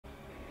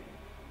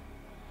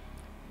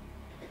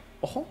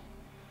Ojo,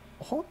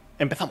 ojo,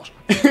 empezamos.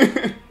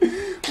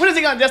 Bueno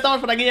chicos, ya estamos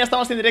por aquí, ya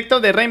estamos en directo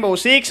de Rainbow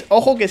Six.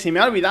 Ojo que se me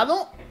ha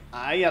olvidado,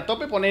 ahí a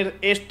tope, poner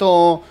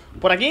esto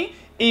por aquí.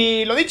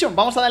 Y lo dicho,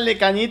 vamos a darle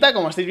cañita,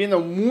 como estáis viendo,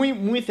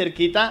 muy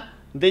cerquita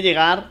de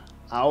llegar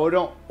a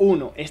oro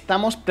 1.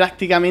 Estamos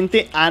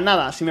prácticamente a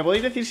nada. Si me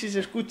podéis decir si se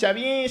escucha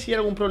bien, si hay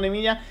algún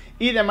problemilla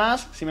y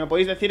demás, si me lo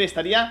podéis decir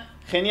estaría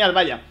genial,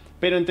 vaya.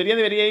 Pero en teoría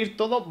debería ir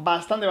todo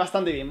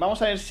bastante bien.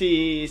 Vamos a ver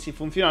si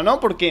funciona o no,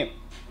 porque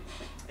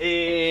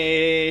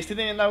estoy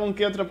teniendo algún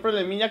que otro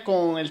problemilla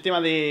con el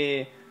tema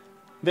de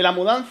la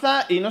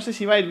mudanza y no sé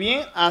si va a ir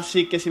bien,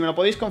 así que si me lo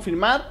podéis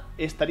confirmar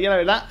estaría la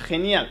verdad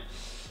genial.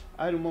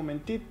 A ver un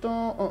momentito.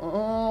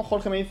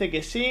 Jorge me dice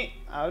que sí.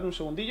 A ver un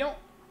segundillo.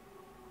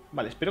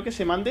 Vale, espero que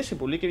se mande, se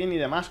publique bien y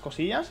demás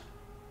cosillas.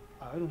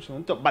 A ver un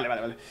segundito. Vale.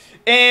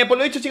 Pues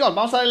lo dicho chicos,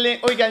 vamos a darle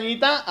hoy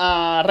cañita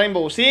a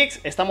Rainbow Six.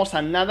 Estamos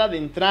a nada de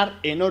entrar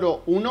en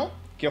oro 1,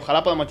 que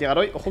ojalá podamos llegar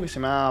hoy. Ojo que se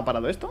me ha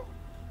parado esto.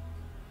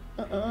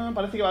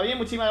 Parece que va bien,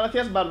 muchísimas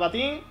gracias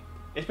Barbatín.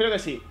 Espero que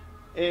sí.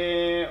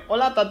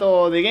 Hola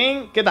Tato de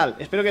Game, ¿qué tal?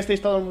 Espero que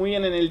estéis todos muy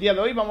bien en el día de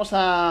hoy. Vamos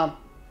a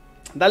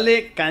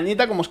darle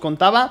cañita, como os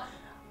contaba,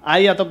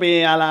 ahí a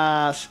tope a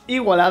las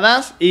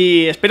igualadas.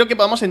 Y espero que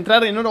podamos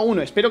entrar en oro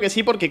 1. Espero que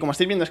sí, porque como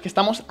estáis viendo es que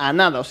estamos a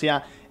nada. O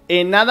sea,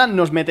 en nada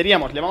nos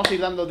meteríamos. Le vamos a ir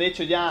dando de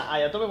hecho ya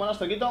ahí a tope. Buenas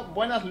Toquito,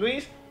 buenas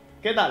Luis,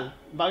 ¿qué tal?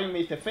 Va bien, me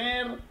dice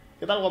Fer.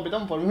 ¿Qué tal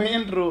guapetón? Pues muy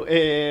bien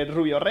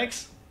Rubio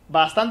Rex.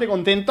 Bastante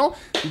contento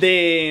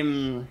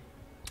del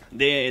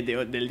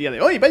día de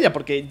hoy, vaya,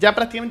 porque ya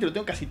prácticamente lo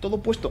tengo casi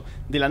todo puesto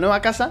de la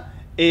nueva casa.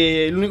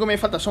 Lo único que me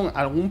falta son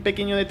algún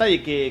pequeño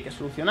detalle que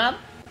solucionar,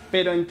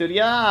 pero en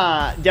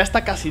teoría ya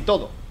está casi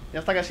todo. Ya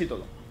está casi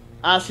todo.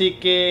 Así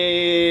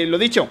que, lo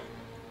dicho,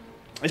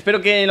 espero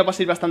que lo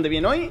paséis bastante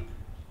bien hoy,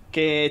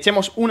 que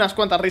echemos unas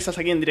cuantas risas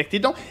aquí en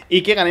directito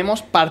y que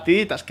ganemos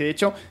partiditas, que de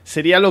hecho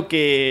sería lo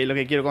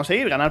que quiero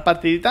conseguir, ganar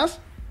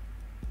partiditas.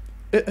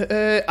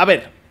 A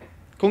ver,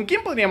 ¿con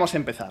quién podríamos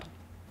empezar?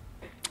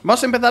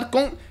 Vamos a empezar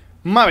con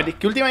Maverick,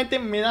 que últimamente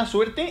me da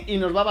suerte y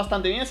nos va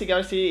bastante bien, así que a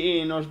ver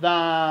si nos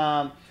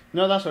da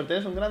suerte.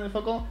 Eres un grande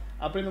Zoko,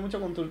 aprendo mucho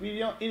con tus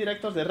vídeos y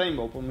directos de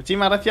Rainbow. Pues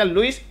muchísimas gracias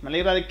Luis, me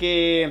alegra de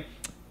que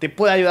te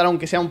pueda ayudar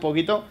aunque sea un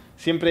poquito,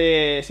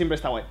 siempre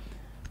está guay.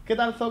 ¿Qué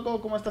tal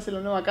Zoko? ¿Cómo estás en la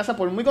nueva casa?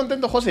 Pues muy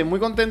contento José, muy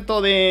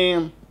contento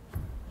de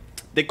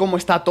cómo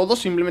está todo.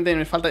 Simplemente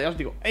me falta, ya os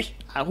digo,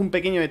 algún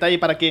pequeño detalle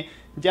para que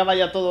ya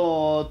vaya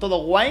todo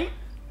guay.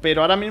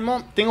 Pero ahora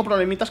mismo tengo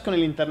problemitas con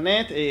el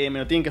internet, me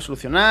lo tienen que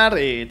solucionar,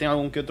 tengo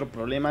algún que otro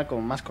problema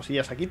con más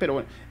cosillas aquí, pero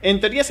bueno,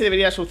 en teoría se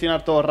debería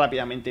solucionar todo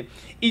rápidamente.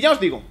 Y ya os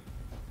digo,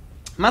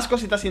 más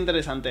cositas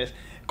interesantes.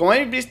 Como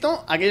habéis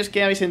visto, aquellos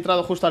que habéis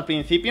entrado justo al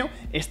principio,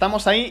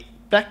 estamos ahí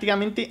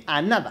prácticamente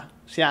a nada.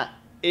 O sea,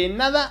 en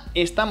nada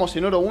estamos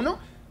en oro 1.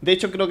 De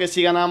hecho creo que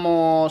si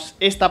ganamos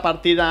esta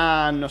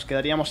partida nos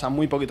quedaríamos a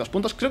muy poquitos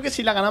puntos. Creo que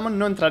si la ganamos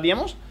no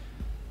entraríamos,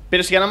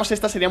 pero si ganamos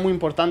esta sería muy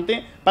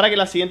importante para que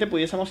la siguiente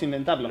pudiésemos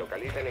intentarlo.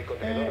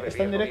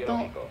 Está en directo.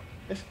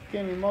 Es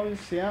que mi móvil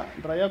se ha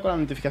rayado con las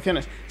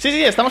notificaciones.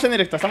 Sí, estamos en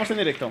directo,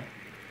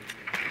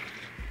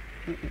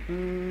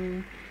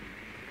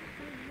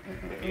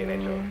 Bien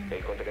hecho.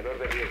 El contenedor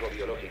de riesgo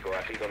biológico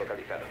ha sido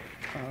localizado.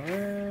 A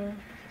ver...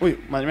 Uy,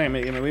 madre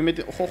mía, me voy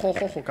metiendo... Ojo,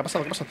 ¿qué ha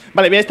pasado?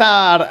 Vale, voy a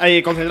estar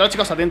concentrado,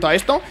 chicos, atento a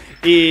esto.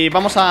 Y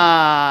vamos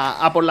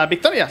a por las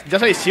victorias. Ya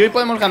sabéis, si hoy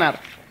podemos ganar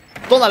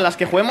todas las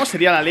que juguemos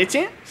sería la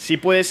leche. Si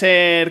puede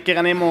ser que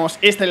ganemos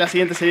esta y la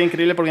siguiente sería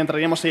increíble, porque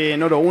entraríamos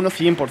en oro 1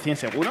 100%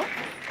 seguro.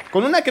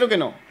 Con una creo que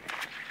no.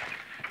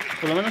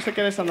 Por lo menos sé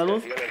que eres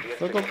andaluz,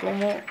 Zoko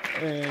como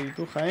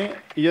tú Jaén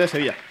y yo de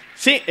Sevilla.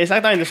 Sí,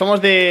 exactamente,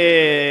 somos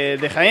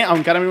de Jaén,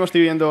 aunque ahora mismo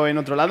estoy viviendo en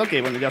otro lado,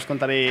 que bueno, ya os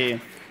contaré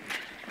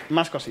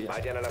más cosillas.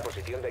 Vayan a la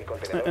posición del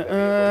contenedor de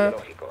riesgo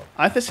biológico.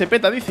 A veces se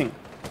peta, dicen.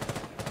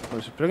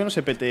 Pues espero que no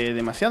se pete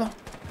demasiado. Un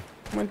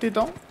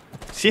momentito.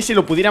 Si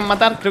lo pudieran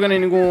matar, creo que no hay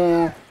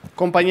ningún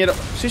compañero.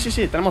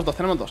 Sí, tenemos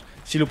dos.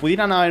 Si lo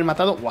pudieran haber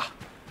matado, ¡guau!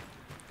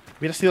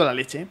 Hubiera sido la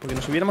leche, porque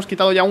nos hubiéramos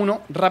quitado ya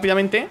uno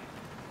rápidamente.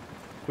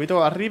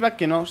 Cuidado arriba,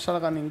 que no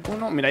salga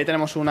ninguno. Mira, ahí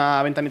tenemos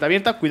una ventanita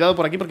abierta. Cuidado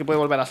por aquí porque puede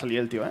volver a salir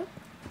el tío,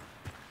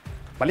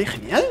 Vale,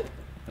 genial.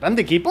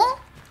 Grande equipo.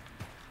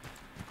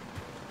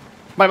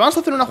 Vale, vamos a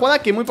hacer una jugada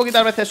que muy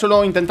poquitas veces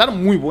suelo intentar.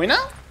 Muy buena.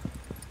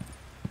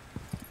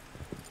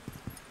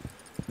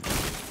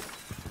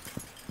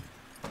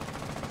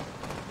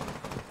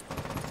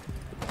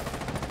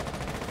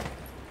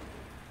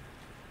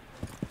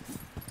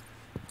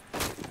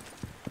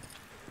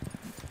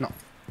 No.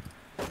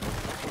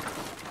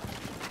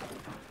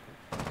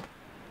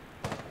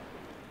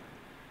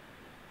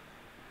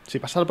 Si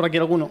pasara por aquí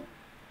alguno.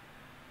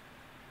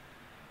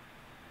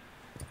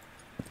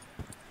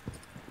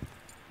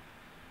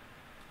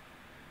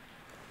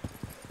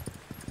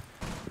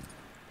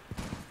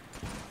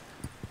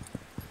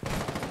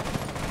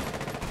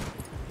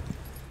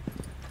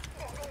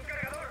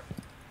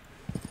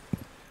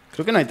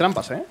 Creo que no hay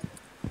trampas,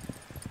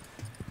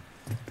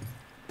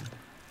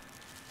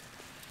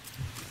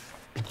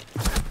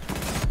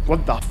 What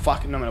the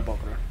fuck, no me lo puedo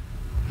creer.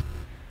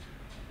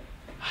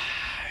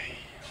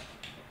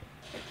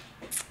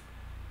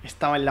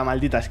 Estaba en la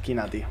maldita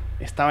esquina, tío.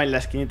 Estaba en la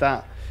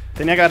esquinita.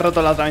 Tenía que haber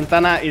roto la otra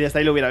ventana y desde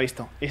ahí lo hubiera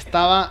visto.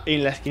 Estaba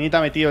en la esquinita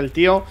metido el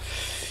tío.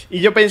 Y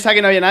yo pensaba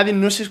que no había nadie,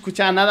 no se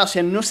escuchaba nada. O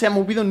sea, no se ha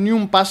movido ni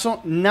un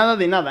paso. Nada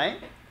de nada, ¿eh?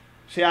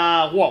 O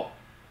sea, wow.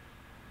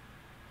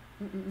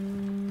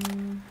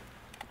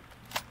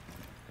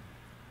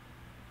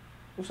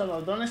 Usa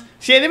los drones.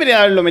 Sí,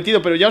 debería haberlo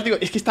metido, pero ya os digo,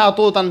 es que estaba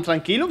todo tan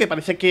tranquilo que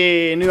parecía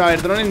que no iba a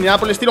haber drones ni nada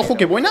por el estilo. Ojo,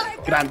 qué buena.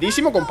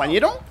 Grandísimo,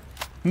 compañero.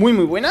 Muy,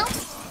 muy buena.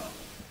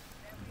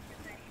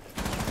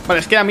 Vale,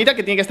 es que la mira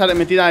que tiene que estar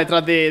metida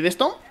detrás de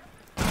esto.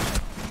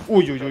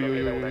 Uy, uy, uy, uy,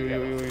 uy, uy,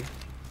 uy, uy.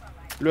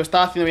 Lo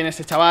estaba haciendo bien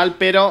ese chaval,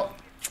 pero...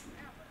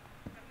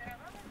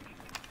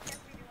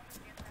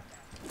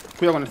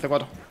 Cuidado con el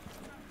C4.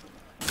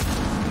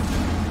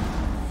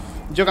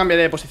 Yo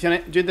cambiaré de posición,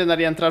 ¿eh? Yo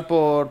intentaría entrar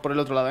por el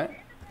otro lado, ¿eh?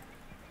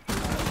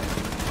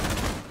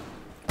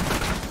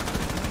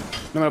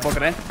 No me lo puedo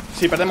creer.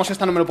 Si perdemos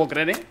esta no me lo puedo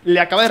creer, ¿eh?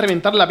 Le acaba de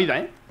reventar la vida,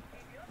 ¿eh?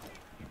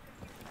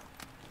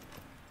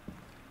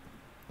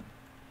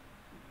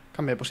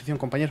 Cambia de posición,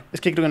 compañero.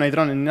 Es que creo que no hay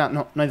drones ni nada.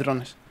 No, no hay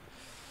drones.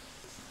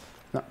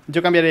 No,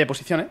 yo cambiaré de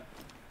posición, ¿eh?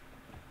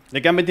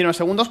 Le quedan 29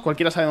 segundos.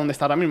 Cualquiera sabe dónde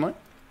está ahora mismo, ¿eh?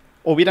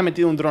 Hubiera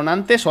metido un dron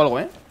antes o algo,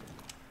 ¿eh?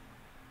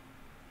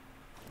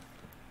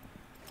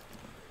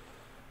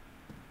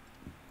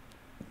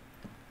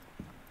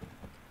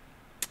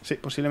 Sí,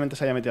 posiblemente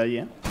se haya metido allí,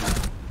 ¿eh?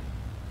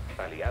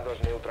 Aliados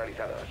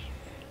neutralizados.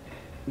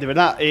 De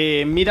verdad,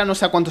 Mira no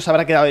sé a cuánto se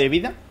habrá quedado de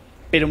vida,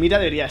 pero Mira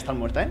debería estar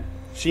muerta, ¿eh?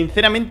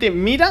 Sinceramente,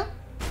 Mira...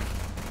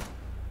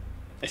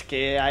 Es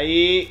que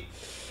ahí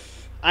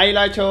lo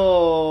ha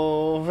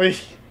hecho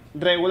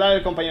regular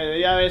el compañero.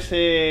 Debería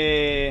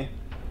haberse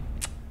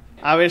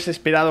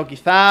esperado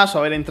quizás, o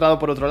haber entrado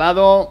por otro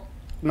lado.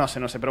 No sé,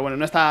 pero bueno,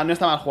 no está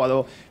mal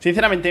jugado.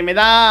 Sinceramente, me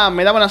da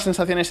buenas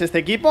sensaciones este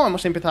equipo.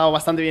 Hemos empezado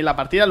bastante bien la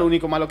partida. Lo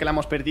único malo que la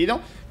hemos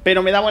perdido,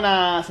 pero me da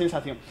buena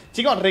sensación.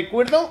 Chicos,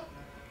 recuerdo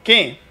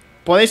que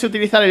podéis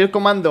utilizar el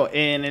comando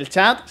en el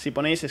chat. Si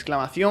ponéis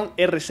exclamación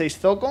R6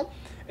 Zoko,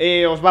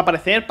 os va a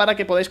aparecer para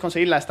que podáis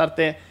conseguir la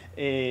Starter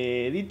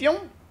Edition.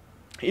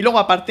 Y luego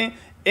aparte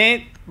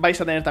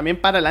vais a tener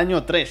también para el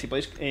año 3. Si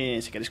podéis,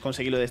 si queréis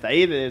conseguirlo desde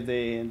ahí,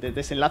 desde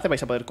ese enlace,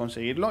 vais a poder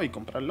conseguirlo y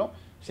comprarlo.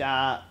 O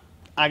sea,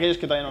 aquellos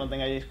que todavía no lo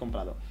tengáis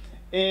comprado.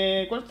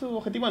 ¿Cuál es tu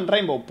objetivo en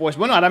Rainbow? Pues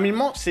bueno, ahora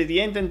mismo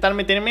sería intentar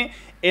meterme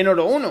en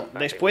oro 1.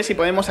 Después, si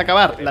podemos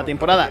acabar la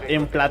temporada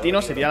en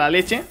platino, sería la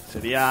leche.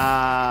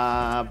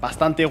 Sería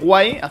bastante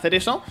guay hacer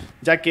eso,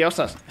 ya que,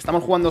 ostras,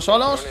 estamos jugando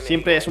solos.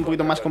 Siempre es un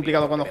poquito más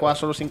complicado cuando juegas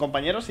solo sin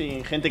compañeros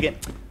y gente que,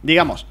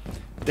 digamos,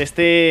 te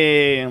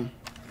esté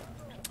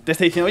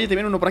diciendo, oye, te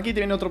viene uno por aquí, te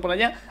viene otro por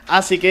allá.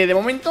 Así que de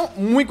momento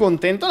muy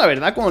contento, la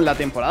verdad, con la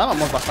temporada.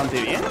 Vamos bastante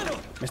bien.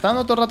 Me está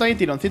dando todo el rato ahí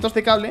tironcitos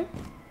de cable,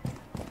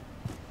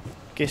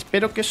 que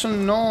espero que eso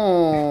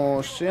no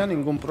sea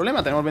ningún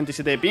problema. Tenemos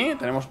 27 de ping,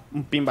 tenemos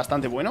un ping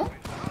bastante bueno,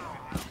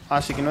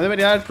 así que no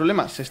debería haber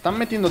problema. ¿Se están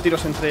metiendo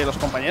tiros entre los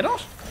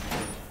compañeros?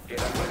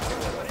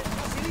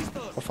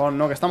 Por favor,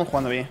 no, que estamos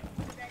jugando bien.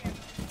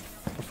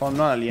 Por favor,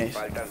 no la liéis.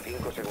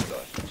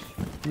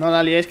 No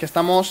la liéis, que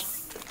estamos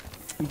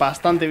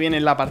bastante bien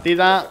en la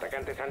partida.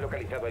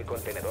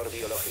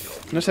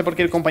 No sé por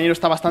qué el compañero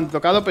está bastante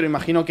tocado, pero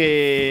imagino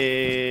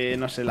que,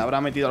 no sé, le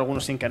habrá metido alguno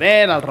sin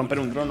querer al romper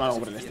un dron o algo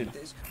por el estilo.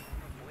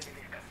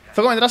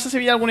 Zoko, ¿vendrás a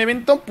Sevilla algún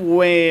evento?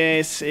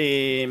 Pues...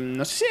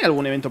 no sé si hay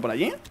algún evento por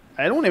allí.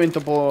 ¿Hay algún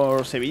evento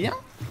por Sevilla?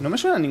 No me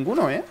suena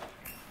ninguno, ¿eh?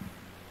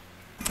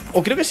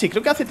 O creo que sí,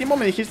 creo que hace tiempo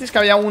me dijisteis que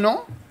había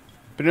uno,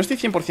 pero no estoy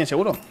 100%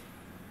 seguro.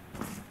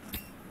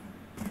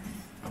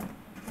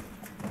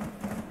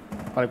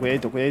 Vale,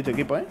 cuidadito, cuidadito,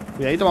 equipo, ¿eh?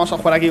 Cuidadito, vamos a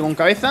jugar aquí con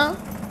cabeza,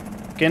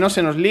 que no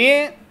se nos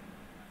líe.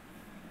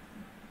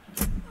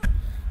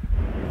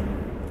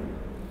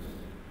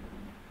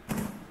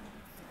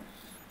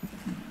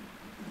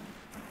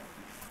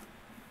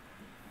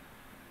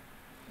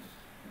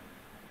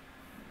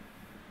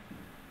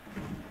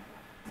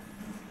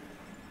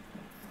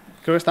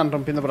 Creo que están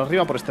rompiendo por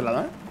arriba, por este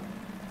lado, ¿eh?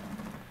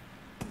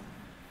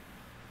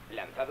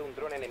 Lanzado un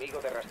dron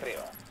enemigo de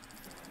rastreo.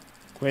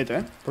 Cuídate,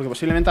 ¿eh? Porque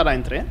posiblemente ahora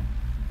entre, ¿eh?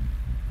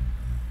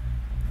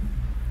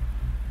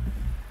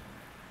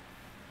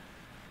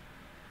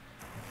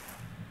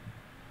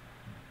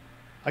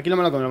 Aquí no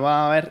me lo van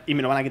a ver y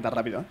me lo van a quitar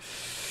rápido, ¿eh?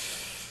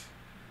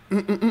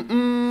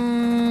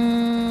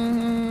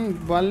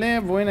 Vale,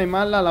 buena y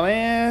mala a la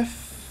vez.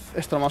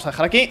 Esto lo vamos a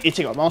dejar aquí. Y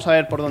chicos, vamos a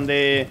ver por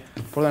dónde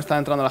está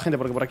entrando la gente,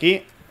 porque por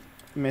aquí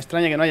me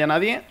extraña que no haya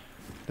nadie.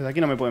 Desde aquí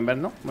no me pueden ver,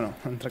 ¿no? Bueno,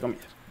 entre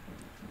comillas.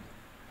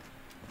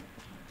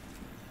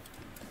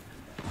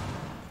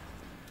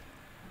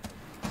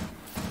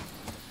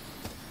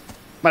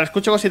 Vale,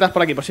 escucho cositas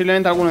por aquí.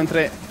 Posiblemente alguno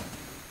entre...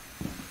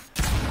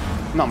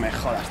 No me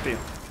jodas, tío.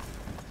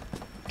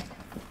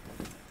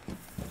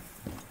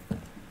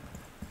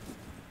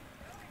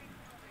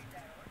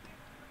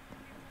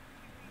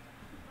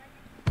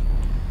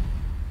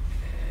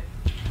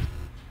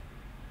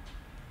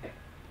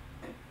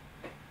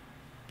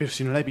 Pero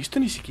si no la he visto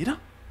ni siquiera.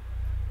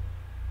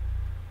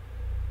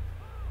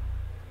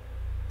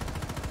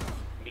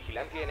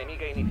 Vigilancia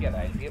enemiga iniciada.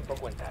 Ahora el tiempo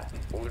cuenta.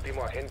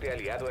 Último agente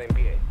aliado en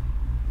pie.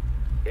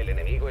 El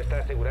enemigo está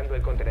asegurando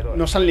el contenedor.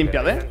 Nos han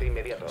limpiado, Terminan de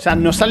inmediato. O sea,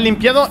 nos han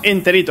limpiado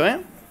enterito,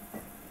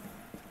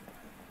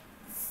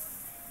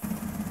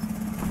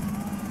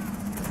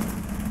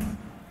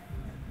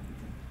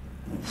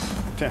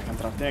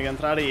 Tiene que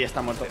entrar y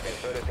está muerto.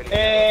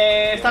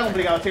 Está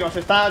complicado, chicos,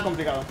 está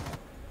complicado.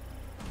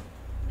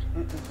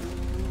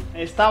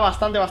 Está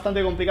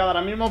bastante complicado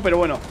ahora mismo, pero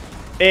bueno.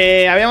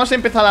 Habíamos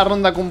empezado la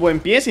ronda con buen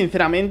pie,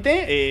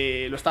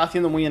 sinceramente. Lo estaba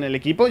haciendo muy bien el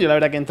equipo. Yo la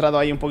verdad que he entrado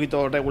ahí un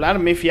poquito regular.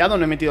 Me he fiado,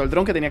 no he metido el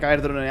dron, que tenía que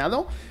haber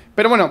droneado.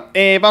 Pero bueno,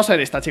 vamos a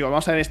ver esta, chicos.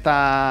 Vamos a ver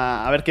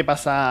esta. A ver qué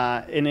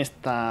pasa en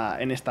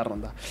esta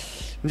ronda.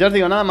 Ya os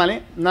digo, nada mal,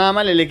 ¿eh? Nada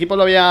mal, el equipo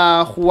lo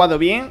había jugado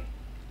bien.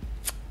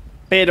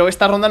 Pero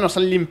esta ronda nos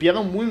han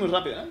limpiado muy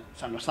rápido, ¿eh? O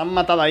sea, nos han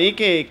matado ahí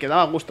que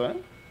daba gusto, ¿eh?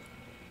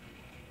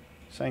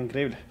 O sea,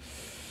 increíble.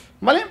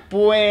 Vale,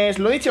 pues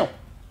lo dicho.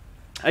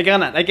 Hay que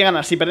ganar, hay que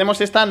ganar. Si perdemos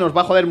esta nos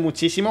va a joder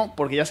muchísimo,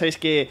 porque ya sabéis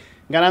que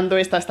ganando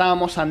esta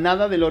estábamos a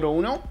nada del oro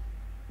 1.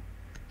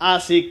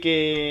 Así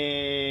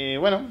que...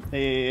 bueno,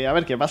 a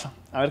ver qué pasa.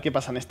 A ver qué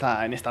pasa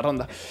en esta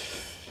ronda.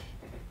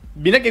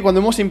 Mira que cuando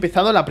hemos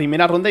empezado la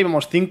primera ronda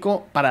íbamos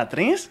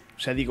 5-3. O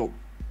sea, digo...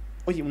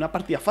 oye, una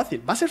partida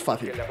fácil, va a ser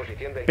fácil.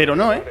 Pero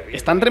no,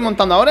 están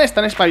remontando ahora,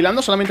 están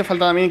espabilando. Solamente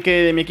falta también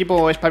que de mi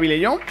equipo espabile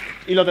yo.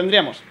 Y lo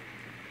tendríamos.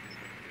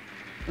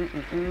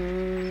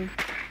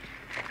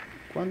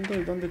 ¿Cuándo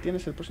y dónde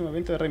tienes el próximo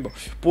evento de Rainbow?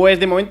 Pues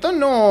de momento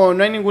no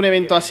hay ningún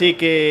evento así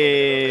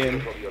que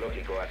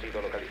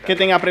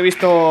tenga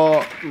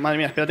previsto. Madre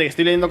mía, espérate que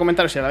estoy leyendo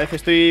comentarios y a la vez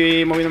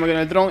estoy moviéndome con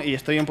el dron y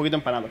estoy un poquito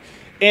empanado.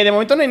 De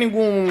momento no hay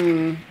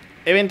ningún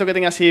evento que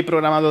tenga así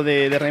programado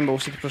de Rainbow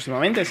Six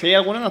próximamente. Si hay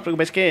alguno, no os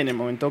preocupéis que en el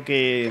momento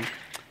que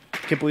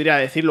pudiera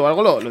decirlo o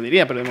algo lo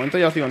diría. Pero de momento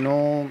ya os digo,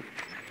 no...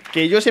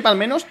 que yo sepa al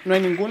menos, no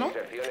hay ninguno.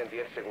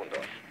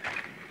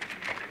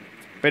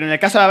 Pero en el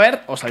caso de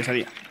haber, os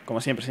avisaría, como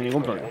siempre, sin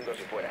ningún problema.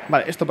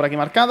 Vale, esto por aquí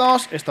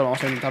marcados. Esto lo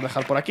vamos a intentar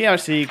dejar por aquí, a ver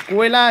si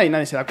cuela y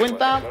nadie se da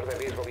cuenta.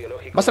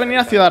 Vas a venir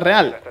a Ciudad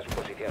Real.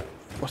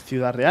 Pues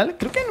Ciudad Real,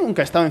 creo que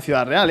nunca he estado en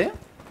Ciudad Real,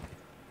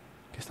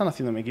 ¿Qué están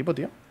haciendo mi equipo,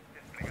 tío?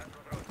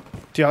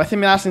 Tío, a veces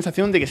me da la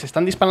sensación de que se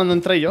están disparando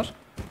entre ellos,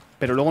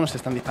 pero luego no se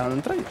están disparando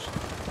entre ellos.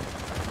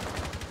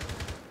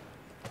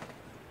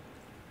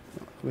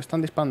 Lo que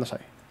están disparando es ahí.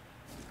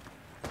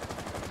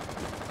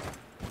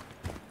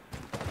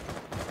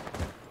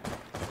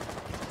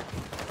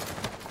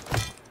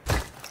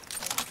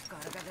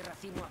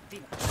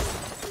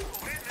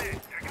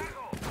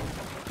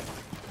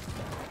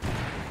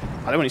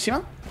 Vale,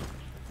 buenísima.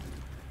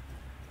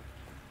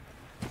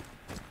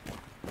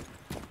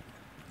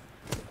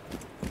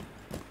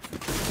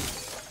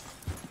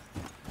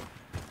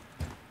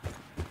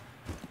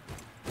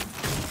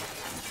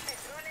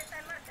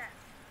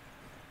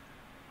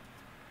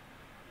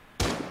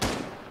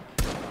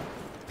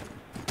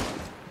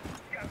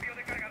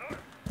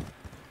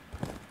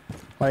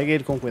 Vale, hay que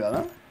ir con cuidado,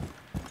 ¿eh?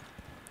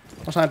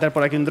 Vamos a meter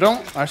por aquí un dron,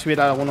 a ver si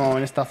hubiera alguno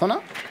en esta zona.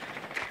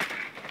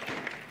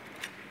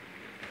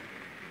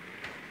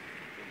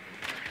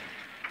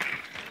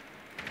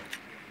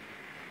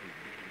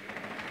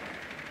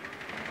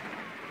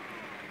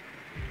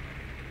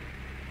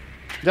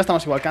 Ya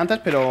estamos igual que antes,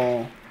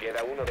 pero...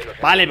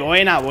 vale,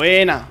 buena.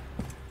 Aseguren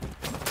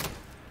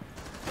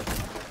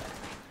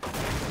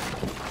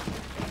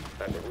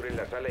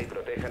la sala y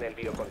protejan el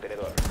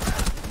biocontenedor.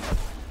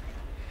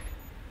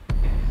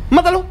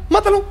 ¡Mátalo!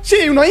 ¡Sí,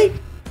 hay uno ahí!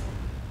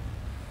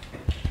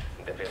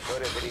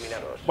 Defensores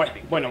eliminados.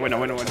 Bueno,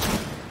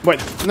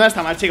 no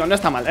está mal, chicos, no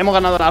está mal. Hemos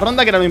ganado la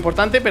ronda, que era lo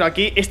importante, pero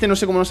aquí no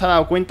sé cómo nos ha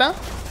dado cuenta.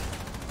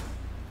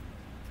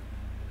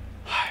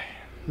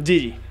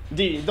 GG,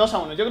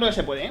 2-1, yo creo que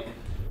se puede,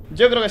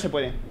 Yo creo que se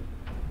puede.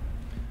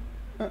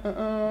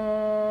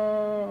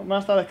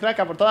 Buenas tardes,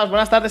 crack, por todas.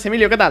 Buenas tardes,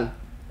 Emilio, ¿qué tal?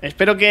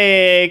 Espero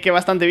que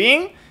bastante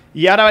bien.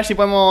 Y ahora a ver si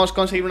podemos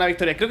conseguir una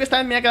victoria. Creo que esta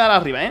vez me voy a quedar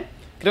arriba,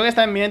 Creo que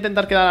esta vez me voy a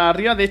intentar quedar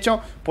arriba. De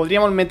hecho,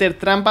 podríamos meter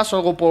trampas o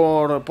algo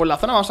por la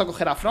zona. Vamos a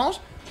coger a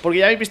Franz, porque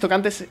ya habéis visto que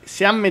antes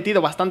se han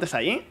metido bastantes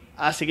ahí.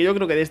 Así que yo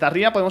creo que desde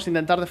arriba podemos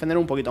intentar defender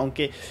un poquito.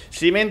 Aunque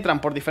si me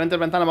entran por diferentes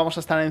ventanas vamos a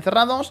estar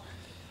encerrados.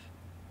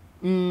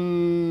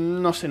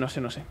 No sé.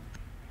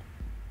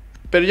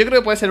 Pero yo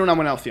creo que puede ser una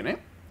buena opción,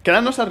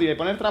 Quedarnos arriba y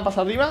poner trampas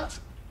arriba.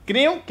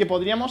 Creo que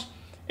podríamos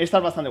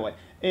estar bastante guay.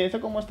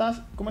 Zoko, ¿cómo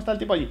estás? ¿Cómo está el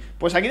tipo allí?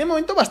 Pues aquí de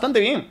momento bastante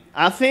bien.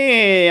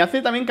 Hace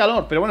también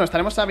calor, pero bueno,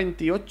 estaremos a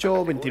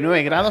 28,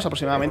 29 grados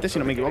aproximadamente, si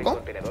no me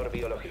equivoco.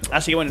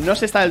 Así que bueno, no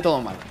se está del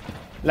todo mal.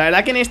 La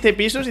verdad que en este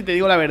piso, si te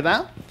digo la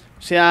verdad,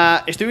 o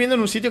sea, estoy viviendo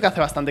en un sitio que hace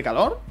bastante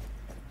calor,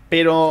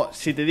 pero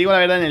si te digo la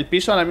verdad, en el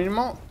piso ahora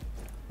mismo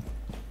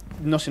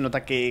no se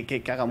nota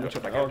que haga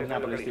mucho calor ni nada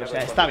por el estilo. O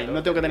sea, está bien,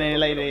 no tengo que tener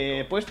el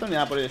aire puesto ni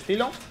nada por el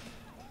estilo.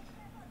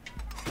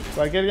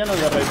 Cualquier día nos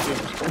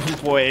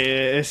derretimos.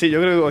 Pues sí, yo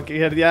creo que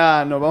cualquier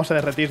día nos vamos a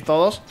derretir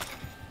todos.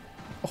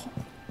 Ojo.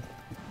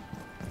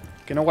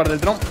 Que no guarde el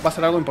dron, va a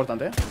ser algo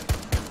importante,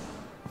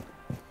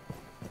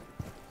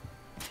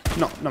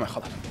 No me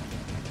jodas.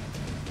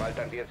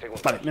 Faltan 10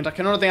 segundos. Vale, mientras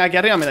que no lo tenga aquí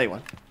arriba me da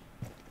igual.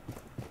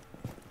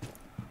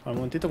 Un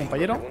momentito,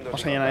 compañero.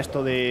 Vamos a llenar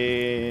esto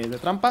de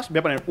trampas. Voy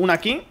a poner una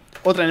aquí,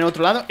 otra en el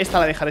otro lado. Esta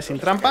la dejaré sin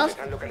trampas.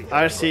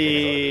 A ver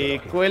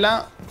si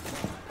cuela.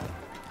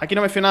 Aquí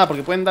no me fío nada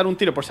porque pueden dar un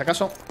tiro por si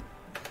acaso.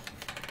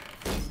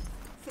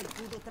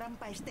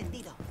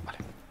 Vale.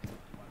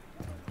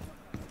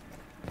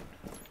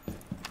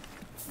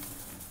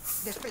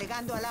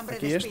 Desplegando alambre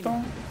Aquí de esto.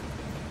 espino.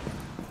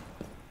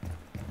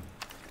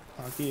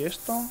 Aquí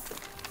esto.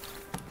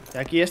 Y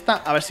aquí esta,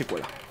 a ver si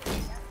cuela.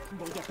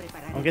 Voy a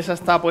preparar Aunque esa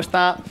está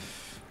puesta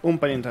un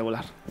pelín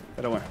regular.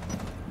 Pero bueno.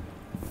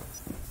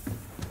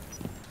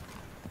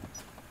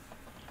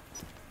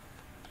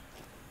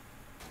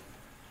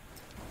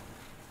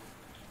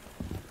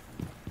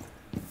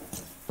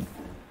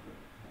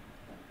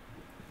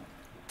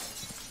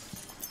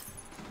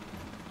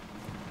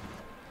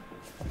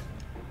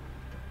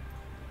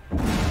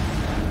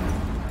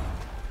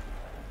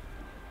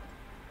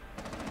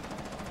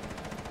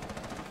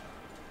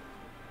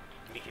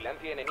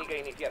 Vigilancia enemiga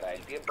iniciada.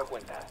 El tiempo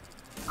cuenta.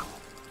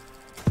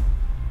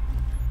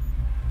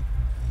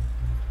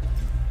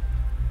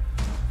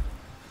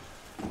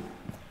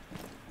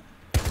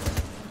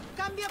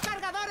 ¡Cambio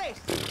cargadores!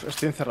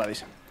 Estoy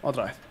encerradísimo.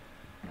 Otra vez.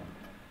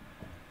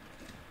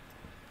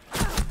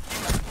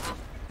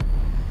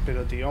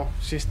 Pero tío,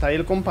 si está ahí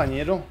el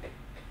compañero.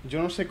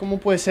 Yo no sé cómo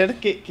puede ser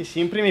que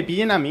siempre me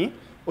pillen a mí.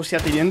 O sea,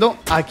 teniendo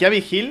aquí a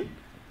Vigil,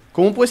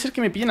 ¿cómo puede ser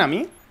que me pillen a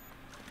mí?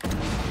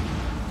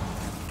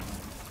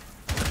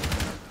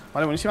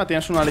 Vale, buenísima,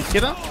 tienes uno a la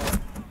izquierda.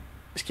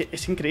 Es que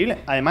es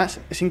increíble. Además,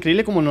 es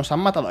increíble cómo nos han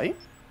matado ahí.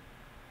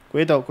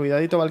 Cuidado,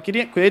 cuidadito,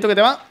 Valkyrie. Cuidadito que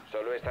te va.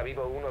 Solo está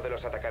vivo uno de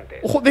los atacantes.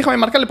 Ojo, déjame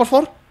marcarle, por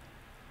favor.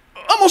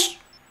 ¡Vamos!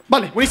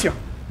 Vale, buenísimo.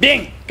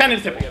 Bien, cae en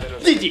el cepo.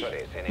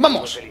 GG.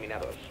 Vamos.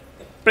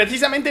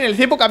 Precisamente en el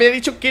cepo que había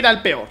dicho que era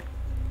el peor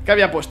que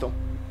había puesto.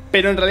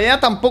 Pero en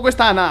realidad tampoco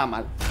estaba nada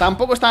mal.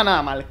 Tampoco estaba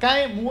nada mal.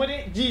 Cae,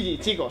 muere, GG,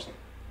 chicos.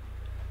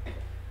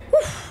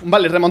 Uf,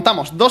 vale,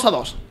 remontamos, 2 a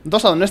 2.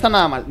 2 a 2, no está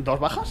nada mal. ¿2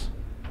 bajas?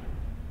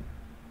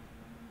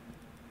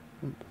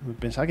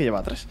 Pensaba que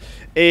lleva 3.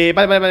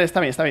 Vale, está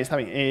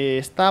bien.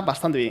 Está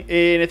bastante bien.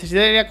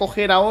 Necesitaría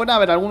coger ahora, a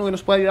ver, alguno que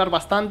nos pueda ayudar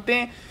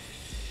bastante.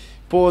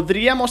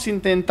 Podríamos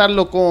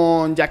intentarlo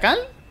con Jackal.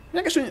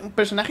 Mira que es un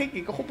personaje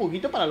que cojo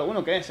poquito para lo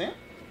bueno que es, Tengo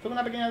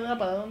una pequeña duda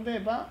para dónde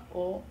va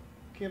o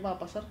qué va a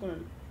pasar con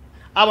él.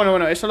 Ah,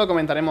 bueno, eso lo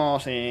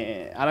comentaremos.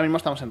 Ahora mismo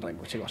estamos en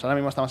Rainbow, chicos. Ahora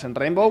mismo estamos en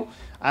Rainbow.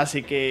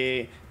 Así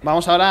que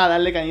vamos ahora a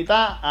darle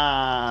cañita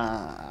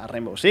a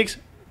Rainbow Six.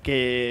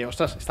 Que,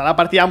 ostras, está la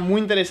partida muy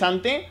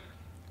interesante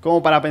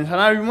como para pensar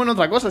ahora mismo en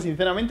otra cosa,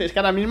 sinceramente. Es que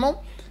ahora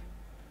mismo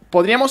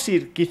podríamos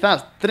ir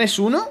quizás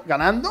 3-1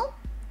 ganando,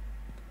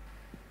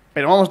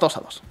 pero vamos 2 a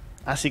 2.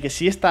 Así que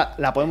si esta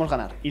la podemos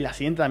ganar y la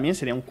siguiente también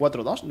sería un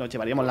 4-2, nos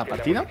llevaríamos la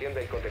partida.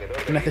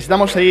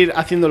 Necesitamos seguir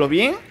haciéndolo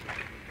bien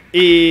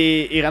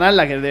y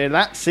ganarla, que de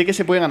verdad sé que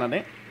se puede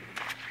ganar,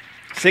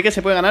 Sé que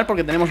se puede ganar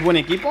porque tenemos buen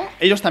equipo.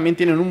 Ellos también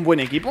tienen un buen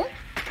equipo,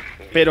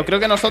 pero creo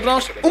que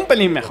nosotros un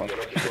pelín mejor.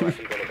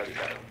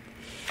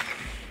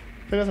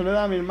 Tengo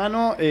saluda a mi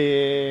hermano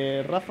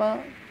Rafa.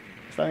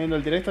 Está viendo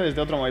el directo desde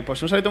otro móvil.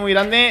 Pues un saludo muy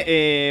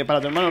grande para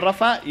tu hermano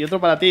Rafa y otro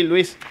para ti,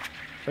 Luis.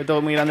 Un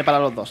saludo muy grande para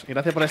los dos. Y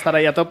gracias por estar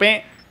ahí a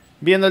tope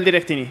viendo el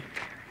directini.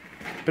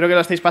 Espero que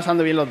lo estéis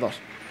pasando bien los dos.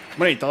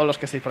 Bueno, y todos los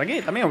que estéis por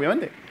aquí también,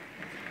 obviamente.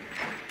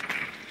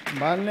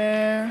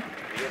 Vale.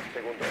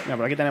 Mira,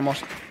 por aquí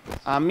tenemos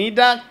a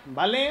Mira,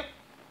 vale.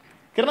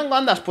 ¿Qué rango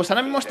andas? Pues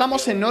ahora mismo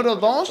estamos en oro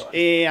 2,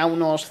 a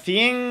unos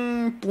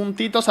 100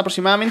 puntitos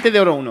aproximadamente de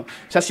oro 1. O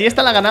sea, si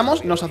esta la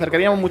ganamos, nos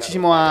acercaríamos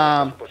muchísimo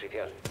a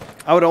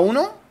oro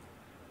 1.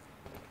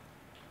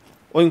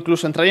 O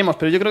incluso entraríamos,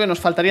 pero yo creo que nos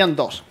faltarían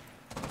 2.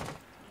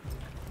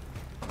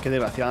 Qué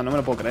desgraciada, no me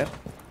lo puedo creer.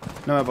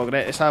 No me lo puedo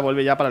creer, esa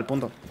vuelve ya para el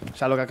punto. O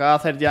sea, lo que acaba de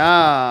hacer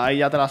ya, ahí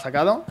ya te la ha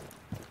sacado.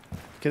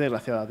 Qué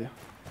desgraciada, tío.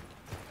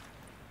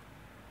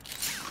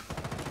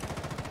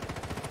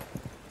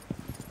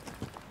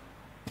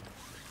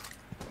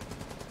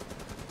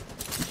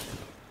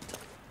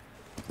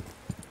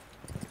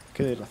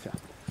 Qué desgracia.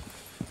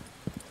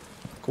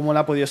 ¿Cómo le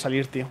ha podido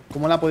salir, tío?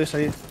 ¿Cómo le ha podido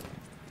salir?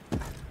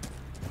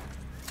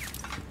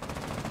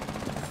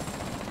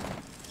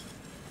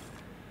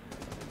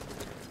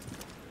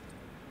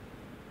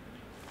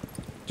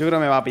 Yo creo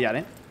que me va a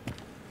pillar,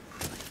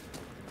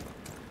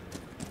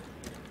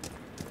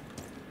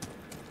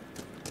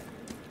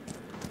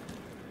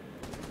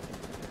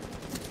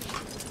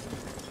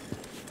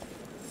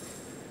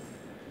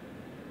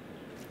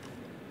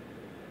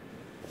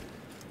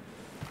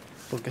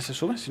 ¿Por qué se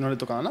sube si no le he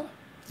tocado nada?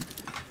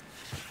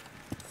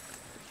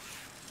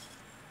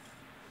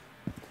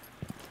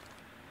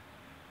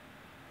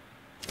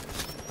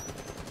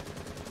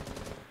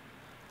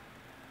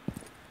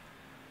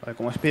 Vale,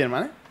 como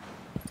Spiderman,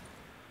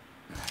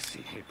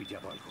 Sí, he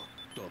pillado algo.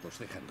 Todos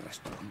dejan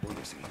rastro. Voy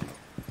a seguirlo.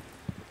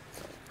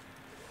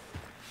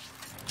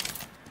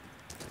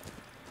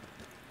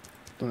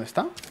 ¿Dónde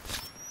está?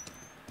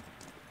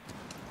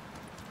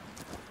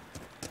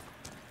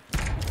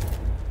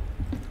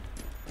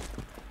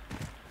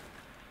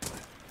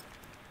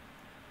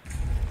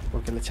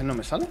 ¿Por qué leche no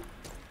me sale?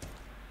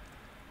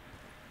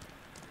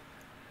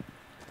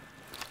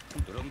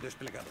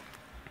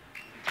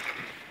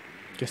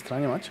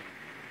 extraño, macho.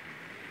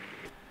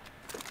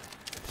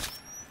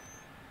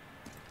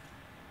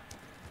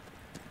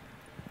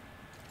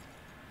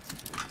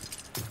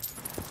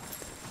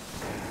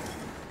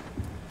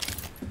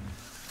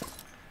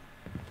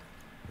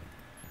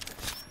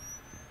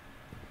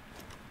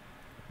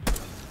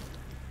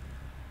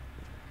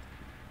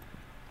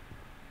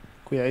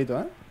 Cuidadito,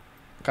 ¿eh?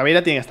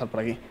 Caveira tiene que estar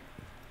por aquí.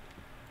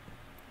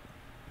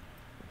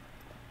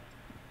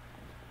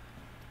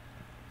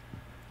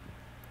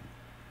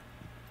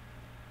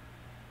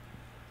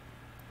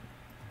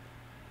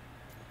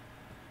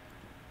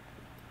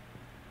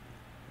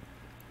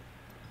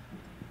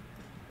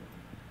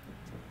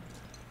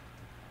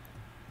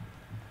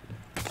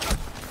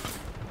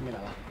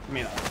 Mírala,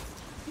 mírala.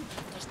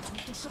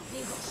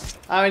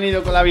 Ha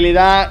venido con la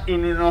habilidad y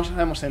no nos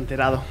hemos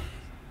enterado.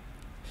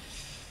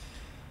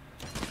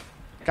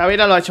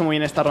 Caveira lo ha hecho muy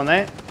bien esta ronda,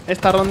 ¿eh?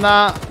 Esta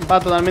ronda va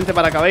totalmente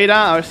para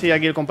Caveira. A ver si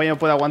aquí el compañero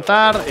puede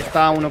aguantar.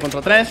 Está 1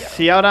 contra 3.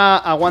 Si ahora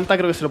aguanta,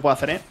 creo que se lo puede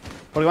hacer, ¿eh?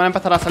 Porque van a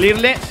empezar a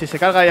salirle. Si se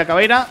carga ahí a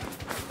Caveira.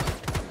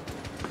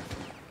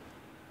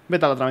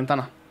 Vete a la otra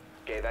ventana.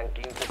 Quedan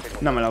 15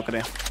 segundos. No me lo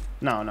creo.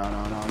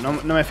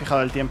 No me he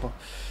fijado el tiempo.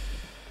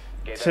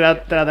 Te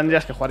la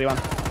tendrías que jugar, Iván.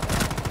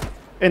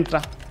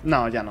 Entra.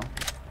 No, ya no.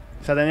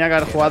 O sea, tendría que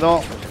haber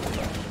jugado.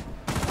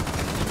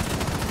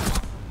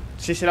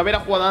 Si se lo hubiera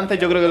jugado antes,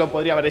 yo creo que lo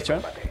podría haber hecho,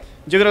 ¿eh?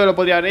 Yo creo que lo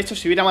podría haber hecho.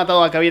 Si hubiera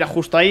matado a Caveira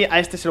justo ahí, a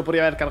este se lo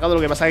podría haber cargado.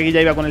 Lo que pasa es que aquí ya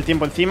iba con el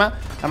tiempo encima.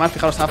 Además,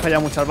 fijaros, ha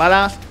fallado muchas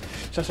balas.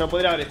 O sea, se lo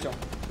podría haber hecho.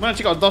 Bueno,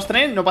 chicos,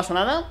 2-3, no pasa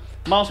nada.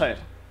 Vamos a ver.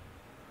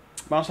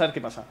 Vamos a ver qué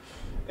pasa.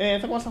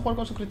 ¿Zoko vas a jugar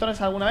con suscriptores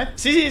alguna vez?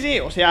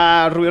 Sí. O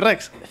sea,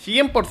 Rubirex,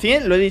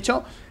 100%, lo he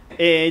dicho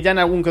ya en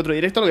algún que otro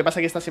directo. Lo que pasa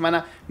es que esta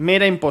semana me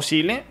era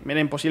imposible. Me era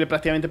imposible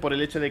prácticamente por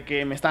el hecho de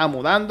que me estaba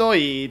mudando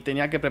y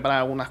tenía que preparar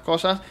algunas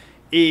cosas.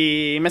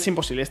 Y me es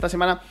imposible. Esta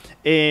semana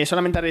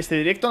solamente haré este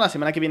directo. La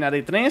semana que viene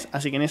haré 3.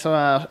 Así que en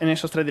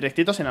esos 3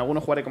 directitos, en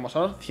algunos jugaré con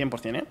vosotros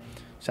 100%, ¿eh?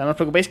 O sea, no os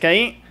preocupéis que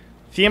ahí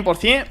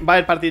 100% va a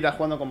haber partidas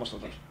jugando con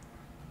vosotros.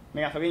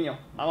 Venga, Zoquiño,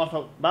 vamos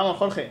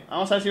Jorge.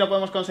 Vamos a ver si lo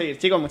podemos conseguir.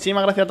 Chicos,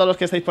 muchísimas gracias a todos los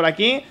que estáis por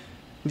aquí.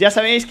 Ya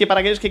sabéis que para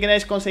aquellos que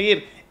queráis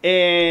conseguir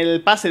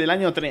el pase del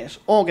año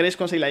 3 o queréis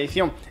conseguir la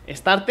edición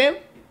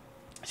Hazte,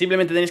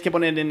 simplemente tenéis que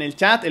poner en el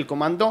chat el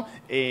comando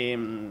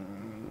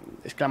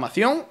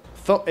exclamación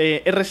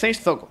R6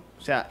 Zoko.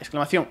 O sea,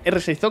 exclamación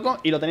R6 Zoko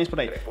y lo tenéis por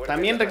ahí.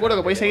 También recuerdo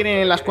que podéis seguir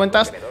en las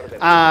cuentas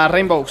a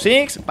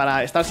Rainbow6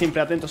 para estar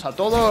siempre atentos a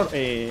todo.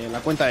 La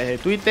cuenta de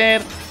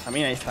Twitter,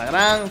 también a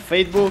Instagram,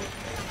 Facebook,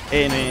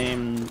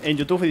 en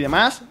YouTube y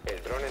demás.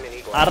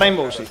 A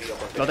Rainbow6.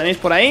 Lo tenéis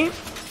por ahí.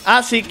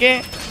 Así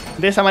que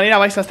de esa manera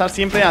vais a estar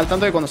siempre al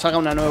tanto de cuando salga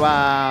una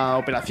nueva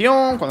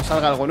operación, cuando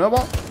salga algo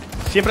nuevo.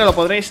 Siempre lo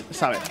podréis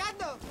saber.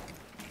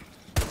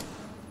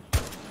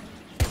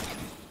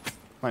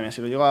 Madre mía,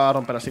 si lo llego a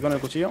romper así con el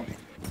cuchillo.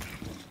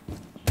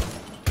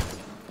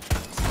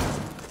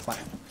 Vale.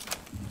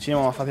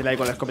 Muchísimo más fácil ahí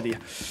con la escopetilla.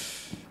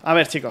 A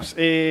ver, chicos,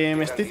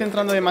 me estoy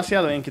centrando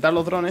demasiado en quitar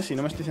los drones y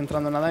no me estoy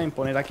centrando nada en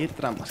poner aquí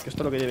trampas, que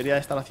esto es lo que debería de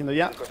estar haciendo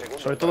ya.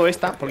 Sobre todo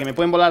esta, porque me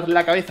pueden volar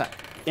la cabeza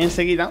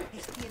enseguida.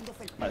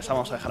 Vale, esa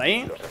vamos a dejar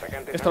ahí.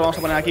 Esto lo vamos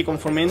a poner aquí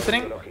conforme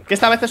entren. Que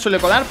esta a veces suele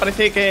colar,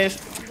 parece que es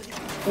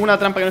una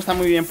trampa que no está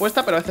muy bien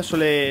puesta, pero a veces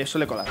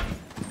suele colar.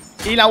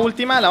 Y la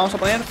última la vamos a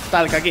poner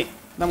tal que aquí.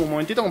 Dame un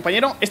momentito,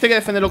 compañero. Esto hay que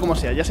defenderlo como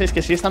sea. Ya sabéis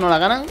que si esta no la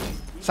ganan,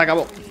 se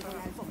acabó.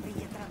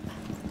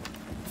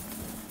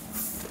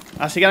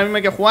 Así que ahora mismo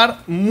hay que jugar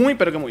muy,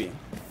 pero que muy bien.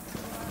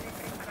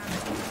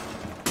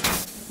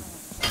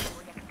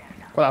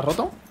 ¿Cuál has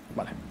roto?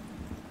 Vale.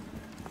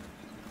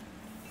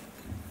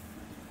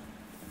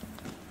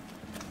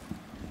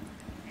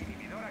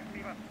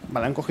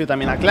 Vale, han cogido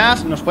también a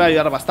Clash. Nos puede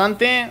ayudar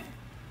bastante.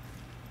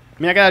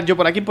 Me voy a quedar yo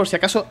por aquí por si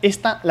acaso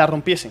esta la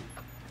rompiese,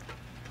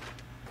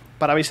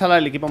 para avisar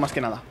al equipo más que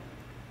nada.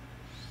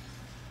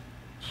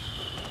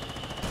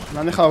 Me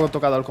han dejado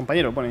tocado al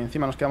compañero. Bueno, y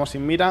encima nos quedamos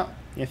sin mira.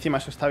 Y encima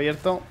eso está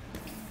abierto.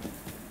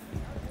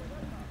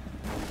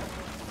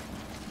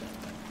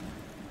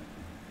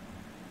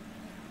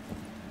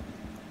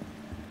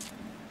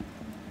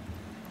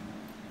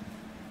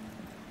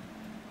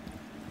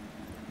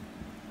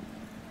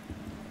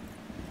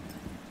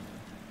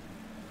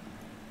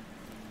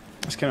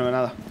 Es que no veo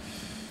nada.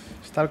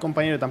 Está el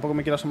compañero y tampoco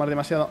me quiero asomar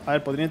demasiado. A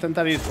ver, podría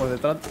intentar ir por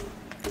detrás.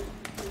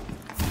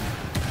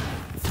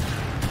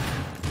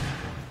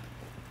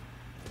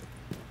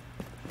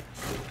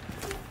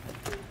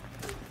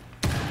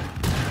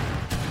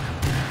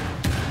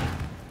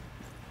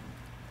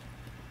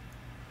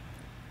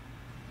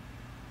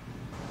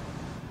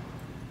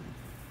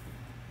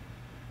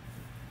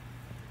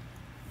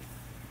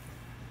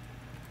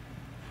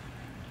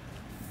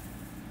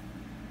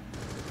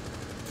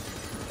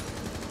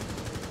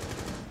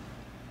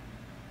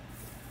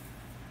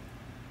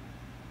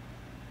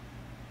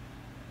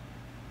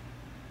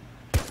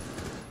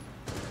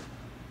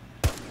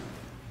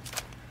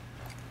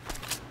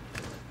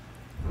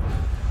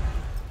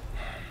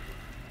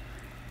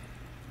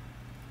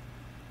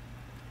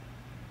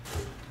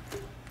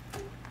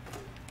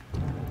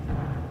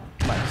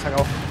 Se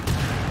acabó.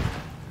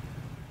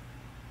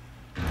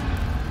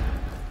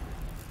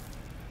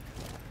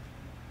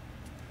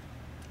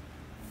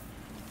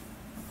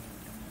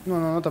 No,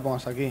 no, no te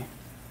pongas aquí.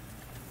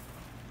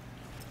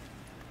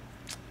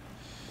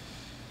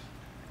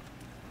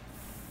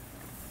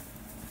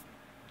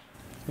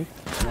 Uy,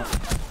 no.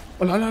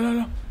 Hola, hola, hola,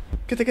 hola.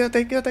 Quédate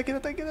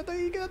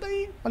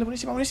ahí. Vale,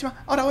 buenísima.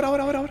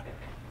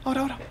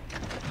 Ahora.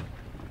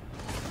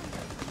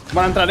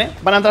 Van a entrar,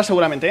 Van a entrar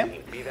seguramente,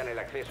 Impidan el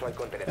acceso al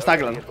contenedor Está de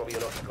claro. riesgo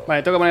biológico.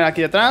 Vale, tengo que poner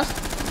aquí detrás.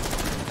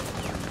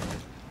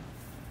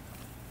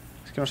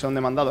 Es que no sé dónde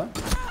me han dado,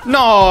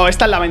 ¡No!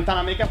 Está en la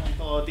ventana, me cago en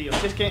todo, tío.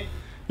 Si es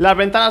que las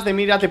ventanas de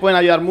mira te pueden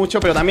ayudar mucho,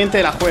 pero también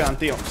te la juegan,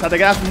 tío. O sea, te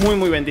quedas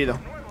muy vendido.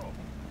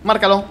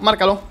 Márcalo.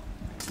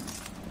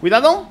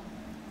 Cuidado.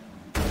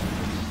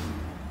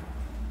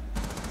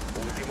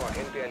 Último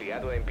agente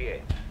aliado en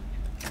pie.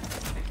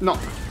 No.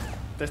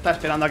 Te está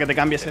esperando a que te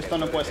cambies. Esto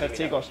no puede ser,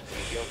 chicos.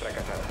 Misión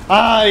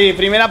fracasada. Ay,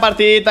 primera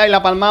partidita y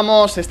la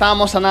palmamos.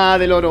 Estábamos a nada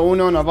del oro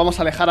 1. Nos vamos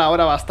a alejar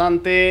ahora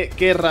bastante.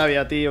 Qué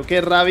rabia, tío, qué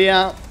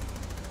rabia.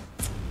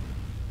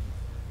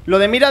 Lo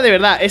de mira, de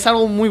verdad, es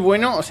algo muy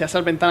bueno. O sea,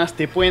 esas ventanas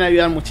te pueden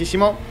ayudar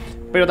muchísimo,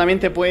 pero también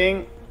te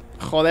pueden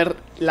joder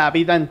la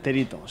vida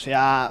enterito. O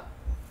sea,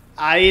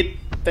 ahí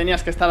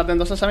tenías que estar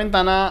atentos a esa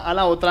ventana, a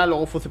la otra.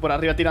 Luego Fuce por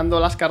arriba tirando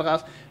las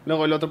cargas,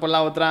 luego el otro por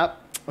la otra.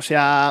 O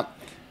sea,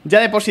 ya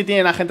de por sí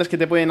tienen agentes que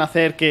te pueden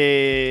hacer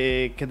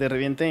que te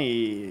revienten.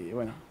 Y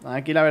bueno,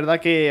 aquí la verdad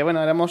que, bueno,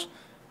 haremos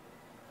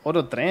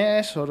oro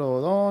 3, oro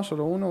 2,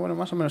 oro 1, bueno,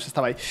 más o menos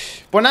estaba ahí.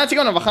 Pues nada,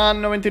 chicos, nos bajan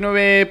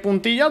 99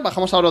 puntillos,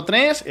 bajamos a oro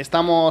 3,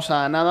 estamos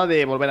a nada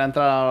de volver a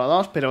entrar a oro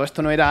 2, pero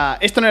esto no era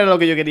lo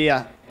que yo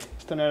quería.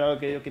 Esto no era lo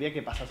que yo quería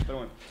que pasase, pero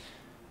bueno.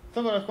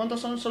 ¿Los cuántos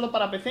son solo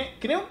para PC?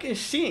 Creo que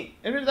sí,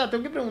 es verdad,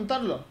 tengo que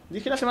preguntarlo.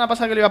 Dije la semana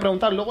pasada que lo iba a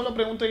preguntar, luego lo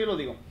pregunto y yo lo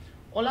digo.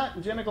 Hola,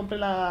 yo ya me compré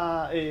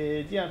la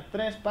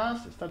GR3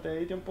 Pass Start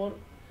Edition por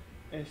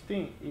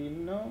Steam y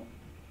no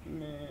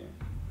me...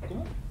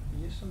 ¿Cómo?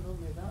 ¿Y eso no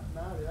me da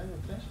nada del año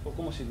 3? ¿O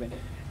cómo sirve?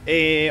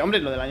 Hombre,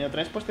 lo del año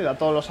 3 pues te da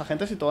todos los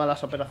agentes y todas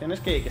las operaciones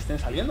que estén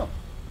saliendo.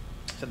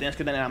 O sea, tienes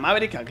que tener a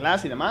Maverick, a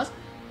Clancy y demás.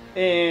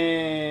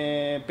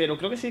 Pero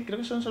creo que sí, creo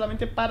que son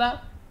solamente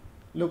para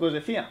lo que os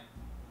decía.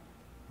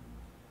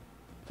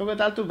 ¿Qué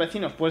tal tus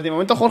vecinos? Pues de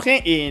momento,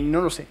 Jorge,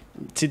 no lo sé.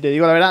 Si te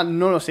digo la verdad,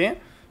 no lo sé.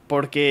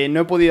 Porque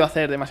no he podido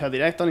hacer demasiado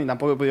directo, ni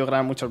tampoco he podido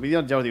grabar muchos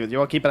vídeos. Ya os digo,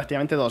 llevo aquí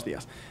prácticamente 2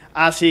 días.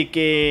 Así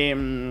que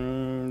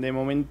de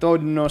momento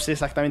no sé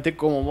exactamente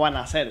cómo van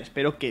a ser.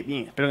 Espero que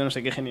bien, espero que no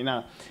se quejen ni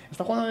nada.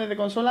 Está jugando desde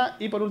consola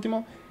y por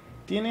último,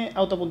 ¿tiene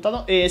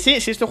autopuntado? Sí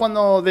estoy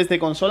jugando desde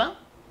consola.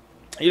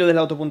 Y lo del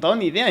autopuntado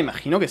ni idea,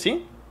 imagino que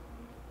sí.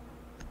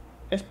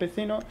 Es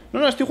PC, no.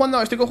 No, estoy jugando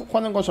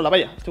en consola,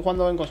 vaya. Estoy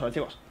jugando en consola,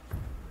 chicos.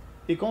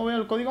 ¿Y cómo veo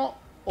el código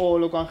o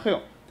lo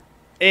canjeo?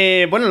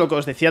 Bueno, lo que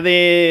os decía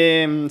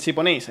de... Si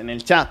ponéis en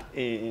el chat,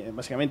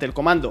 básicamente el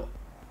comando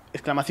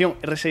exclamación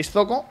R6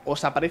 Zoko,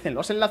 os aparecen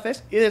los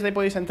enlaces y desde ahí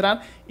podéis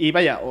entrar y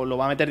vaya, os lo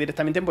va a meter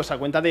directamente en vuestra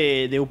cuenta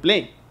de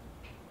Uplay.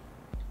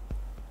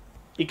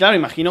 Y claro,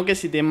 imagino que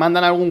si te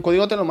mandan algún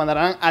código te lo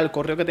mandarán al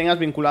correo que tengas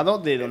vinculado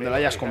de donde lo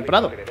hayas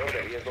comprado.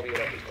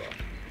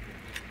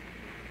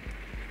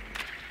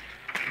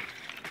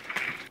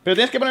 Pero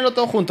tienes que ponerlo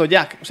todo junto,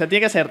 Jack. O sea,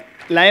 tiene que ser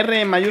la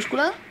R en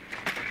mayúscula,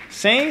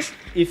 6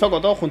 y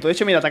Zoko, todo junto. De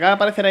hecho, mira, te acaba de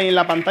aparecer ahí en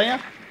la pantalla.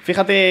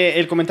 Fíjate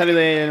el comentario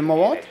del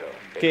Mobot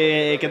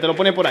que te lo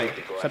pone por ahí.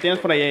 O sea, tienes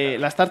por ahí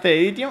la Start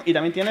Edition y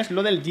también tienes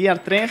lo del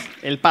GR3,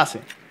 el pase.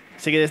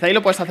 Así que desde ahí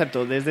lo puedes hacer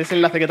todo. Desde ese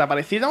enlace que te ha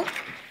aparecido,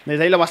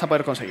 desde ahí lo vas a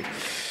poder conseguir.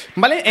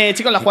 Vale,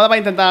 chicos, la jugada va a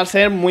intentar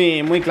ser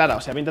muy clara.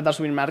 O sea, voy a intentar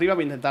subirme arriba,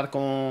 voy a intentar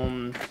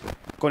con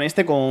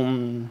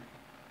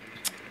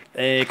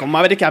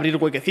Maverick abrir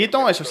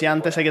huequecito. Eso sí,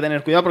 antes hay que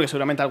tener cuidado porque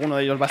seguramente alguno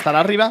de ellos va a estar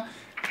arriba.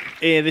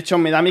 De hecho,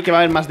 me da a mí que va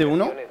a haber más de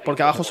uno,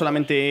 porque abajo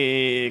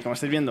solamente, como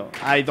estáis viendo,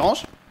 hay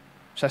 2.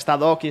 O sea, está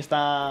Doc y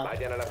está...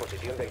 Vayan a la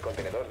posición del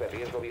contenedor de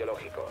riesgo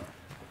biológico.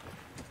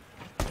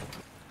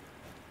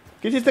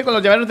 ¿Qué hiciste con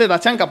los llaveros de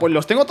Tachanka? Pues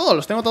los tengo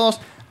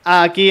todos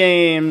aquí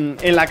en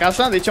la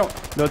casa. De hecho,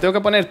 lo tengo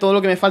que poner todo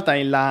lo que me falta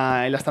en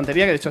la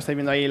estantería. Que de hecho estáis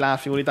viendo ahí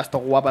las figuritas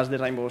top guapas de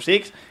Rainbow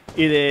Six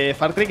y de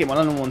Far Cry, que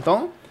molan un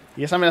montón.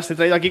 Y esas me las he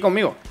traído aquí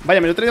conmigo.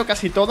 Vaya, me lo he traído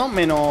casi todo,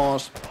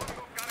 menos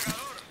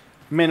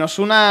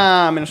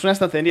una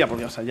estantería,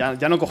 porque o sea,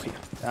 ya no cogía.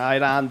 Ya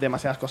eran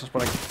demasiadas cosas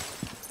por aquí.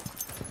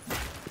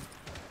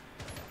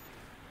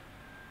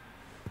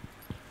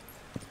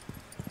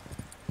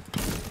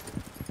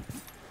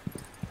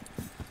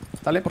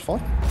 Dale, por favor.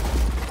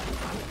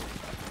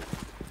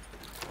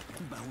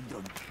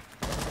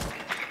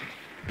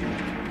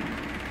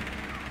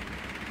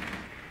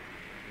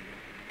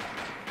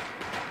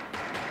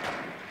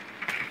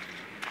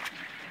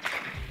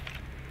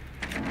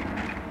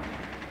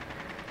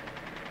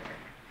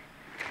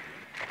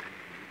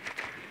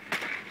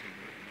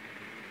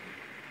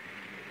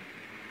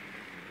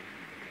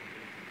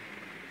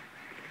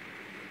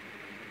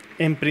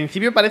 En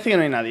principio parece que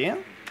no hay nadie, ¿eh?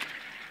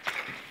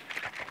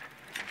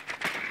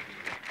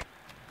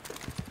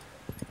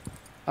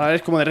 Ahora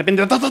es como de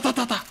repente... ¡Ta, ta, ta,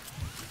 ta, ta!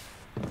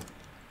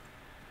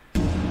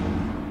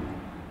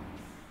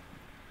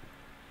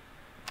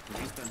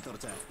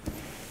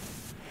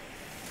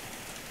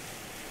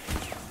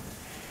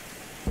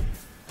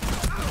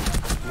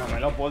 No me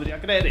lo podría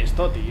creer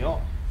esto, tío.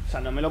 O sea,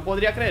 no me lo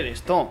podría creer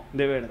esto.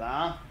 De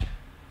verdad.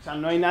 O sea,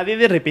 no hay nadie,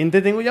 de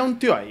repente tengo ya un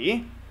tío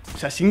ahí. O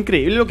sea, es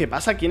increíble lo que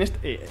pasa aquí en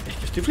este... es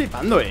que estoy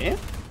flipando, ¿eh?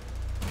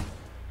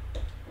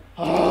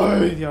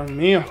 Ay, Dios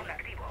mío.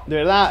 De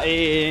verdad,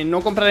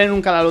 no compraré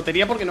nunca la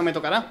lotería porque no me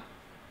tocará.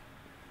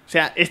 O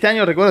sea, este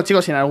año recuerdo,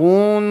 chicos, si en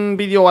algún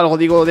vídeo o algo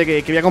digo de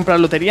que voy a comprar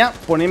lotería,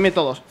 ponedme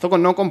todos. Zoko,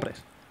 no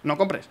compres. No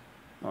compres.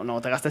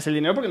 No te gastes el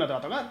dinero porque no te va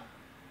a tocar.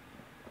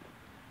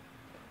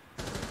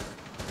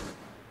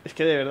 Es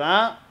que de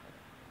verdad...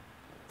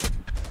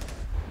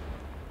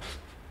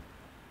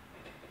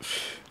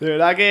 De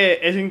verdad que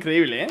es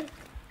increíble, ¿eh?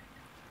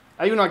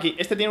 Hay uno aquí.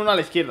 Este tiene uno a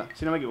la izquierda,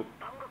 si no me equivoco.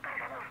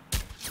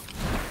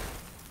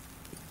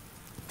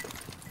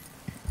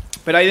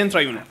 Pero ahí dentro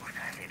hay uno.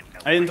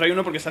 Ahí dentro hay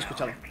uno porque está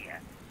escuchado.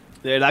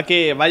 De verdad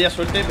que vaya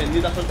suerte,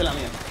 bendita suerte la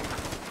mía.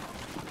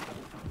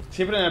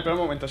 Siempre en el peor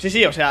momento. Sí,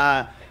 sí, o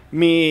sea,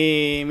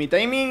 mi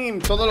timing,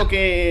 todo lo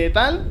que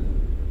tal,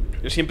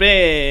 yo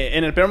siempre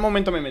en el peor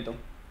momento me meto.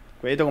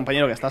 Cuidado,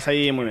 compañero, que estás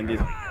ahí muy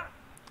vendido.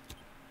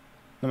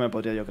 No me lo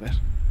podría yo creer.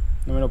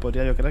 No me lo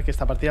podría yo creer que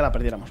esta partida la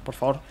perdiéramos. Por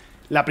favor,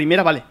 la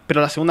primera vale,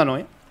 pero la segunda no,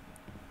 ¿eh?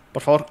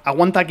 Por favor,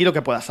 aguanta aquí lo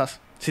que puedas, As.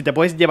 Si te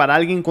puedes llevar a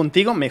alguien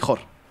contigo, mejor.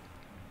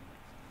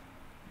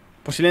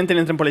 Posiblemente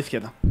le entren por la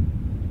izquierda.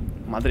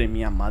 Madre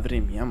mía,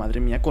 madre mía, madre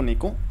mía. Con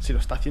eco, se lo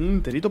está haciendo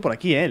enterito por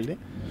aquí, él,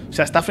 O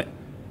sea, está...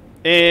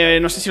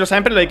 no sé si lo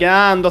saben, pero le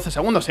quedan 12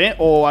 segundos,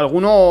 O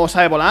alguno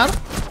sabe volar.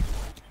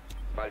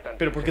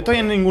 Pero ¿por qué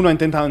todavía ninguno ha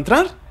intentado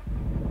entrar?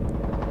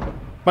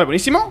 Vale,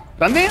 buenísimo.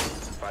 Grande.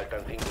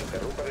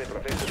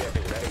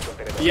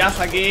 Y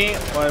hasta aquí,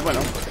 pues bueno,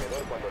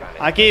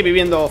 aquí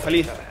viviendo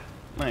feliz.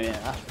 Muy bien,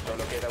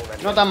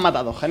 no te han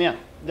matado, genial.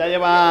 Ya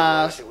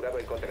llevas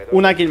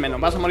una kill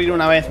menos. Vas a morir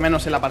una vez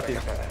menos en la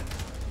partida.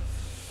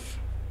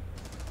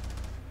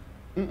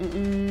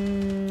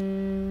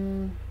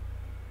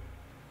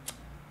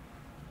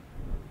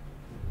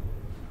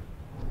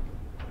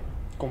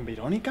 ¿Con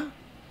Verónica?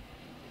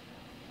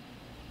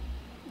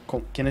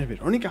 ¿Quién es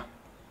Verónica?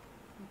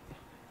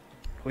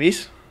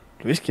 Luis,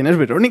 ¿quién es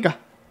Verónica?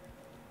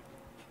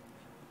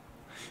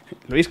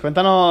 Luis,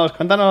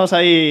 cuéntanos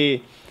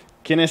ahí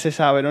quién es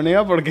esa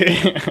Verónica,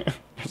 porque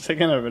no sé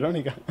quién es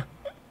Verónica.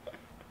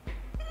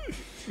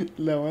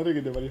 La madre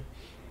que te parió.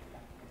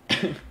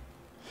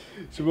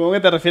 Supongo que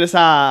te refieres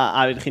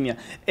a Virginia.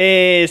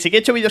 Sí que he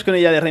hecho vídeos con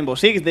ella de Rainbow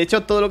Six. De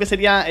hecho, todo lo que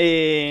sería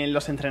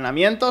los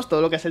entrenamientos,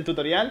 todo lo que es el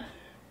tutorial.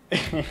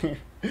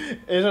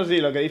 Eso sí,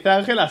 lo que dice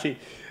Ángela, sí.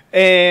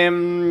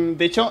 De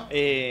hecho,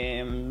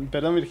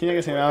 perdón, Virginia,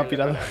 que se me ha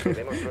pirado.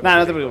 Nada,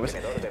 no te preocupes.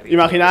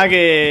 Imaginaba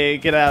que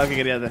era lo que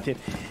querías decir.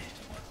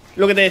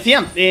 Lo que te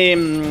decía,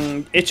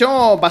 he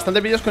hecho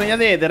bastantes vídeos con ella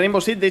de Rainbow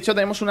Six. De hecho,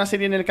 tenemos una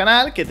serie en el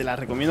canal que te la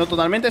recomiendo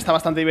totalmente, está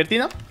bastante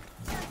divertida,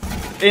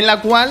 en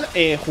la cual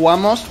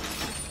jugamos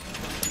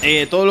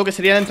todo lo que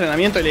sería el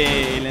entrenamiento. Y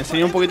le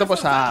enseñé un poquito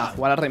pues a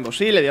jugar a Rainbow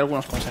Six, le di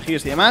algunos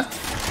consejillos y demás.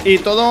 Y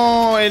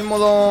todo el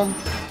modo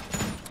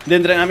de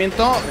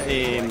entrenamiento,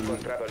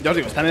 ya os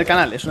digo, está en el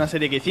canal. Es una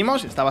serie que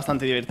hicimos, está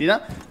bastante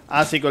divertida,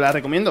 así que os la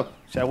recomiendo.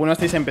 Si alguno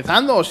estáis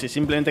empezando o si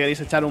simplemente queréis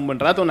echar un buen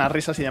rato, unas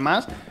risas y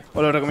demás,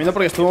 os lo recomiendo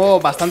porque estuvo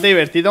bastante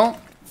divertido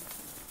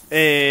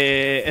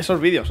esos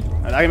vídeos.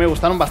 La verdad que me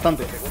gustaron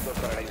bastante.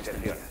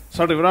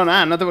 Sorry, bro,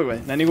 nada, no te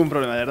preocupes, no hay ningún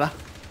problema, de verdad.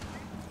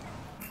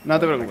 No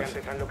te preocupes.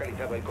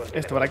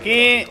 Esto por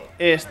aquí,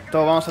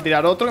 esto vamos a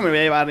tirar otro, que me voy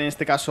a llevar en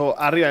este caso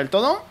arriba del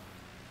todo.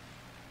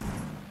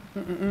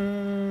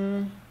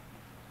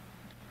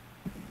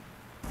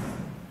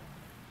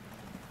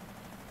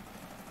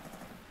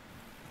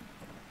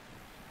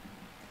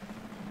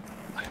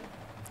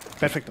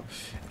 Perfecto.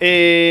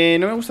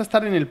 No me gusta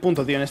estar en el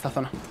punto, tío, en esta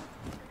zona.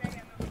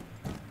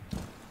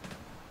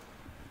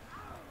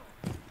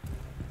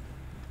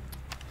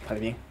 Vale,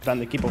 bien.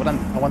 Grande, equipo,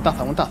 grande. Aguantad,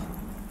 aguantad.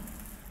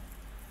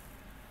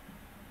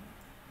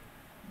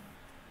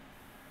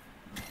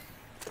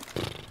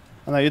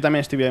 Anda, yo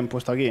también estoy bien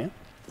puesto aquí,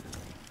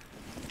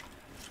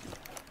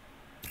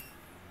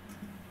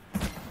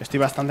 Estoy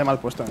bastante mal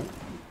puesto,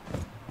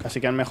 Casi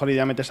que es mejor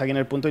idea meterse aquí en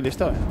el punto y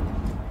listo,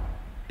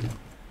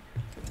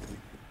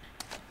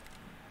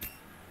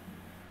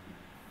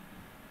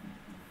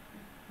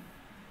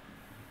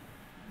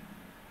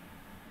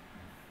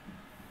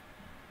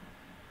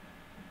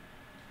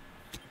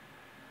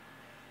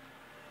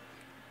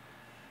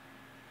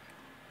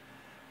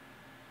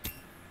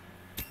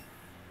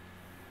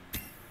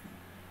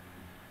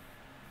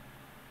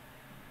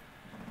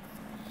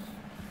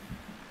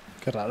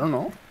 Qué raro,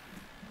 ¿no?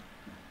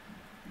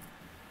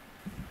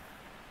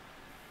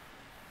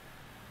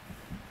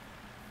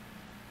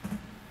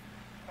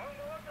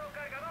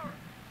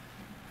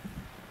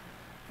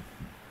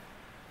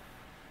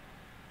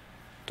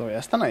 ¿Todavía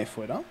están ahí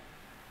fuera?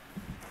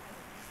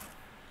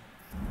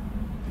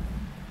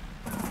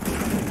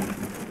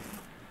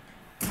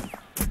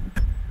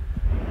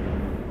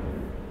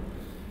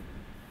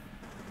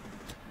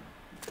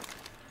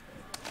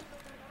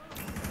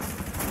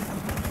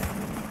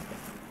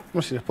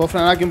 Bueno, si les puedo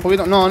frenar aquí un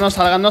poquito. No, no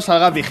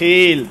salgas,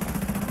 vigil.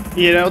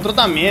 Y el otro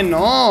también,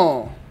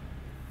 no.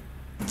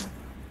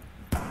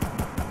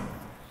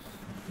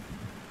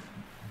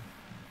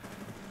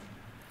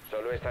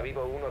 Solo está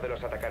vivo uno de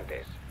los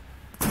atacantes.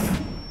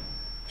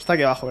 Está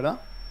aquí abajo, ¿verdad?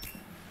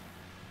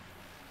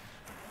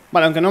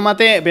 Vale, aunque no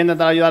mate, voy a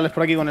intentar ayudarles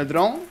por aquí con el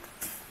dron.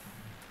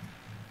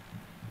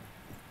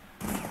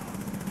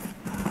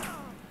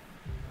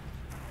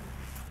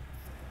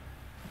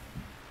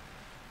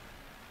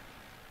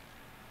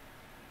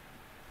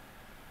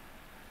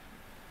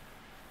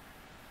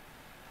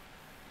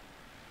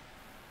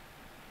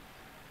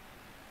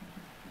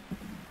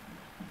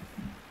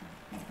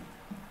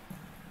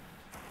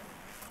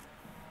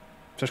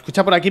 Se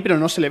escucha por aquí, pero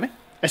no se le ve.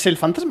 Es el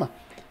fantasma.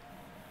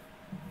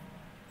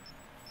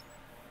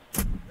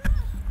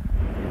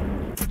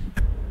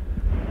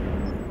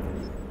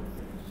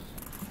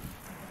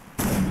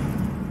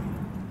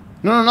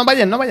 No, no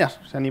vayas, no vayas.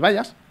 O sea, ni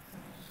vayas.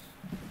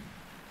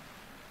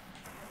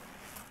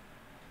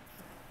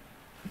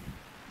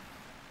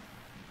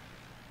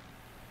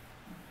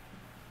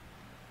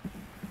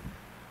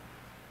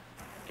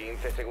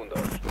 Segundos.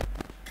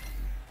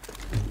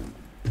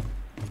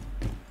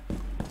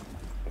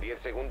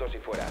 10 segundos y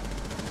fuera.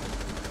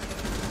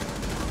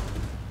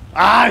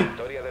 ¡Ay!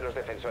 Victoria de los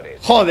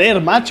defensores.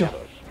 Joder, macho.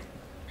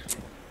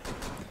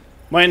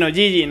 Bueno,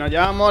 GG, nos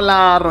llevamos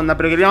la ronda,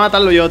 pero quería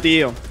matarlo yo,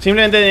 tío.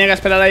 Simplemente tenía que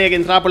esperar ahí a que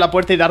entrara por la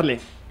puerta y darle.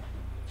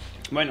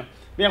 Bueno,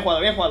 bien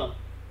jugado, bien jugado.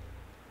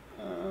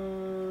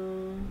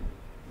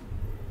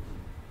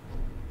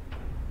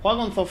 ¿Juega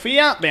con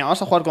Sofía? Venga,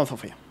 vamos a jugar con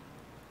Sofía.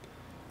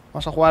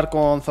 Vamos a jugar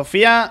con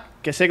Sofía,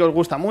 que sé que os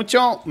gusta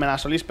mucho. Me la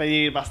soléis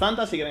pedir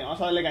bastante, así que venga,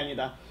 vamos a darle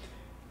cañita.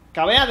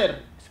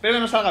 Cabeader, espero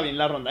que nos salga bien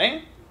la ronda,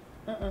 ¿eh?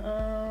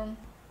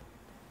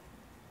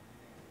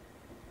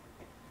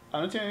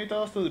 Anoche me vi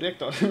todos tus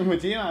directos.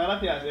 Muchísimas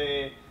gracias,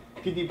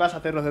 Kitty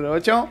Pasa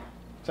 008.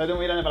 Saludos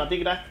muy grande para ti,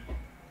 crack.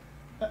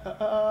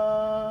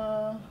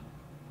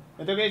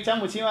 Me tengo que echar.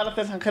 Muchísimas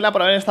gracias, Ángela,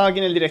 por haber estado aquí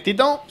en el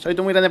directito.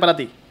 Saludos muy grande para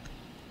ti.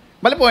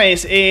 Vale,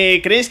 pues,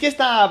 ¿creéis que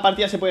esta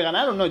partida se puede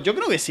ganar o no? Yo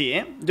creo que sí,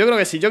 ¿eh? Yo creo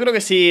que sí, yo creo que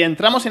si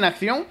entramos en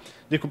acción.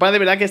 Disculpad de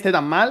verdad que esté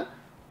tan mal,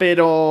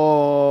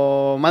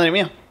 pero... madre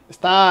mía,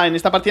 en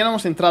esta partida no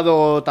hemos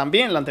entrado tan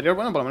bien. La anterior,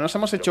 bueno, por lo menos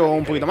hemos hecho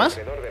un poquito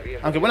más.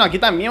 Aunque bueno, aquí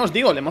también os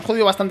digo, le hemos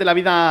jodido bastante la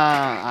vida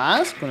a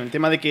Ash, con el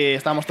tema de que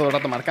estábamos todo el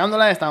rato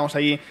marcándola, estábamos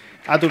ahí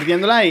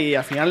aturdiéndola y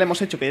al final le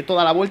hemos hecho que dé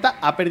toda la vuelta,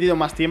 ha perdido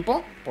más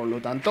tiempo, por lo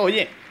tanto,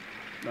 oye,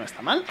 no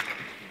está mal.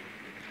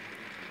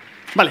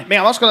 Vale,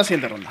 venga, vamos con la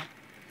siguiente ronda.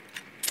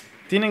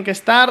 Tienen que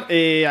estar,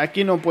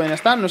 aquí no pueden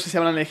estar. No sé si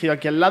habrán elegido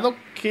aquí al lado,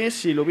 que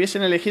si lo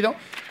hubiesen elegido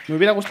me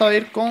hubiera gustado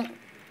ir con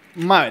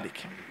Maverick.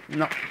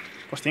 No,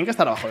 pues tienen que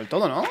estar abajo del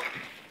todo, ¿no?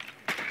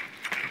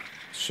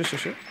 Sí, sí,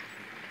 sí.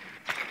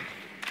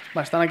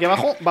 Vale, están aquí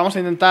abajo. Vamos a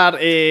intentar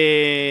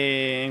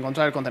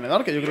encontrar el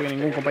contenedor, que yo creo que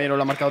ningún compañero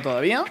lo ha marcado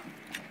todavía.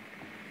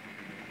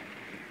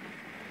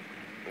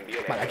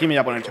 Vale, aquí me voy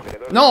a poner yo.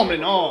 No, hombre,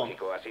 no.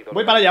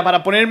 Voy para allá,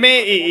 para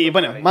ponerme y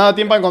bueno, me ha dado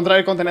tiempo a encontrar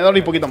el contenedor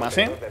y poquito más,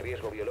 ¿eh?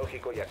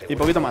 Y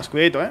poquito más,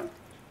 cuidadito, ¿eh?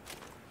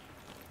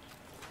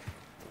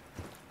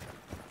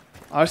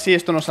 A ver si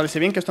esto nos sale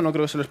bien, que esto no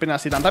creo que se lo esperen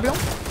así tan rápido.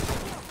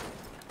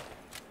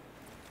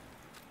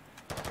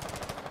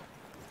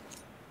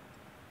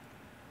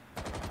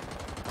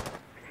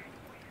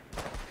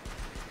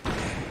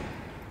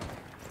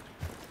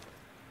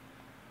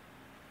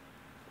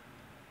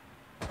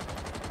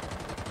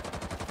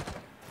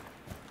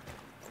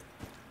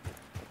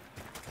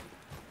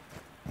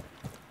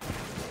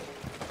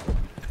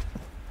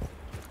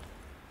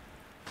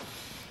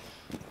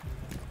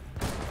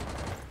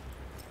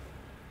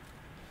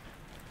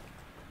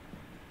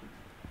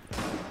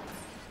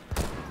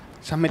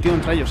 Se han metido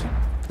entre ellos,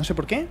 no sé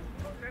por qué.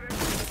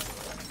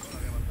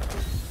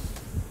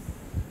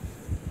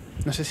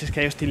 No sé si es que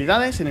hay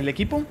hostilidades en el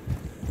equipo.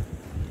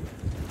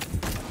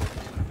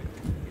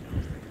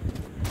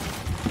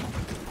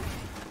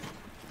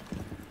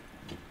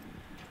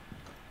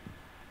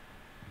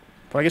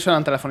 Por aquí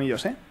suenan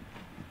telefonillos, ¿eh?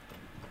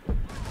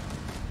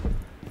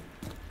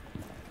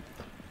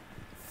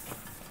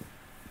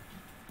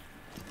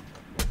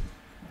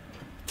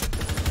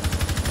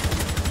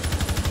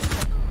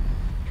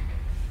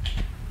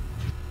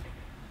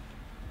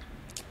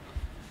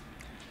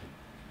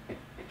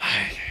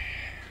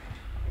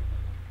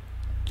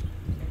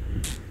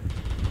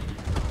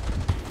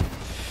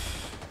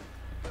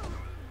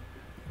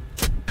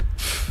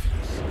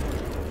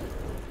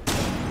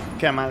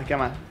 Qué mal, qué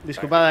mal.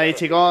 Disculpad ahí,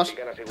 chicos.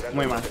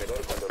 Muy mal.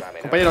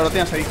 Compañero, lo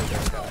tienes ahí.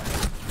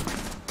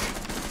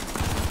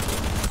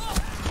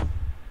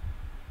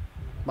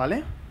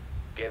 Vale.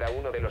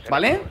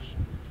 Vale.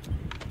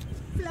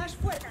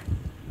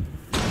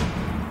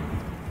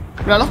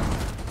 Míralo.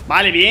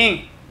 Vale,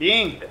 bien.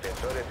 Bien.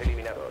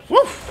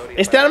 Uf,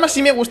 este arma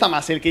sí me gusta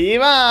más. El que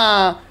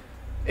lleva...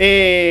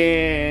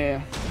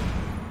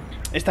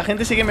 esta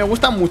gente sí que me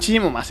gusta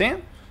muchísimo más,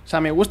 ¿eh? O sea,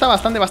 me gusta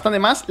bastante, bastante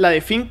más la de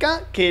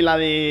Finca que la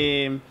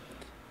de...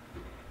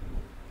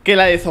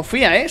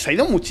 Sofía, ¿eh? Se ha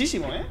ido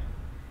muchísimo, ¿eh?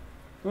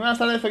 Muy buenas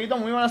tardes, Zoquito,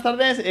 muy buenas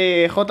tardes,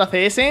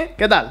 JCS,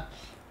 ¿qué tal?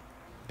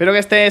 Espero que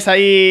estés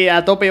ahí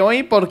a tope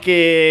hoy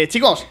porque,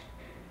 chicos,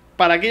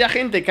 para aquella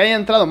gente que haya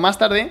entrado más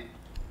tarde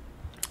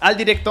al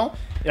directo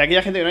y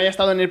aquella gente que no haya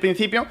estado en el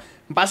principio,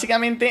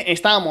 básicamente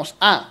estábamos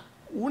a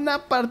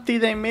una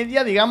partida y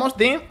media, digamos,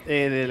 de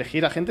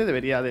elegir a gente.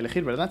 Debería de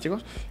elegir, ¿verdad,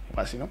 chicos?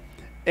 Igual si no.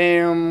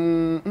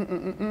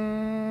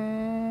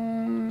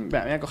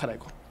 Venga, voy a coger a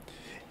Eco.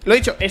 Lo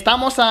dicho,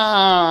 estamos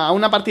a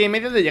una partida y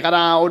media de llegar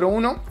a oro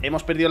 1.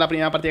 Hemos perdido la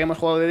primera partida que hemos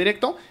jugado de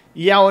directo.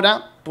 Y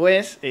ahora,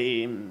 pues,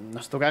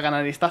 nos toca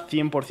ganar esta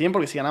 100%.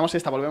 Porque si ganamos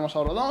esta, volvemos a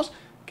oro 2.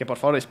 Que por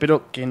favor,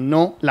 espero que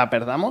no la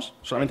perdamos.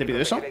 Solamente pido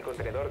eso.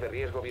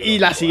 Y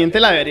la siguiente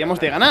la deberíamos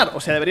de ganar.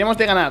 O sea, deberíamos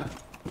de ganar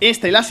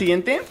esta y la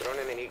siguiente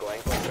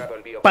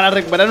para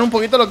recuperar un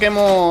poquito lo que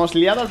hemos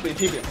liado al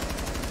principio.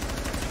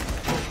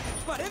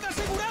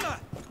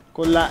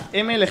 Con la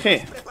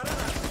MLG.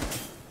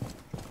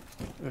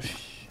 Uf.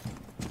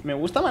 Me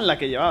gusta más la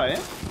que llevaba,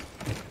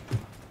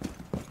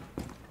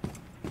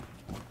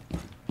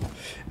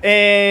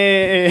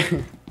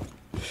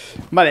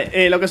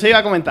 Vale, lo que os iba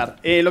a comentar.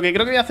 Lo que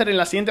creo que voy a hacer en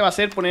la siguiente va a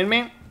ser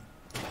ponerme...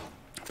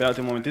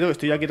 Espérate un momentito, que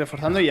estoy aquí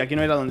reforzando y aquí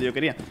no era donde yo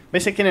quería.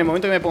 ¿Ves? Es que en el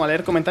momento que me pongo a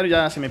leer comentarios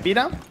ya se me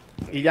pira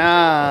y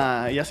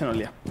ya se nos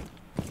lía.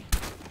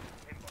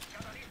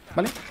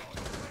 ¿Vale?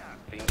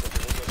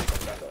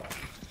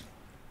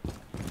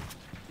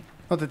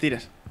 No te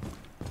tires.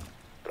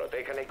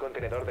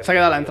 Se ha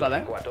quedado la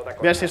entrada, Voy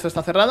a ver si esto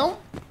está cerrado.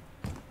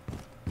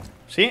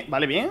 Sí,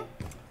 vale, bien.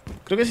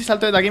 Creo que si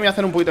salto desde aquí me va a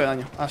hacer un poquito de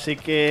daño. Así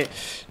que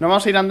nos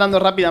vamos a ir andando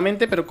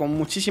rápidamente, pero con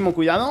muchísimo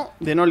cuidado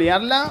de no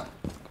liarla.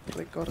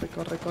 Corre.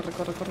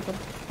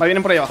 Vale,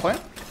 vienen por ahí abajo,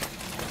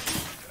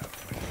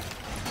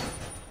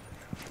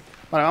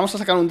 Vale, vamos a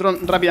sacar un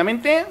dron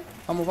rápidamente.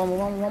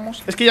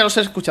 Vamos. Es que ya los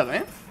he escuchado,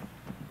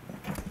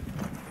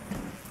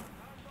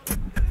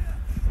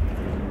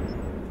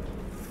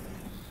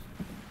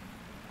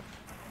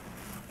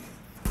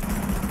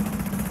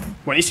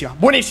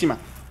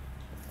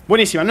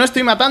 Buenísima, no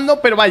estoy matando,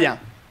 pero vaya,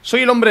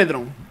 soy el hombre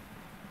dron.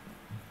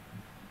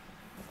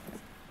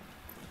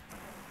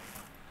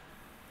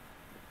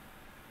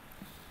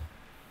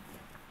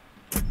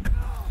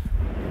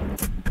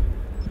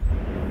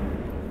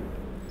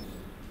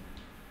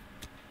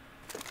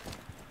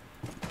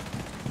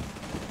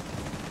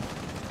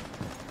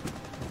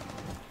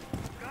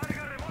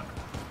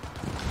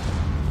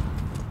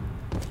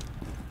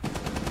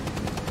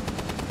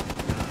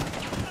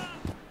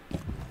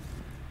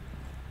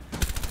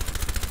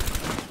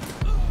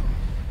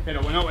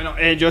 Pero bueno,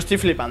 yo estoy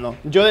flipando.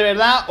 Yo de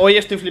verdad, hoy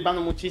estoy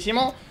flipando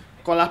muchísimo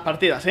con las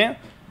partidas, O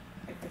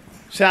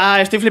sea,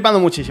 estoy flipando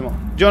muchísimo.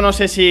 Yo no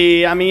sé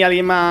si a mí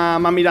alguien me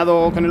ha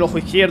mirado con el ojo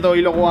izquierdo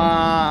y luego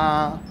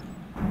ha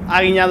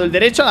guiñado el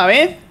derecho a la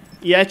vez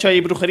y ha hecho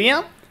ahí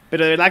brujería.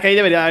 Pero de verdad que ahí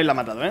debería haberla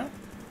matado,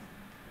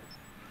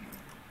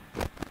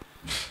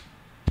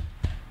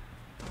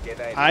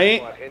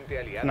 Ahí.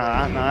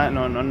 Nada,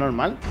 no es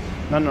normal.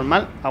 No es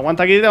normal.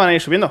 Aguanta aquí y te van a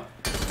ir subiendo.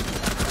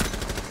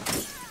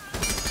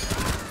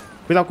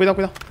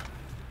 Cuidado.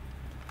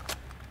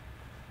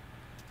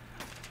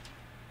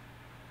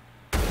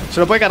 Se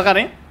lo puede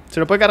cargar, Se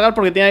lo puede cargar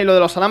porque tiene ahí lo de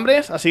los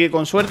alambres. Así que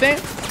con suerte.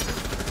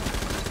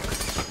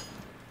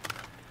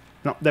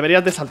 No,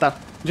 deberías de saltar.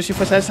 Yo si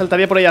fuese a él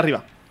saltaría por ahí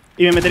arriba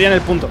y me metería en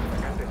el punto.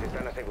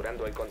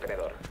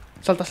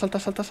 Salta.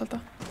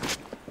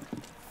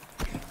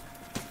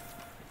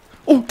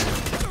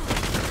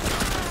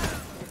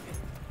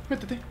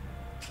 Métete.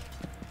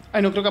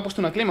 Ay, no, creo que ha puesto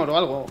una Claymore o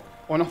algo.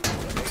 ¿O no?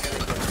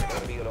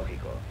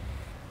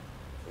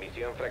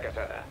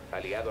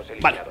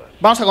 Vale,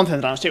 vamos a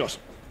concentrarnos, chicos.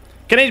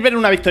 ¿Queréis ver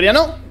una victoria,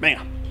 no?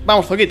 Venga,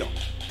 vamos, Zoquito.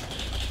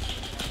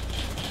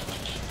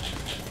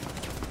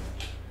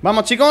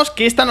 Vamos, chicos,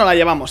 que esta no la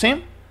llevamos,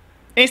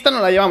 Esta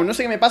no la llevamos, no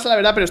sé qué me pasa, la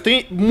verdad. Pero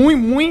estoy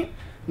muy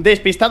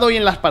despistado hoy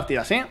en las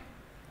partidas, O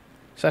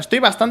sea, estoy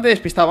bastante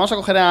despistado. Vamos a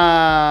coger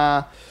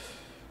a...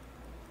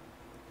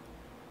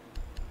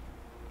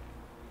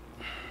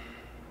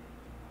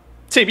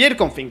 Sí, voy a ir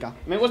con finca.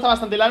 Me gusta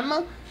bastante el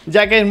arma,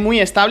 ya que es muy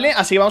estable.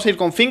 Así que vamos a ir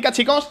con finca,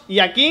 chicos. Y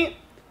aquí,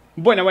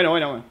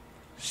 bueno.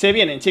 Se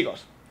vienen,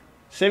 chicos.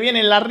 Se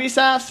vienen las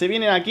risas, se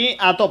vienen aquí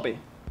a tope.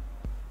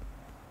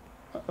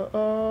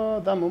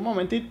 Dame un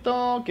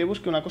momentito, que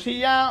busque una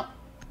cosilla.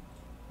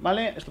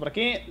 Vale, esto por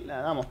aquí, le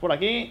damos por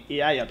aquí y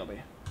ahí a tope.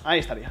 Ahí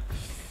estaría.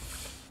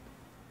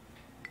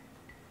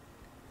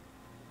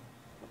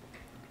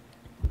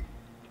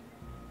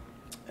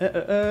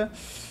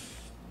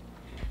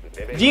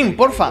 Jin,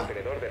 porfa.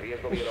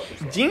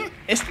 Jin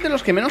es de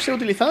los que menos he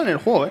utilizado en el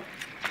juego,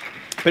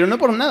 Pero no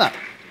por nada,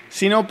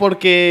 sino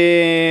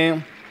porque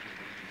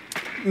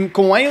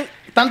como hay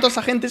tantos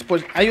agentes,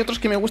 pues hay otros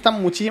que me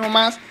gustan muchísimo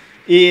más.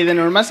 Y de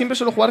normal siempre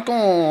suelo jugar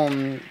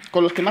con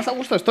los que más a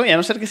gusto estoy. A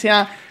no ser que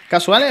sea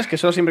casuales, que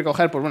suelo siempre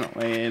coger, pues bueno,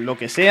 lo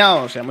que sea.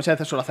 O sea, muchas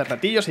veces suelo hacer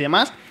ratillos y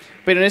demás.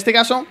 Pero en este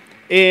caso,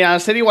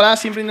 al ser igualada,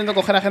 siempre intento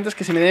coger agentes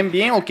que se me den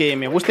bien o que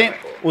me guste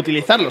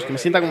utilizarlos, que me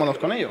sienta cómodos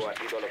con ellos.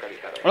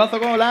 Hola,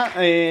 Zoko, hola,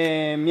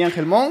 mi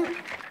Ángel Mon.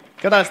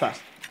 ¿Qué tal estás?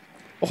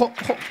 Ojo,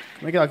 ojo.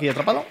 Me he quedado aquí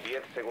atrapado.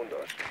 10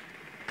 segundos.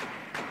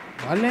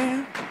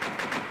 Vale.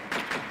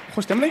 Ojo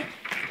este hombre.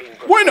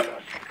 5 Bueno.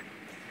 segundos.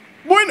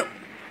 Bueno.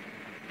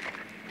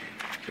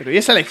 ¿Pero y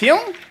esa elección?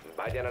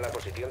 Vayan a la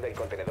posición del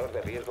contenedor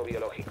de riesgo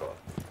biológico.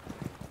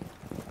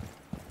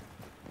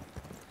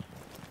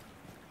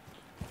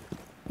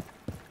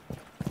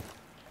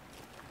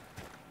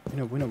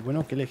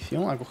 Bueno, ¿qué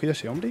elección ha cogido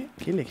ese hombre?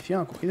 ¿Qué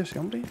elección ha cogido ese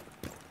hombre?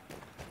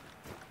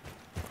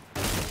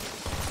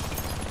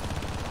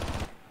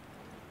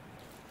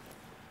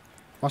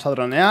 Vamos a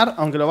dronear,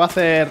 aunque lo va a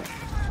hacer...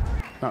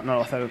 No, no lo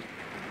va a hacer.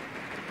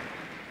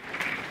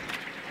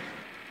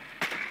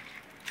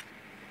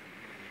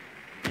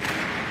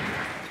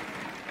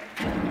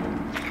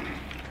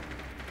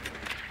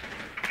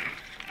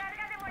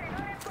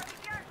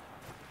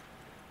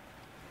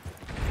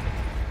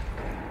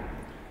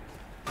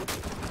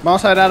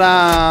 Vamos a ver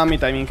ahora mi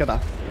timing, ¿qué tal?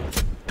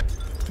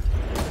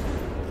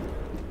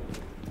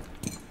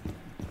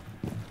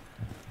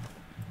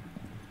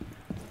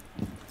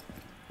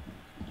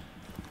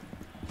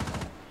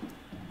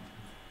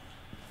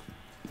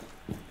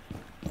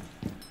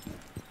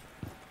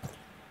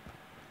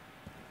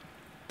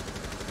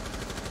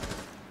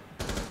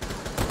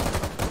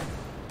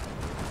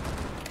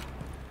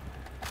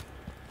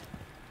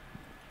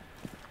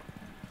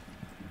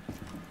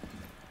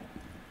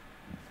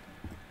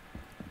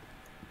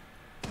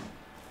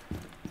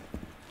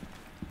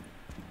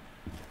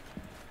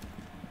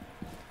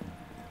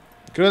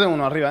 Creo que tengo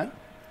uno arriba, ¿eh?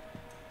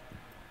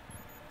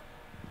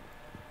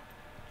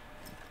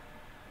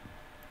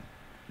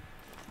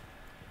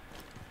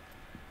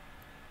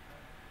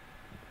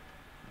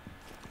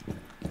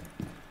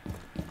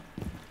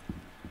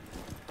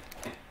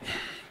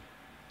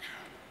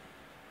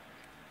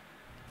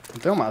 ¿No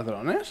tengo más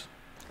drones?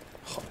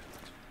 Joder.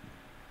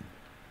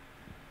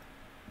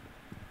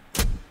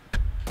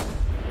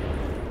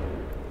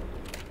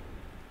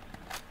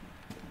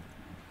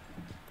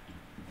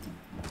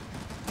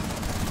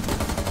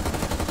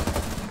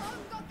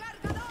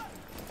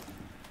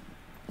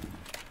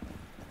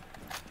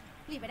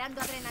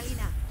 Liberando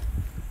adrenalina.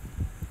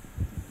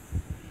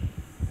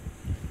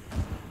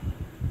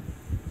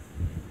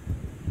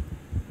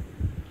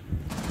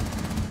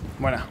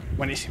 Buena,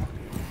 buenísimo.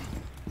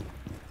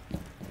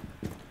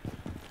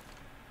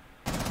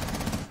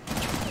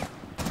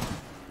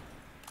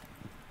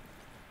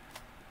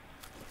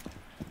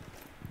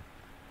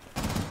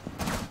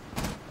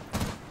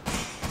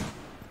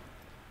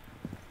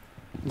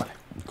 Vale,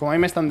 como ahí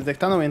me están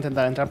detectando, voy a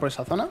intentar entrar por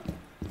esa zona.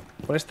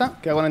 Por esta,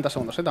 queda 40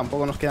 segundos, ¿eh?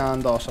 Tampoco nos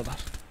quedan 2 horas.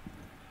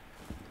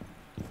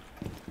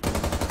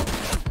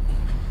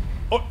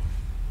 ¡Oh!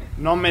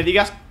 No me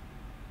digas...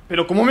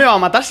 ¿Pero cómo me va a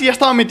matar si ya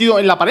estaba metido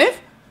en la pared?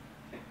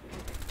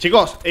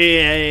 Chicos,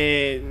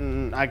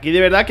 aquí de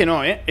verdad que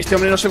no, ¿eh? Este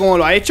hombre no sé cómo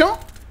lo ha hecho,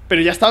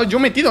 pero ya estaba yo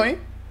metido, ¿eh?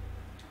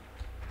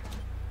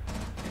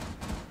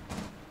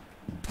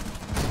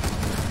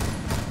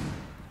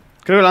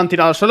 Creo que lo han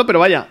tirado solo, pero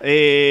vaya.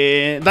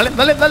 Dale.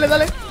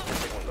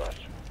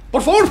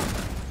 ¡Por favor!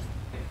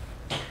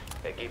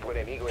 Equipo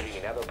enemigo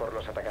eliminado por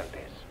los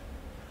atacantes.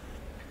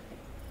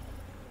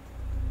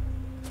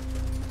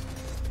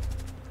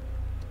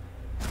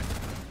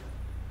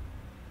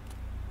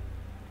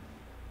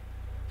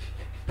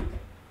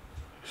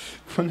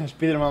 Pone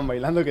Spider-Man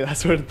bailando que da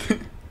suerte.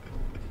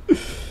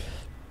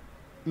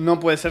 No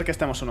puede ser que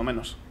estemos uno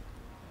menos.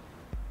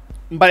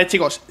 Vale,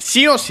 chicos,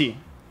 sí o sí.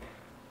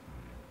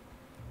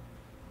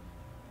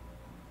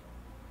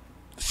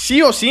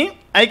 Sí o sí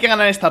hay que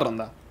ganar esta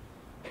ronda.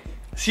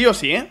 Sí o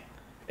sí, ¿eh?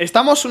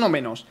 Estamos uno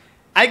menos.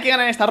 Hay que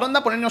ganar esta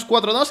ronda, ponernos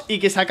 4-2 y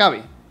que se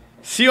acabe.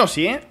 Sí o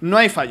sí, ¿eh? No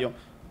hay fallo.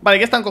 Vale,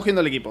 ¿qué están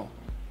cogiendo el equipo?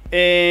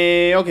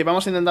 Ok,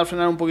 vamos a intentar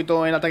frenar un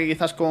poquito el ataque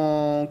quizás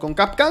con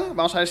Capcan.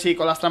 Vamos a ver si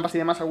con las trampas y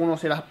demás alguno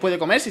se las puede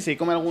comer. Si se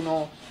come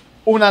alguno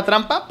una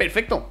trampa,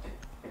 perfecto.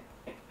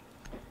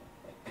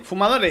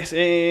 Fumadores,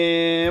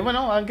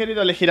 bueno, han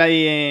querido elegir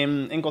ahí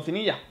en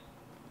cocinilla.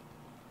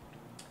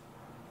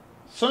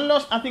 Son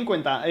los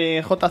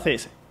A50,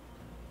 JCS.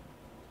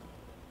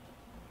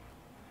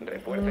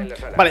 Refuercen las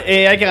alarmas.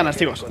 Vale, hay que ganar,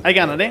 chicos. Hay que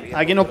ganar, ¿eh?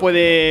 Aquí no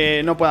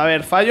puede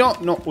haber fallo.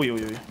 No, uy.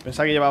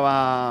 Pensaba que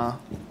llevaba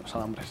los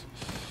alambres.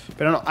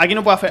 Pero no, aquí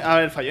no puede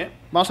haber fallo, ¿eh?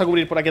 Vamos a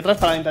cubrir por aquí atrás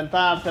para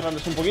intentar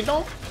cerrarles un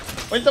poquito.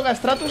 Hoy toca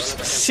Stratus.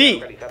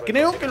 Sí,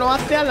 creo que lo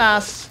hace a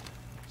las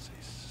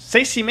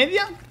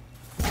 6:30.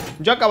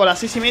 Yo acabo a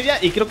las 6:30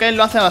 y creo que él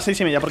lo hace a las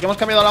 6:30, porque hemos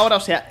cambiado la hora,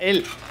 o sea,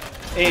 él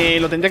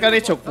lo tendría que haber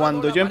hecho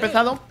cuando yo he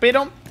empezado,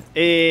 pero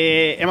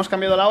hemos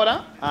cambiado la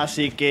hora,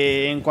 así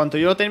que en cuanto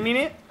yo lo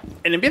termine,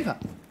 él empieza.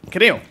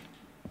 Creo.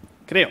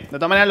 De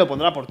todas maneras lo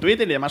pondrá por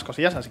Twitter y demás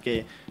cosillas, así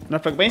que no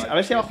os preocupéis. A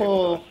ver si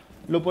abajo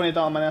lo pone de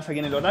todas maneras aquí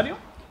en el horario.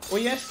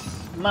 Hoy es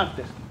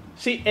martes.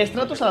 Sí,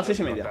 Stratus a las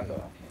 6:30.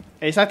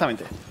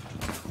 Exactamente.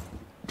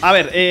 A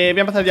ver, voy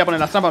a empezar ya a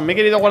poner las trampas. Me he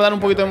querido guardar un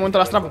poquito de momento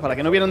las trampas para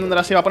que no vieran dónde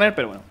las iba a poner,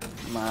 pero bueno,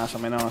 más o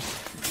menos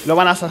lo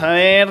van a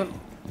saber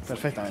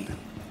perfectamente.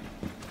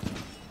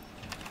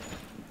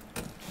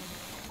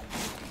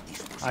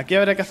 Aquí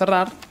habría que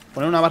cerrar,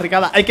 poner una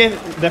barricada. Hay que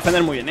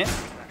defender muy bien, ¿eh?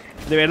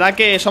 De verdad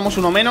que somos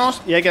uno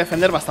menos y hay que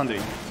defender bastante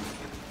bien.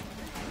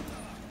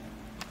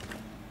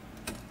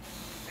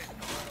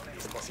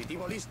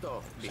 Dispositivo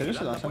listo. ¿En serio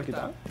se las han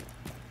quitado? Puerta.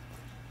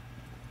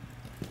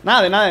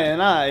 Nada, de nada, de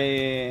nada.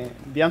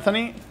 De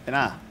Anthony, de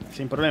nada,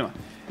 sin problema.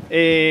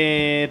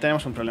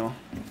 Tenemos un problema.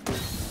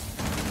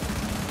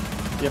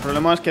 Y el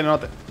problema es que no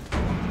te...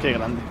 Qué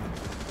grande.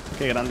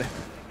 Qué grande.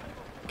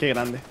 Qué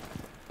grande.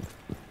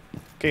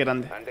 Qué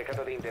grande. Han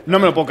dejado de intentar No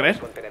me lo puedo creer.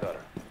 el contenedor.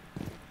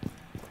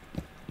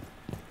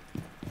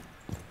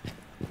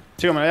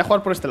 Chico, me lo voy a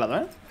jugar por este lado,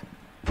 ¿eh?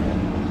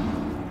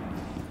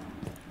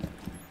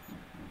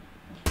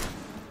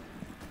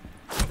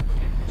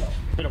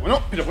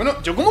 Pero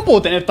bueno, ¿yo cómo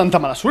puedo tener tanta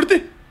mala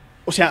suerte?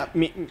 O sea,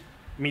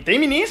 mi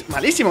timing es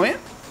malísimo, ¿eh?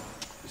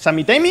 O sea,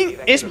 mi timing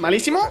es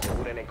malísimo.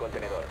 Aseguren el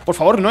contenedor. Por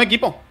favor, no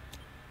equipo.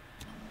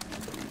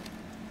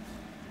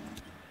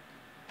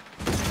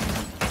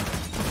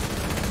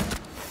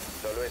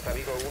 Solo está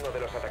vivo uno de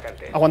los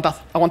atacantes. Aguantad,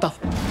 aguantad.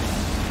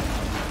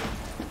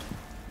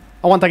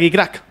 Aguanta aquí,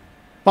 crack.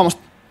 Vamos,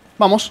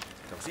 vamos.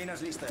 Toxinas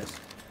listas.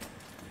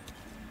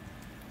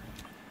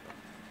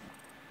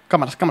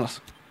 Cámaras,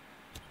 cámaras.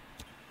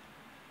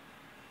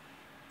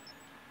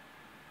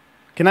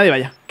 Que nadie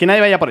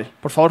vaya por él,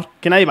 por favor,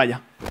 que nadie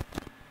vaya.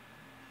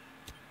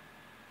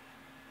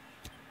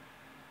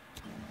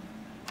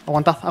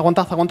 Aguantad,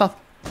 aguantad, aguantad.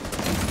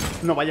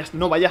 No vayas,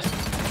 no vayas.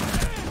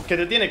 Que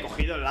te tiene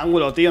cogido el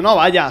ángulo, tío. No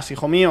vayas,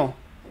 hijo mío.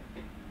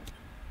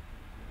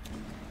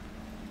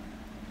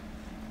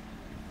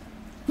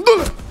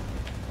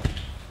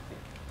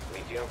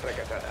 Misión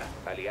fracasada.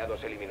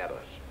 Aliados eliminados.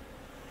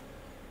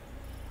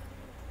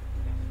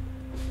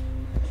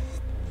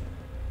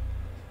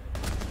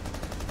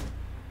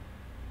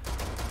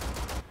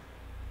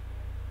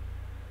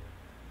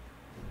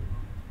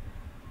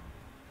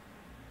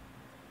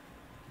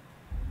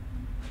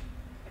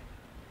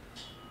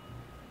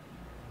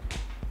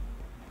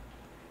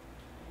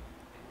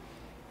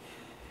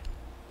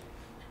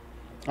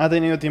 Ha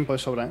tenido tiempo de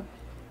sobra, ¿eh?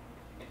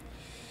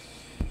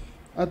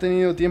 Ha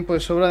tenido tiempo de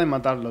sobra de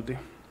matarlo, tío.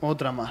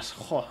 Otra más.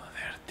 Joder,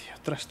 tío.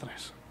 3-3.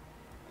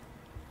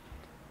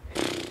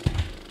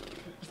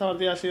 Esta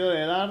partida ha sido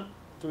de dar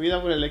tu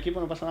vida por el equipo.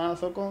 No pasa nada,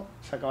 Zoko.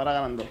 Se acabará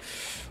ganando.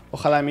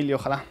 Ojalá, Emilio,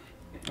 ojalá.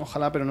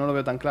 Ojalá, pero no lo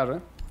veo tan claro,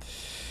 ¿eh?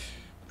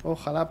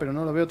 Ojalá, pero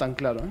no lo veo tan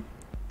claro, ¿eh?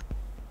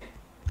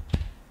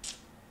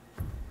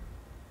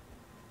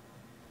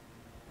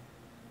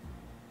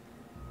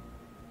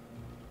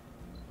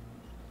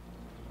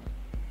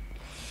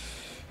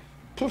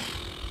 Uf.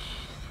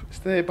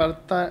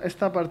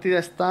 Esta partida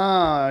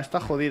está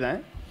jodida,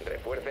 ¿eh?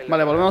 Refuercen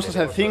Vale, la volvemos a base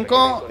ser de 5.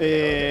 contenedor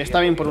de Está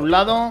bien por un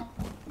lado.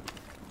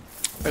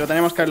 Pero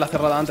tenemos que haberla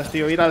cerrado antes,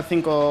 tío. Ir al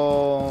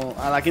 5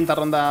 a la quinta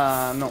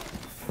ronda, no.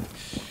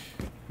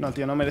 No,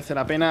 tío, no merece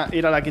la pena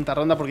ir a la quinta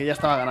ronda porque ya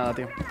estaba ganada,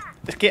 tío.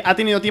 Es que ha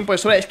tenido tiempo de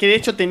sobra. Es que de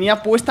hecho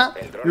tenía puesta...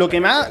 Lo que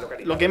más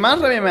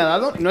rabia me ha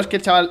dado no es que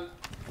el chaval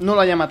no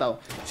lo haya matado,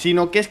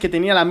 sino que es que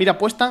tenía la mira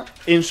puesta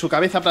en su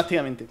cabeza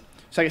prácticamente.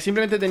 O sea que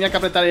simplemente tenía que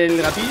apretar el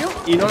gatillo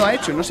y no lo ha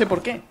hecho, no sé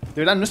por qué.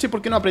 De verdad, no sé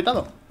por qué no ha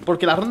apretado.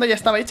 Porque la ronda ya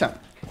estaba hecha.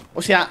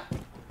 O sea,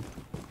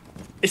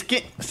 es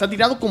que se ha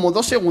tirado como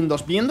 2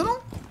 segundos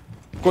viéndolo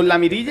con la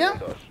mirilla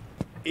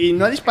y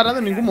no ha disparado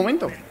en ningún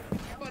momento.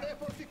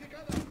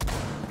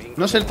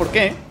 No sé el por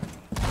qué.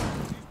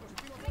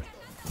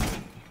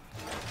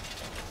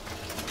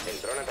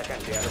 El dron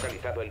atacante ha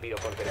localizado el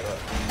biocontenedor.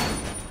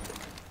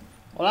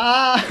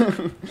 Hola.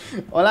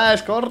 Hola,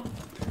 Score.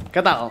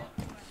 ¿Qué tal?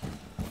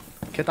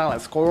 ¿Qué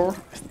tal, Score?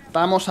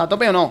 ¿Estamos a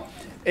tope o no?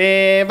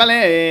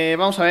 Vale,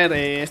 vamos a ver.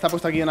 Está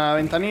puesta aquí una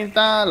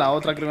ventanita. La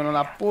otra creo que no la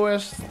ha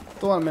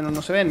puesto. Al menos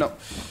no se ve, no.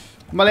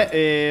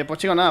 Vale, pues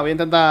chicos, nada, voy a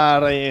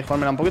intentar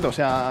jugármela un poquito. O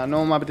sea,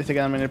 no me apetece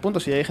quedarme en el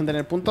punto. Si hay gente en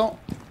el punto,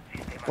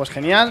 pues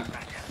genial.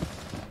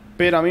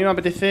 Pero a mí me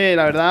apetece,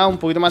 la verdad, un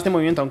poquito más de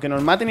movimiento. Aunque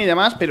nos maten y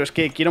demás, pero es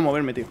que quiero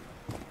moverme, tío.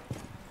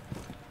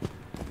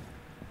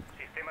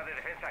 Sistema de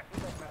defensa.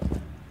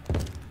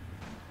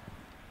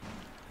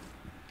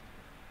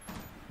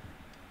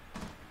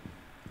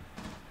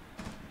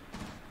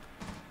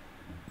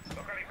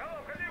 Localizado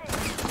objetivo.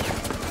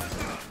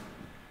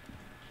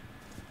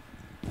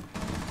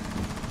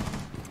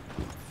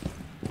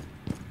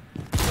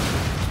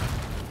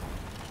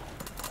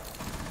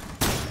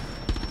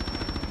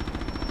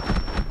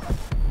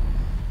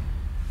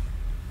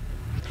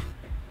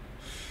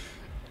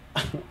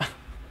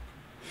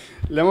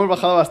 Le hemos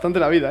bajado bastante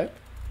la vida,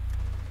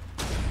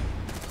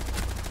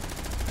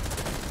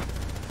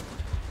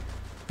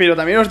 Pero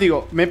también os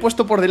digo, me he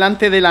puesto por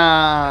delante de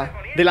la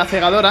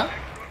cegadora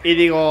y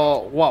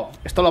digo, wow,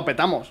 esto lo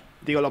petamos.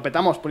 Digo, lo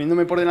petamos,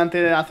 poniéndome por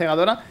delante de la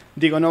cegadora.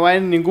 Digo, no va a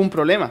haber ningún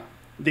problema.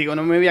 Digo,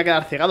 no me voy a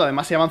quedar cegado.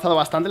 Además he avanzado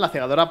bastante, la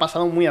cegadora ha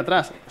pasado muy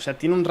atrás. O sea,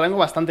 tiene un rango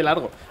bastante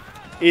largo.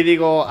 Y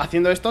digo,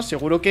 haciendo esto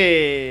seguro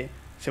que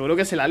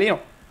se la lío.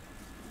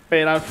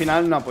 Pero al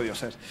final no ha podido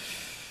ser.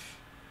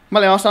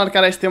 Vale, vamos a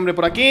marcar a este hombre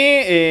por aquí.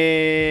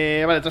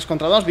 Vale, 3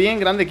 contra 2, bien,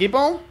 grande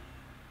equipo.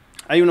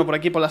 Hay uno por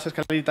aquí por las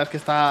escaleritas que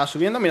está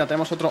subiendo. Mira,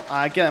 tenemos otro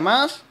aquí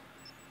además.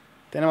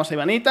 Tenemos a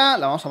Ivanita,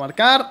 la vamos a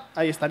marcar.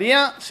 Ahí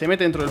estaría, se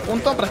mete dentro del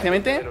punto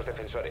prácticamente. De los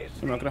defensores.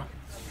 No me lo creo.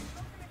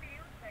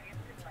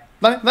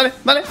 Dale, dale,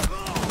 dale.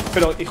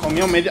 Pero, hijo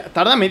mío,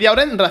 tarda media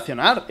hora en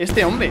reaccionar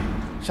este hombre.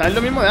 O sea, es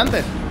lo mismo de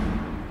antes.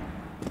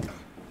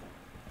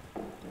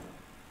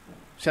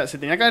 O sea, se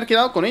tenía que haber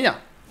quedado con ella.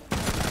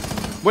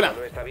 Buena.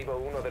 Solo está vivo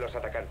uno de los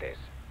atacantes.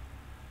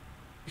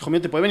 Hijo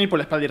mío, te puede venir por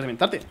la espalda y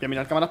reventarte. Voy a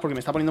mirar cámaras porque me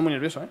está poniendo muy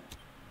nervioso,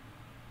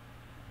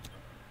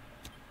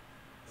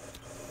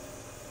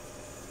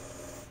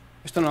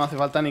 Esto no hace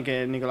falta ni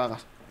que lo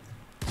hagas.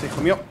 Sí,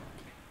 hijo mío.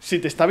 Si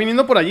te está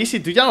viniendo por allí, si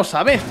tú ya lo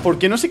sabes, ¿por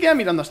qué no se queda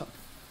mirando hasta...?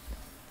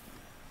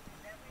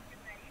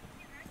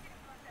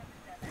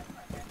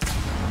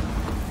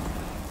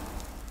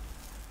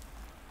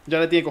 Ya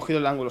le tiene cogido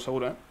el ángulo,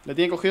 seguro, Le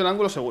tiene cogido el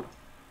ángulo, seguro.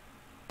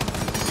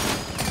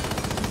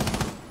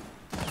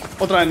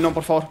 Otra vez no,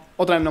 por favor.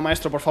 Otra vez no,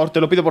 maestro, por favor. Te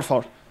lo pido, por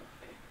favor.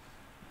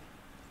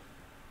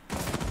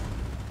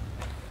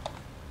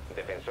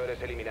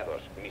 Defensores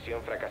eliminados.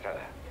 Misión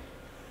fracasada.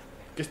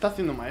 ¿Qué está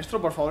haciendo,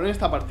 maestro, por favor, en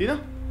esta partida?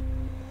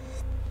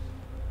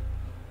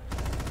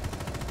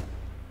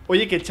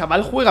 Oye, que el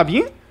chaval juega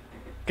bien.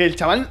 Que el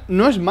chaval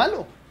no es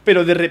malo.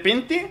 Pero de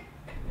repente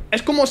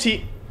es como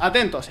si...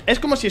 Atentos, es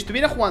como si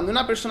estuviera jugando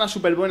una persona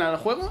súper buena al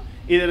juego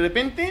y de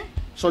repente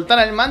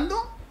soltara el mando,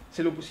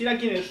 se lo pusiera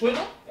aquí en el suelo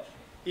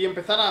y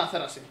empezara a hacer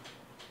así.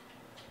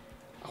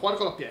 A jugar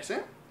con los pies,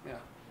 Mira,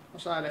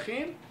 vamos a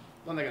elegir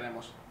dónde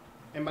queremos.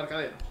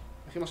 Embarcadero,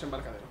 elegimos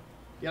embarcadero.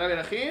 Y ahora voy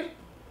a elegir,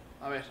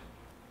 a ver,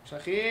 vamos a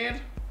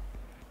elegir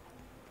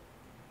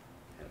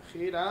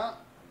a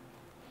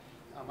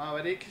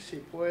Maverick, si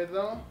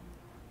puedo.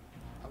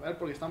 A ver,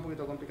 porque está un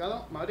poquito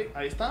complicado. Maverick,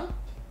 ahí está.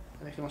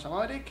 Elegimos a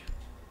Maverick.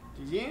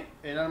 GG,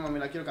 el arma me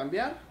la quiero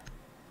cambiar.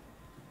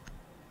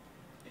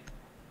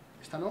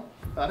 Esta no,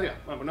 para arriba.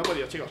 Bueno, pues no he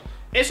podido, chicos.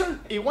 Eso es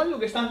igual lo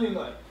que está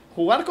haciendo él.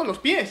 Jugar con los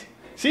pies.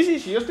 Sí,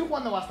 yo estoy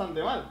jugando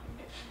bastante mal.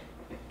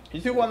 Yo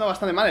estoy jugando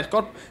bastante mal,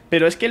 Scorp.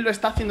 Pero es que él lo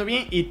está haciendo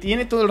bien y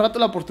tiene todo el rato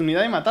la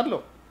oportunidad de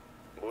matarlo.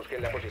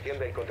 Busquen la posición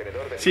del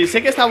contenedor de... Sí,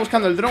 sé que estaba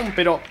buscando el drone,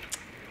 pero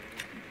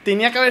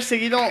tenía que haber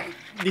seguido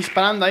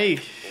disparando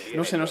ahí.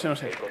 No sé.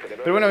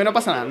 Pero bueno, que no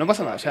pasa nada,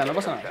 o sea, no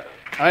pasa nada.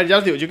 A ver, ya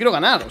os digo, yo quiero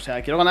ganar, o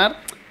sea, quiero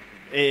ganar.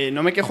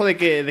 No me quejo de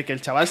que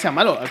el chaval sea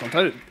malo, al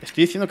contrario,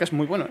 estoy diciendo que es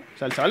muy bueno, O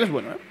sea, el chaval es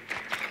bueno,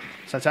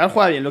 O sea, el chaval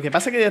juega bien. Lo que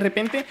pasa es que de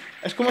repente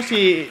es como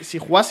si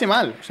jugase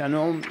mal. O sea,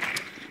 no...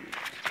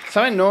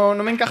 ¿Saben? No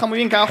me encaja muy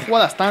bien que haga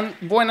jugadas tan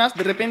buenas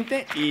de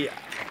repente y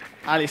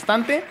al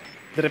instante,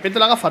 de repente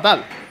lo haga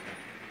fatal.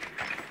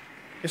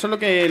 Eso es lo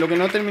que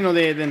no termino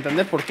de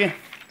entender por qué.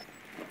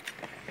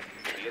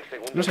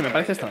 No sé, me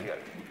parece extraño.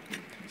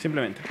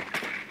 Simplemente.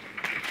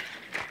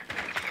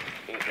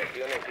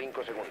 Inserción en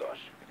 5 segundos.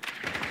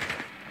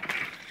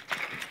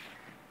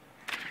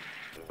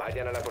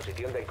 Vayan a la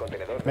posición del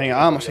contenedor. Venga,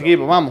 vamos,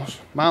 equipo,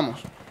 vamos.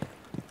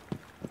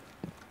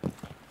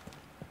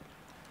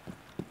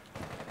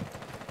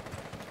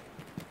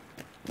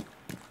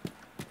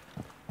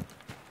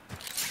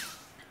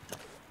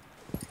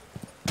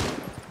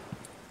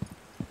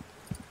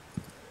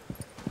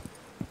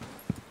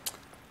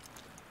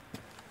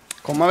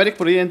 Con Maverick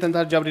podría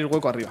intentar yo abrir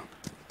hueco arriba.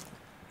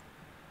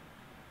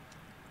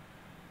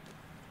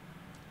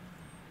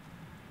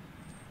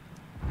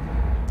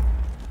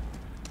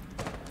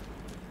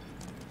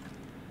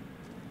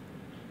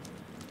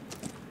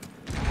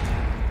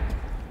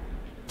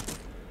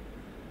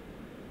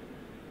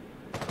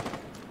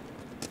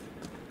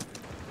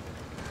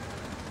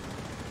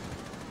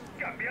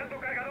 Cambiando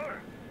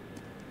cargador.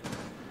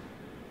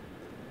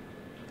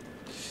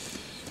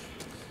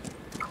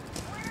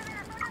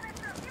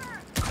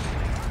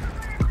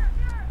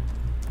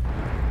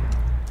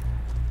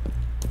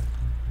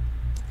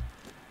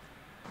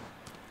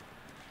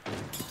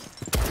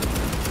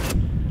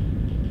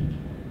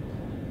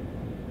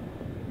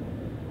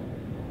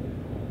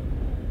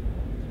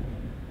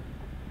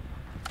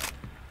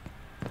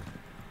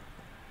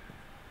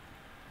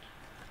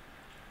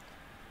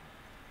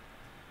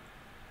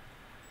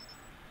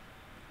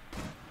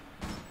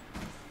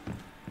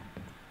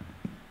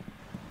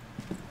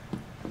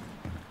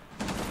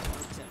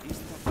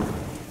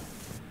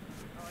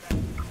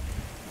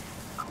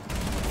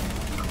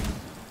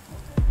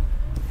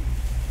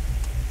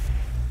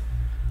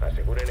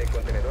 Aseguren el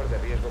contenedor de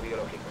riesgo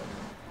biológico.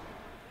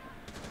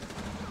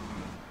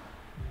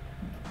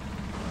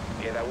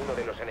 Queda uno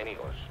de los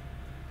enemigos.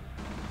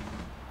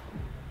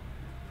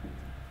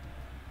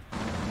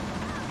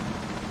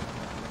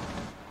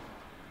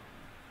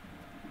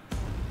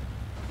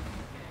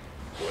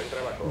 Buen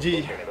trabajo.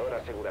 Contenedor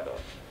asegurado.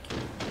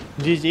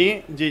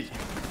 GG.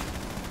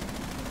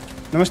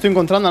 No me estoy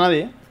encontrando a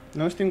nadie,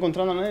 No me estoy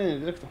encontrando a nadie en el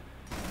directo.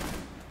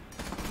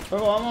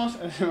 Luego vamos,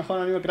 el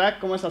mejor amigo crack,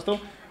 ¿cómo estás tú?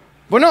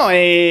 Bueno,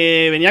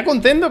 venía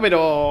contento,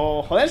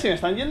 pero joder, se me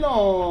están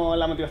yendo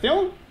la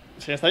motivación.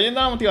 Se me está yendo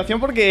la motivación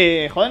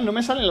porque, joder, no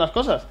me salen las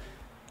cosas.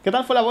 ¿Qué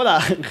tal fue la boda?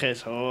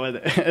 Jesús,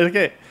 es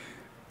que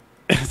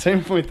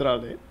soy muy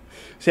troll, O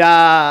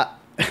sea,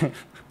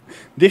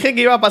 Dije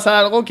que iba a pasar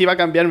algo que iba a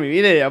cambiar mi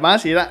vida y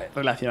además, y era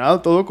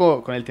relacionado todo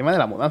con el tema de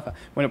la mudanza.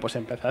 Bueno, pues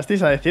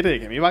empezasteis a decir de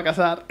que me iba a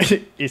casar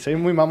y sois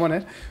muy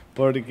mamones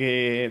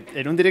porque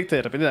en un directo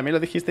de repente también lo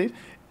dijisteis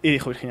y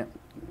dijo Virginia,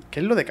 ¿qué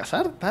es lo de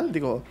casar? Tal,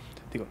 digo,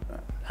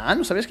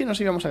 ¿no sabías que nos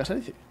íbamos a casar? Y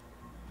dice,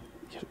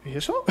 ¿y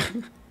eso?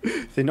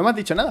 Dice, no me has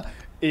dicho nada.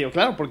 Y digo,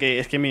 claro, porque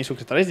es que mis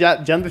suscriptores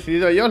ya han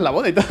decidido ellos la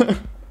boda y todo.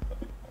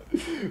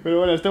 Pero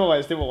bueno,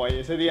 estuvo guay.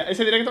 Ese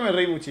directo me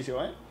reí muchísimo,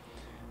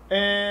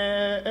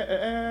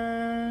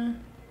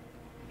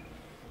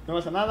 No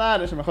pasa nada,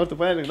 eres el mejor, tú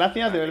puedes,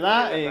 gracias, de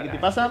verdad. ¿Qué te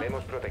pasa?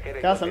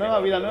 Casa nueva,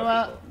 vida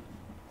nueva.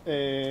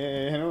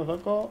 Nuevo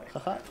Zoko,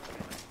 jaja.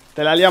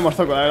 Te la liamos,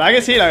 Zoko, la verdad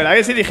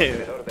que sí,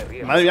 dije,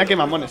 madre mía, qué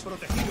mamones.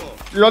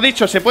 Lo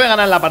dicho, se puede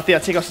ganar la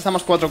partida, chicos.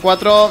 Estamos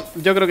 4-4.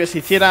 Yo creo que si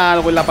hiciera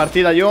algo en la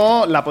partida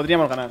yo, la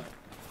podríamos ganar.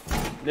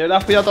 De verdad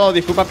os pido a todos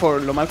disculpas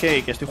por lo mal que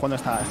estoy jugando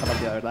esta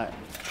partida, de verdad.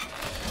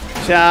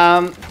 O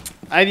sea,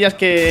 hay días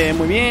que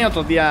muy bien,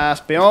 otros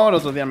días peor,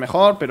 otros días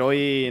mejor, pero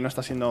hoy no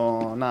está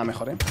siendo nada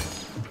mejor,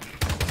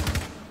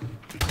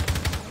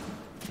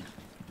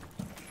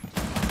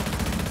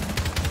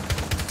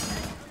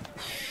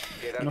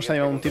 No se ha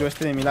llevado un tiro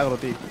este de milagro,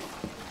 tío.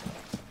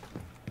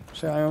 O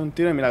sea, un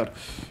tiro de milagro.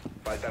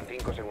 Faltan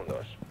 5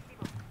 segundos.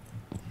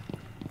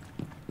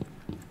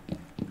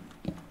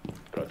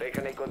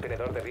 Protejan el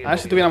contenedor de riesgo. A ver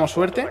si tuviéramos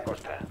suerte.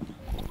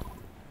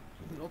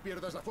 No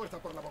pierdas la fuerza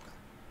por la boca.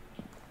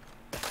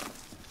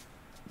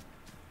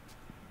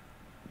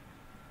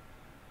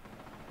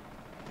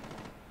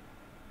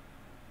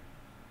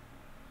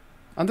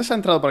 Antes ha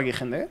entrado por aquí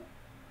gente,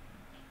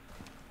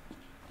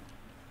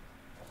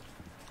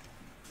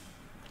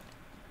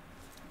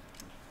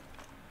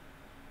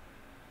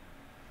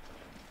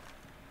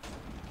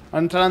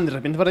 Entrarán de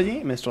repente por allí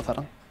y me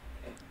destrozarán.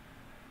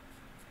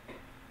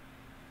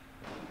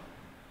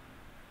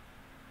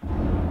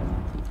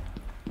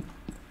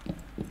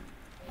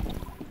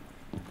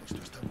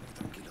 Esto está muy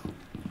tranquilo.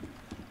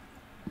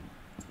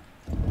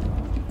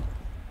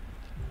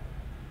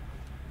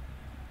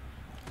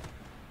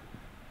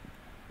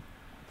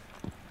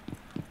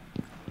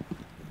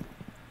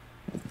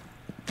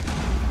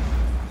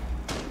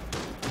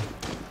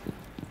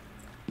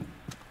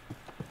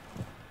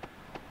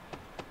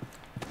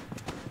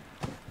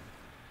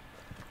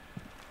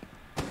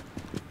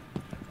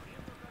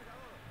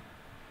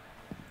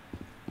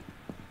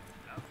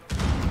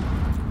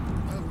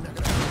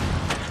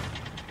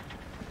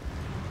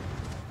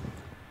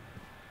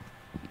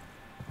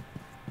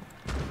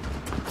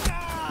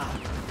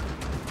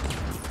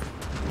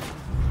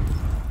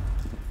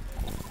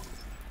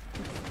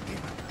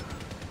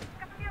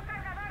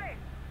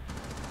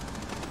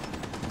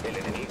 El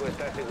enemigo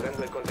está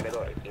asegurando el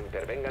contenedor.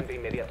 Intervengan de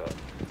inmediato.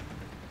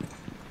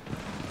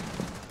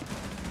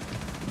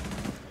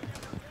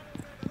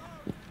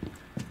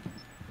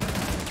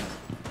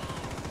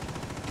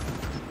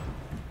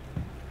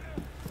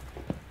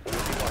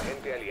 Último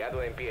agente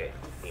aliado en pie.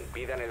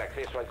 Impidan el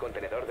acceso al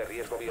contenedor de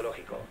riesgo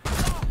biológico.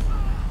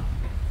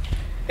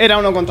 Era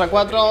 1 contra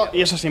 4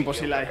 y eso es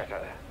imposible ahí.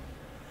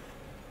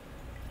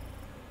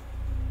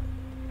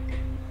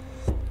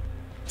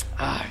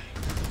 Ay.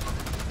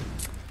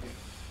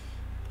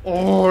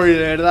 Uy, de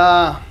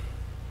verdad.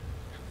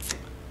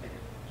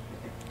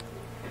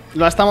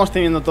 Lo estamos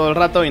teniendo todo el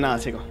rato y nada,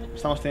 chicos.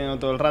 Estamos teniendo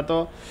todo el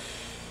rato.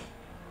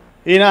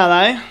 Y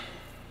nada,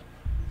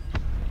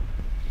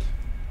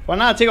 Pues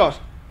nada,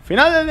 chicos.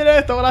 Final del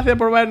directo, gracias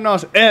por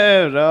vernos.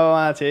 Es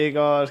broma,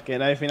 chicos, que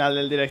no hay final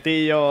del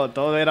directillo.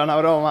 Todo era una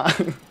broma.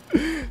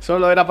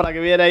 Solo era para que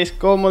vierais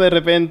cómo de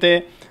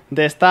repente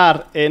de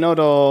estar en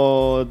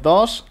oro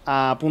 2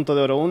 a punto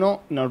de oro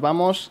 1 nos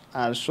vamos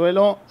al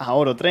suelo a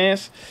oro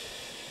 3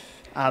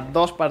 a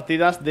 2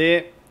 partidas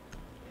de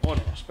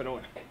oro 2, pero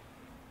bueno.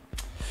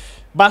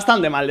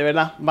 Bastante mal, de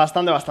verdad,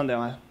 bastante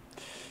mal.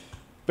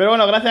 Pero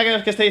bueno, gracias a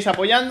aquellos que estéis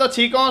apoyando,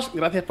 chicos.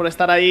 Gracias por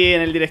estar ahí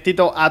en el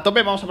directito a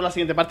tope. Vamos a por la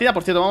siguiente partida.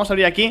 Por cierto, vamos a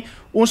abrir aquí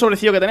un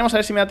sobrecillo que tenemos. A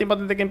ver si me da tiempo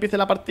antes de que empiece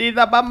la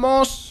partida.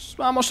 Vamos,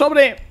 vamos,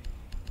 sobre.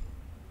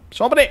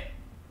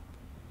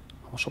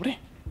 Vamos, sobre,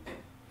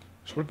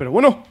 pero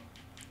bueno.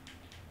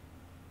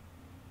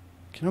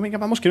 Que no venga,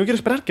 vamos, que no quiero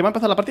esperar, que va a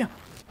empezar la partida.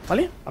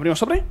 ¿Vale? Abrimos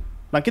sobre.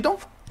 Blanquito.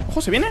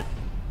 Ojo, se viene.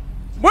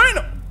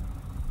 Bueno.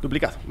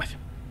 Duplicado, vaya.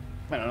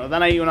 Bueno, nos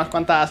dan ahí unas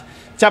cuantas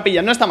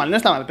chapillas. No está mal,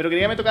 pero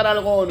quería que me tocara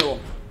algo nuevo.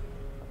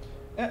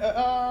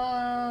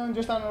 Yo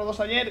estaba en los 2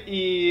 ayer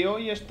y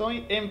hoy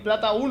estoy en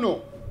plata 1.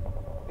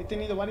 He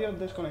tenido varios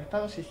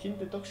desconectados y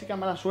gente tóxica,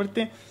 mala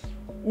suerte.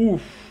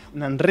 Uff,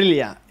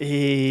 Nanrelia.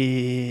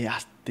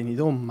 Has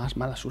tenido más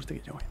mala suerte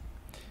que yo,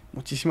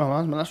 Muchísima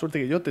más mala suerte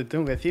que yo, te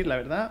tengo que decir, la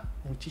verdad.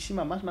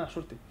 Muchísima más mala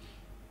suerte.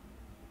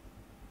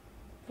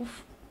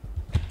 Uff.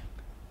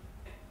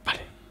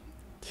 Vale.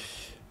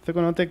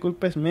 Zoko, no te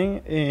culpes,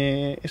 men.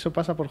 Eso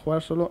pasa por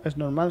jugar solo, es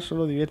normal,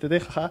 solo diviértete,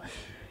 jaja.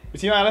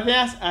 Muchísimas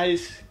gracias a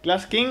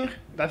Clash King.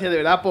 Gracias de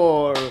verdad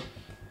por...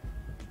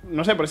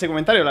 No sé, por ese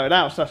comentario, la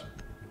verdad, ostras.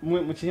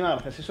 Muchísimas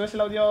gracias. Si eso es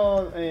el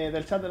audio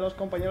del chat de los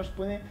compañeros,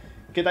 puede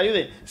que te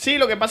ayude. Sí,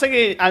 lo que pasa es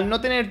que al no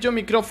tener yo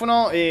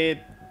micrófono,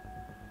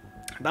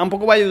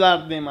 tampoco va a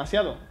ayudar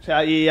demasiado. O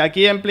sea, y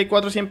aquí en Play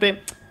 4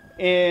 siempre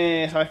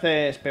es a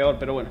veces peor,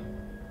 pero bueno.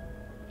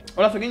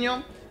 Hola,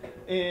 Zoquiño.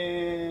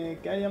 Que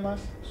haya más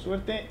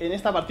suerte en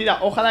esta partida.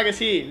 Ojalá que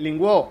sí,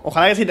 Linguo.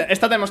 Ojalá que sí.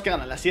 Esta tenemos que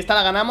ganarla. Si esta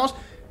la ganamos,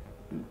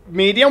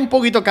 me iría un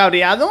poquito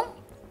cabreado,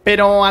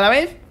 pero a la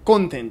vez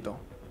contento,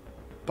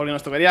 porque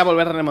nos tocaría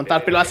volver a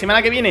remontar. Pero la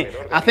semana que viene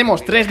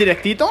hacemos 3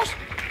 directitos.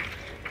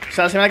 O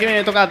sea, la semana que viene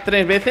me toca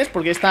 3 veces,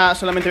 porque esta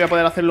solamente voy a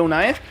poder hacerlo una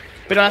vez.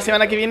 Pero la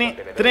semana que viene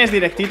 3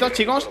 directitos,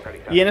 chicos.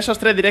 Y en esos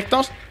 3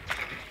 directos,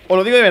 os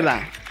lo digo de verdad,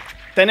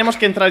 tenemos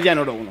que entrar ya en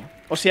oro 1.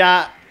 O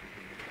sea,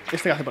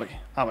 ¿este que hace por aquí?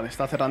 Ah, vale,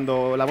 está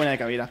cerrando la buena de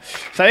Cabira.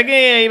 Sabía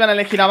que iban a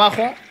elegir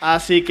abajo,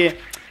 así que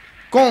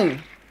con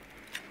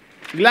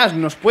Glass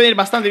nos puede ir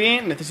bastante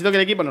bien. Necesito que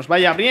el equipo nos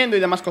vaya abriendo y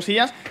demás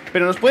cosillas,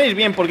 pero nos puede ir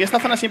bien, porque esta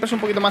zona siempre es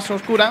un poquito más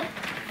oscura.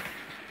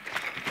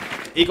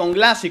 Y con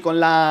Glass y con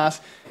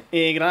las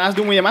granadas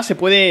de humo y demás se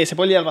puede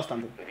liar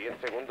bastante. 10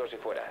 segundos y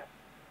fuera.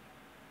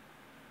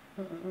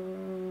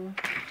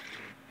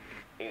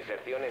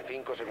 Inserción en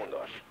 5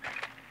 segundos.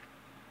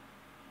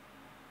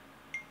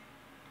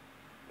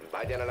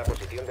 Vayan a la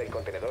posición del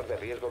contenedor de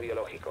riesgo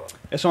biológico.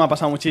 Eso me ha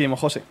pasado muchísimo,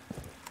 José.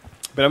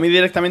 Pero a mí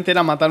directamente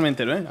era matarme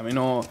entero, ¿eh? A mí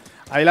no...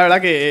 Ahí la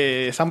verdad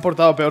que se han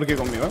portado peor que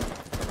conmigo, ¿eh?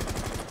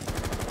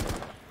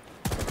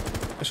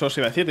 Eso os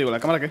iba a decir, digo,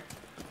 ¿la cámara qué?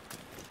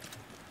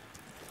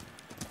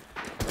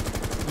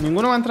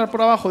 Ninguno va a entrar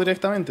por abajo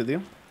directamente, tío.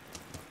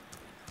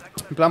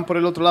 En plan, por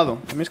el otro lado.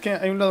 A mí es que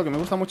hay un lado que me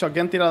gusta mucho. Aquí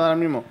han tirado ahora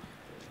mismo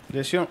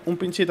lesión, un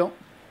pinchito.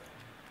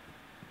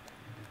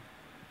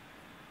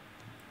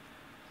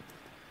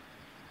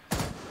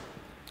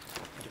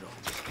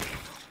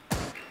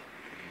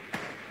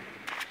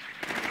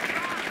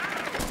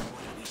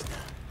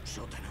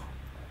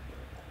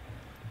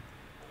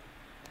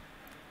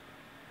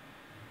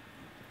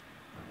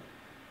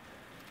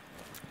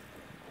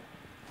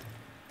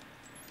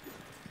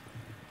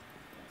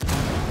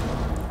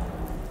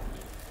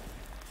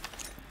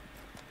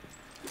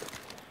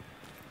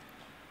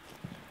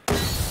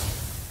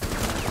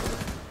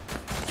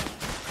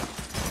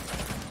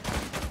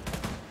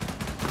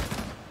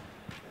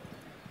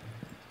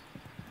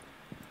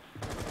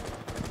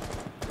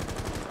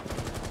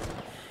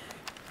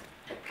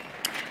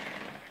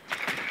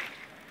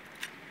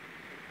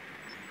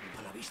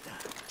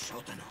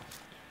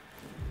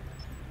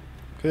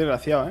 Qué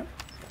desgraciado, ¿eh?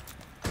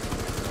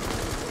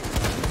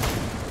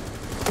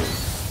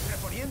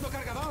 Reponiendo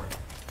cargador.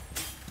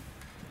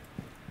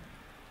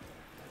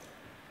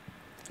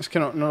 Es que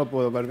no lo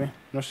puedo ver bien.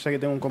 No sé si aquí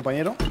tengo un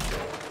compañero.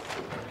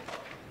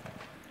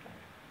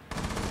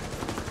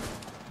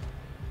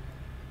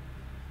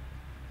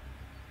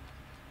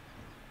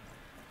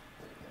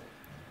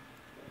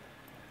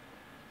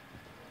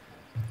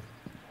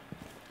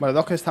 Vale,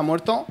 2 que está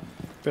muerto.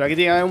 Pero aquí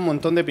tiene que haber un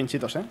montón de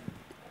pinchitos, ¿eh?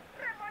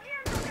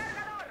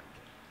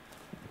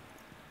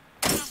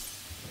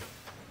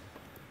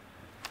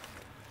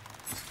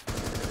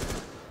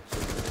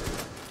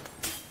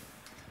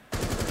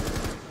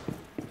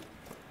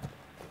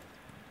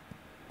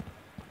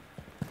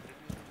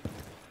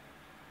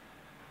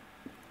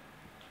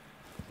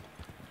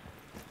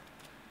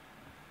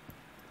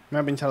 Me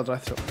voy a pinchar otra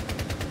vez.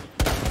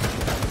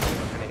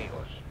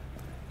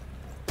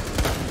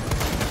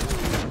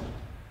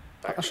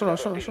 Solo.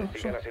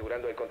 Sigan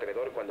asegurando el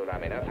contenedor cuando la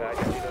amenaza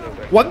haya sido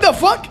neutralizada. What the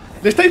fuck?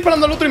 Le está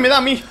disparando al otro y me da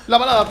a mí la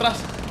bala de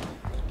atrás.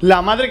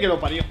 La madre que lo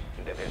parió.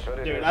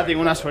 De verdad, tengo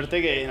una suerte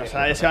que no se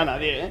la desea a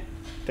nadie, ¿eh?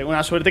 Tengo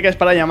una suerte que es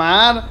para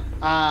llamar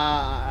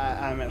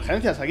a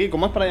emergencias aquí.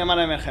 ¿Cómo es para llamar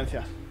a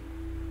emergencias?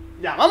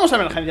 Llamamos a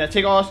emergencias,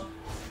 chicos.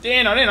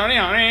 Nino.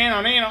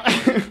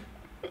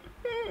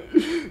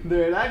 De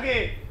verdad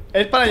que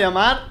es para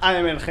llamar a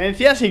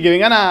emergencias y que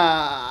vengan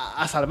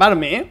a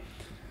salvarme, ¿eh?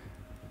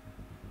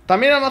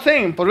 ¿También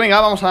almacén? Pues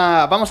venga, vamos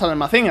al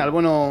almacén, al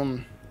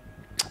bueno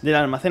del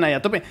almacén ahí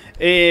a tope.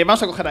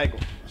 Vamos a coger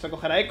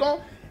a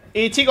Eco.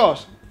 Y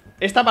chicos,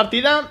 esta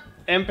partida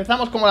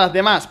empezamos como las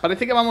demás.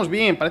 Parece que vamos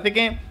bien, parece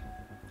que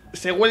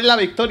se huele la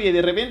victoria y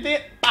de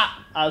repente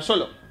 ¡pa! Al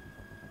suelo.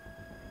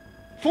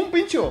 ¿Fue un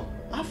pincho?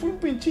 Ah, fue un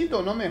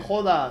pinchito, no me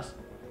jodas.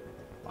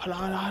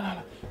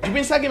 ¡Hala! Yo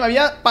pensaba que me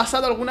había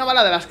pasado alguna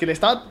bala de las que le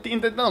estaba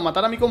intentando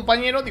matar a mi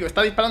compañero. Digo,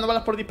 está disparando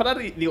balas por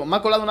disparar y digo, me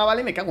ha colado una bala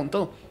y me cago en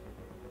todo.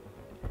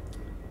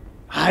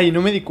 Ay,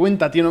 no me di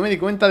cuenta, tío, no me di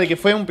cuenta de que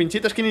fue un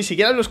pinchito. Es que ni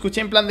siquiera lo escuché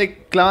en plan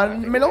de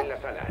clavármelo.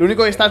 Lo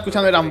único que estaba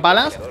escuchando eran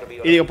balas.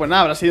 Y digo, pues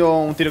nada, habrá sido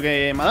un tiro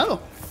que me ha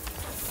dado.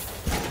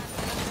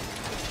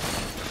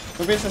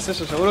 No piensas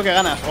eso, seguro que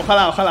ganas.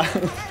 Ojalá.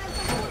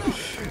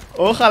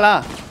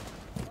 Ojalá.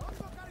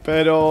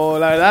 Pero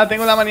la verdad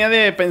tengo la manía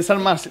de pensar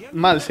mal,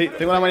 sí.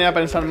 Tengo la manía de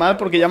pensar mal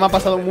porque ya me ha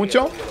pasado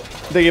mucho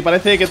de que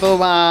parece que todo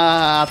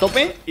va a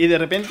tope y de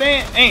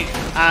repente,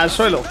 al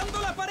suelo.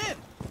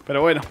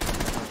 Pero bueno.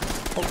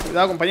 Oh,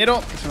 cuidado,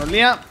 compañero, que se nos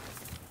lía. Vale,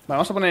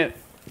 vamos a poner...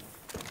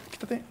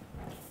 Quítate.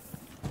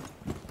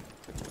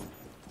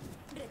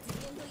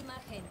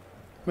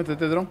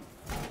 Métete, drone.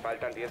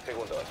 Faltan 10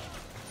 segundos.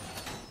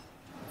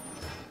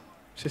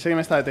 Sí sé que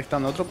me está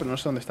detectando otro, pero no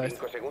sé dónde está este.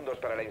 5 segundos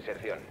para la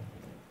inserción.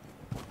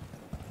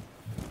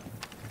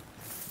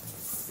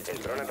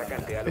 Dron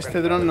atacante ha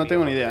Este dron no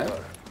tengo ni idea,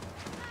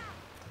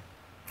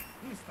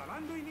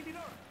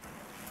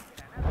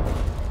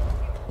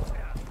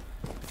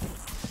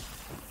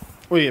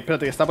 Uy,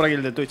 espérate, que está por aquí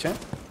el de Twitch,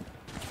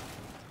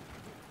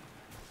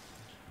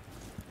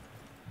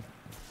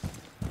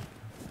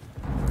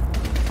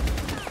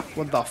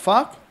 What the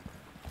fuck?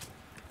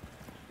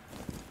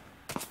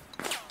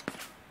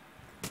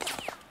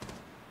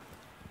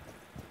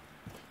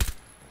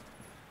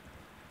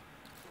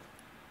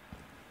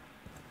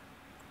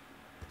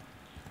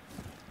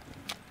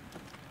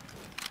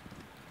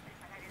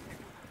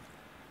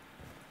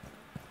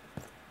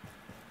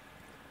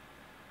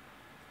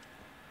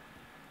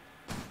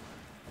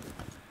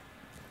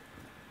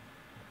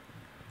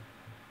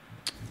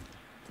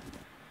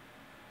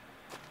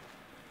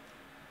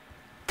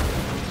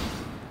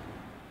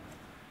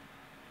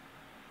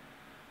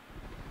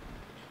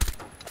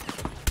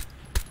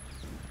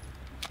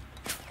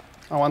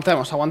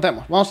 Aguantemos,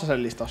 aguantemos. Vamos a ser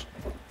listos.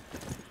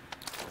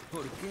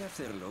 ¿Por qué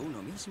hacerlo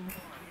uno mismo?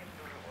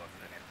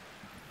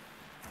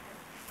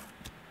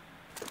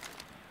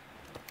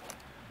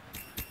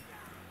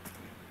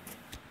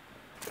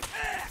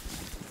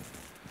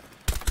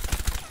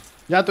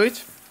 ¿Ya,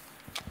 Twitch?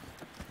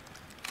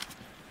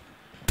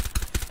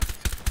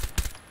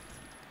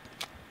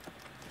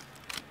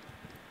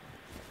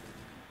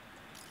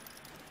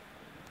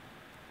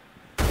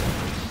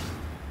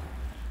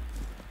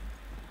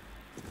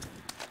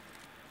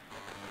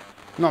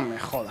 No me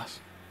jodas.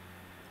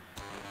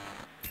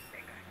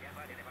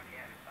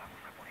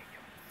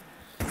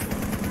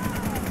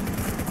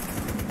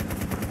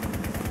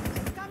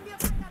 ¡Cambio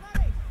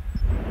cargadores!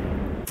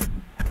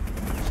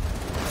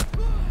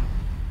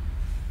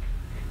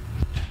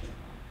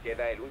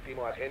 Queda el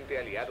último agente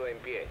aliado en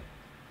pie.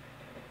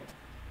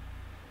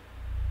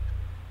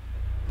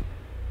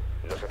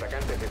 Los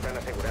atacantes están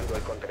asegurando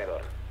el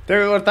contenedor.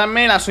 Tengo que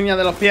cortarme las uñas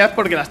de los pies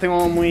porque las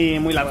tengo muy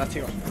largas,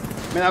 chicos.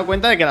 Me he dado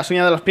cuenta de que las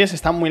uñas de los pies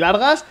están muy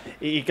largas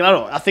y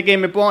claro, hace que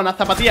me ponga unas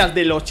zapatillas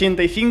del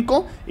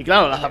 85 y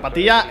claro, la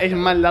zapatilla es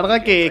más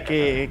larga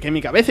que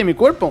mi cabeza y mi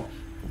cuerpo.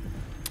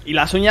 Y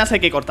las uñas hay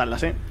que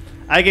cortarlas,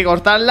 Hay que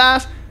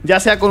cortarlas, ya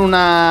sea con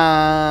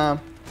una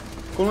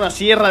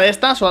sierra de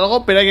estas o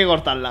algo, pero hay que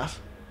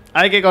cortarlas.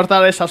 Hay que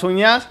cortar esas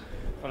uñas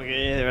porque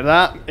de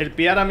verdad el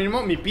pie ahora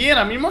mismo, mi pie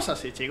ahora mismo es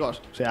así,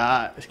 chicos. O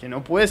sea, es que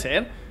no puede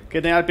ser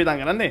que tenga el pie tan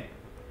grande.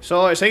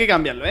 Eso hay que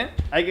cambiarlo,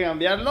 Hay que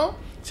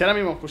cambiarlo. Si ahora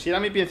mismo pusiera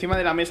mi pie encima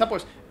de la mesa,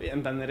 pues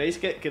entenderéis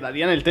que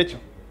quedaría en el techo.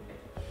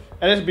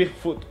 Eres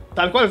Bigfoot.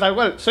 Tal cual, tal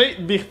cual. Soy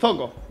Big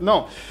Zoko.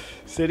 No.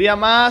 Sería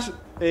más...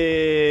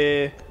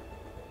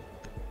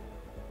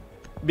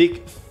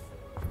 Big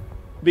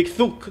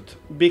Zukt.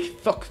 Big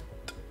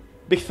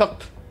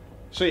Zokt.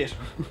 Soy eso.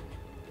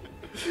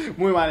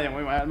 Muy mal,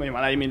 muy mal, muy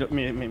mal. Ahí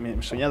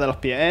mis uñas de los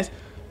pies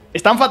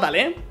están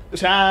fatal, O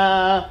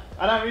sea,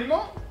 ahora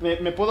mismo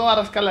me puedo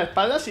rascar la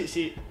espalda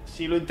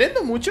si lo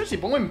intento mucho, si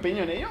pongo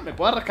empeño en ello, me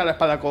puedo rascar la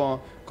espalda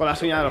con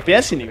las uñas de los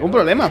pies sin ningún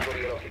problema.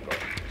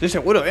 Estoy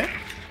seguro,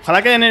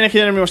 Ojalá que hayan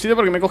elegido en el mismo sitio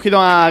porque me he cogido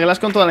a Glass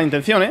con toda la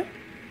intención,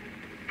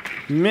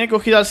 Me he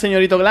cogido al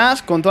señorito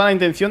Glass con toda la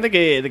intención de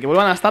que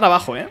vuelvan a estar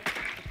abajo, Así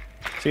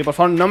que por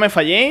favor no me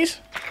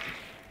falléis.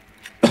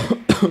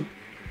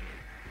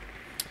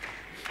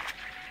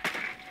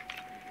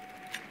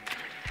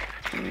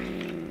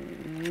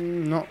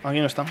 No, aquí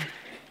no está.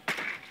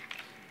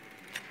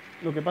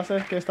 Lo que pasa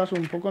es que estás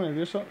un poco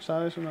nervioso.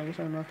 ¿Sabes una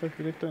cosa que no haces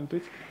directo en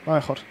Twitch? Va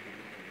mejor.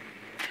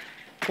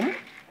 ¿Cómo?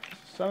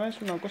 ¿Sabes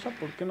una cosa?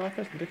 ¿Por qué no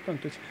haces directo en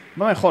Twitch?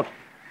 Va mejor.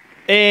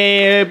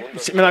 Me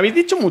lo habéis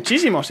dicho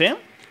muchísimos,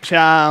 O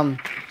sea,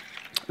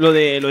 lo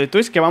de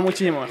Twitch que va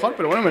muchísimo mejor.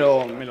 Pero bueno, me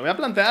lo voy a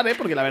plantear,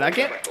 porque la verdad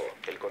que...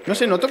 No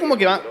sé, noto como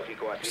que va...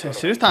 ¿En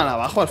serio estaban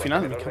abajo al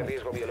final?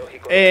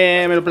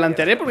 Me lo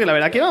plantearé porque la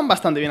verdad que van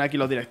bastante bien aquí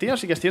los directivos.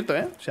 Sí que es cierto,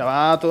 O sea,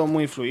 va todo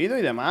muy fluido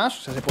y demás.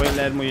 O sea, se pueden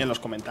leer muy bien los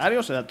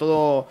comentarios. O sea,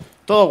 todo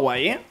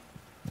guay,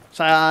 O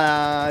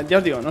sea, ya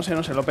os digo, no sé,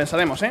 lo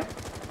pensaremos,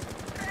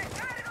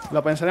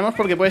 Lo pensaremos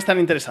porque puede estar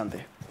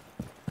interesante.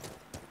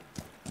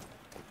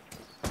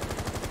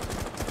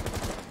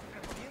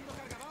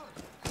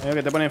 Veo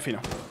que te ponen fino.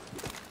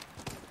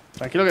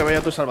 Tranquilo que vaya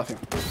a tu salvación.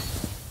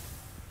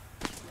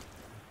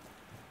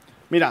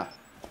 Mira,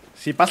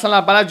 si pasan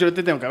las balas yo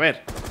te tengo que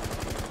ver.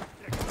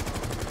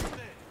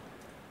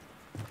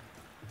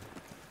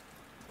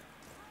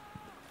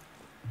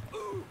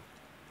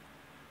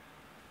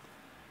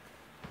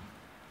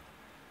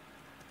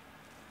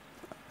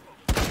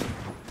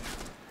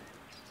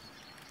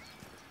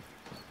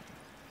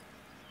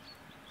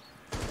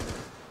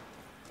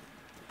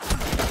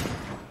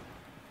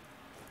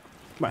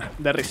 Bueno,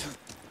 de risa.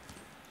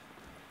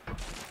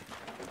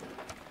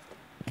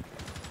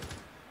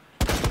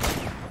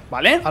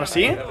 Vale, ahora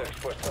sí.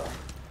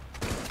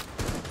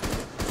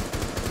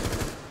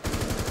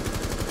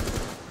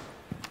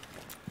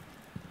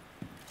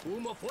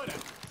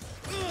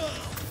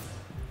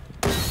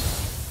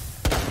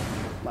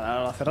 Vale,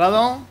 ahora lo ha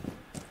cerrado.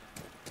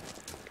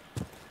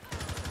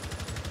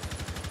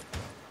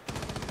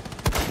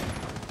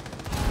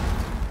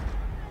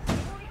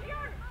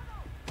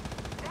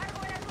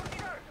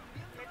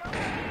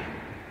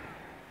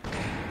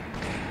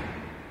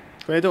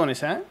 Cuidado con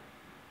esa, ¿eh?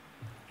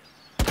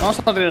 Vamos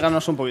a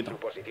arriesgarnos un poquito. Su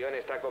posición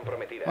está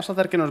comprometida. Vamos a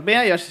hacer que nos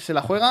vea y a ver si se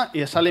la juega.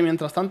 Y sale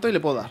mientras tanto y le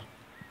puedo dar.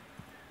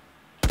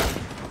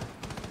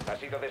 Ha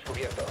sido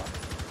descubierto.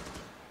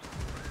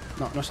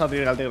 No se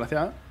arriesga el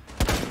desgraciado, ¿eh?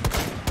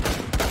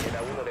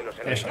 Queda uno de los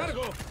Eso.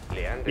 enemigos.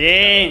 Le han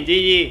Bien,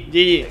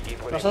 detectado.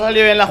 GG. Nos ha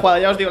salido bien la jugada,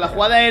 ya os digo. La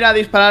jugada era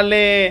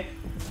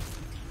dispararle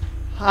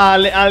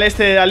al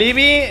este al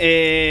Ibi.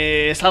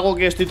 Es algo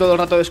que estoy todo el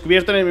rato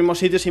descubierto en el mismo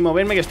sitio sin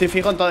moverme, que estoy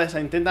fijo. Entonces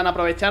intentan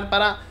aprovechar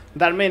para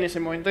darme en ese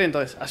momento. Y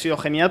entonces ha sido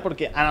genial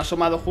porque han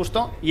asomado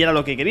justo y era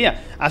lo que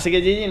quería. Así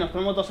que GG, nos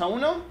ponemos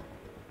 2-1.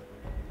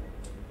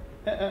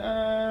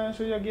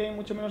 Soy yo, aquí hay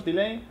mucho menos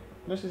delay.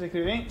 No sé si se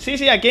escribe bien.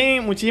 Sí, aquí hay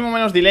muchísimo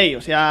menos delay.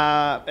 O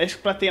sea, es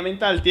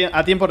prácticamente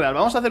a tiempo real.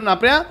 Vamos a hacer una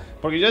prueba,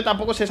 porque yo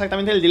tampoco sé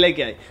exactamente el delay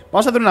que hay.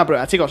 Vamos a hacer una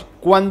prueba, chicos.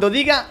 Cuando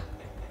diga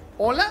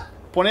hola,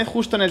 poned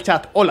justo en el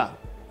chat hola.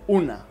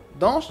 1,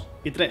 2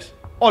 y 3.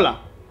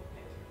 Hola.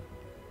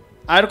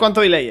 A ver cuánto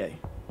delay hay.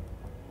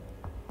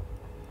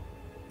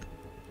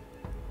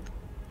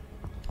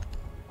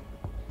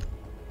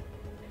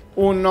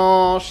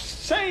 Unos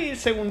 6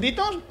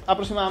 segunditos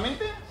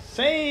aproximadamente.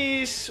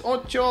 6,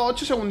 8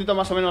 segunditos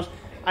más o menos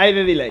hay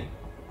de delay.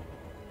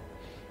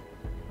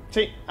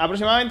 Sí,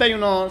 aproximadamente hay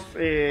unos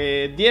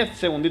 10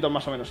 segunditos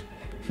más o menos.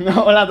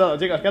 Hola a todos,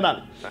 chicos, ¿qué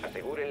tal?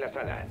 Aseguren la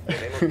sala.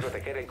 Debemos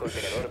proteger el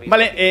contenedor vivo.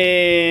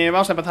 Vale,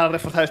 vamos a empezar a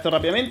reforzar esto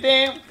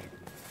rápidamente.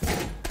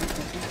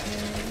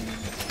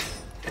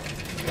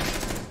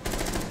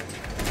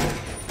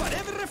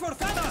 ¡Pared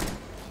reforzada!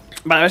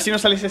 Vale, a ver si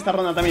nos salís esta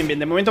ronda también bien.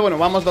 De momento, bueno,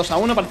 vamos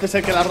 2-1. Parece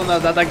ser que las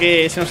rondas de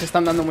ataque se nos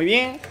están dando muy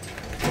bien.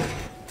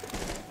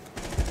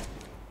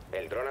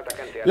 El dron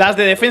atacante. Las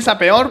de defensa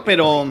peor,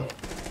 pero...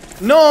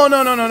 No.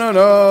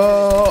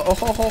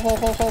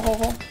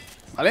 Ojo.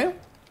 ¿Vale?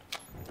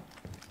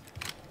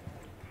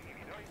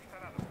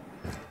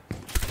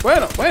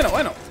 Bueno.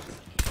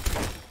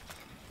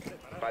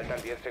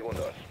 Faltan 10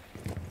 segundos.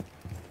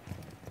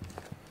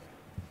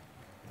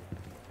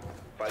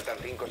 Faltan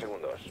 5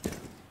 segundos.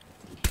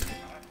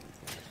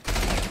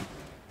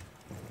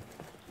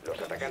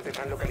 Los atacantes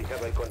han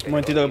localizado el contenedor. Un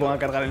momentito que ponga a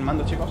cargar el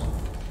mando, chicos.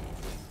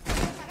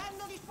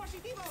 ¡Apagando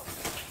dispositivo!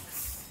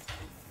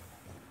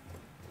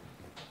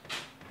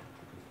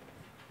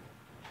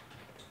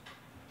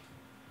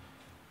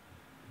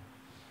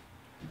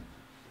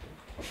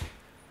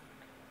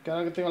 Que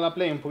ahora que tengo la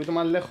play un poquito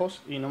más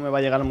lejos y no me va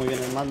a llegar muy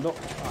bien el mando.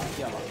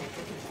 Aquí abajo.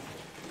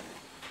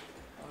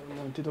 A ver, un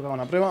momentito que haga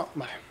una prueba.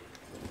 Vale.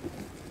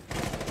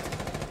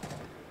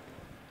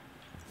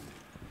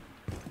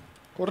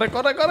 Corre.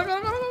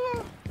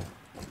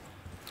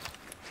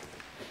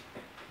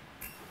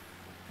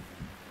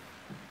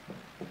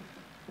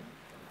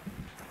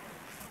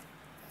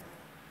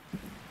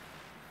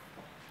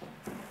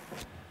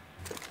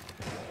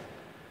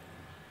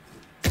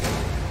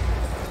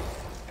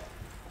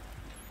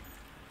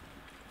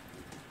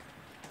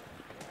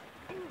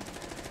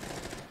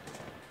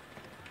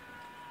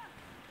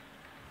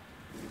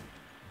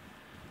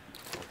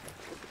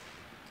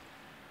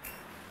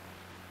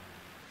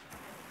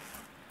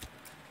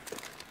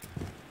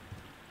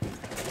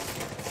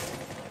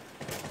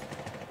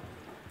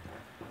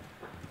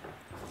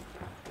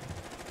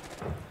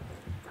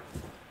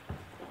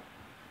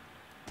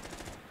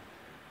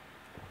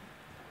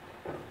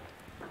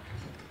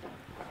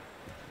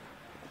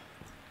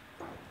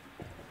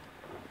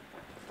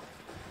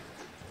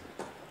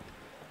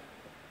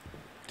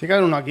 Tiene que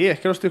haber uno aquí, es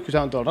que lo estoy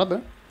escuchando todo el rato,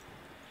 ¿eh?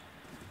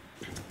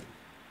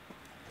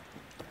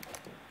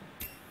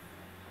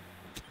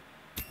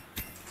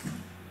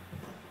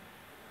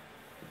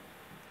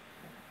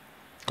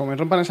 Como me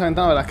rompan esa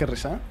ventana, verás que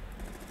risa, ¿eh?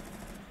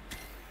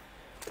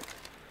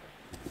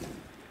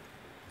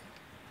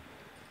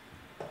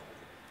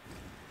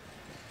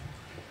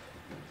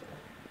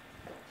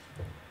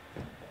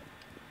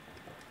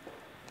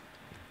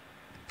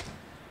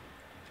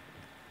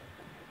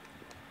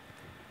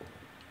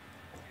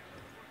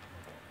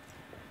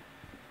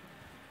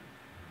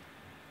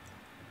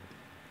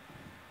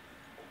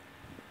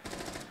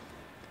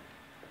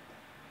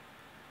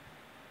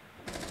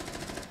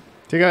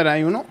 Tiene que haber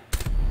ahí uno.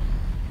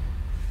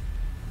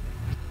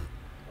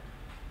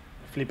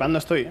 Flipando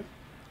estoy, ¿eh?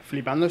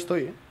 Flipando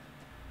estoy, ¿eh?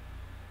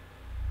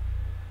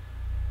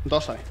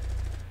 Dos hay.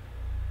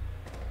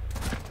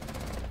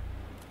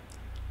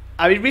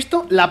 ¿Habéis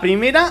visto? La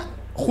primera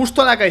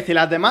justo a la cabeza y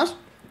las demás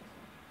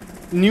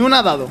ni una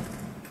ha dado.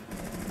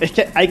 Es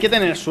que hay que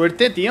tener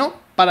suerte, tío,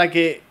 para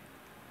que...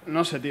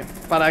 No sé, tío.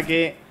 Para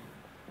que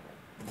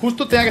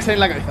justo tenga que salir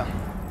la cabeza.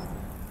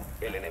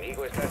 El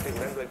enemigo está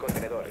asegurando el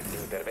contenedor.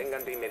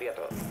 Intervengan de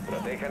inmediato.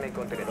 Protejan el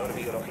contenedor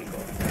biológico.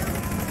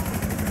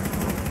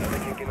 No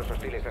dejen que los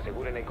hostiles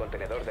aseguren el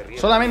contenedor de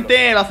riesgo.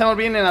 Solamente lo hacemos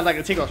bien en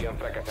ataque, chicos.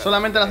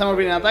 Solamente lo hacemos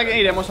bien en ataque.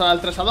 Iremos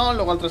al 3-2,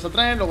 luego al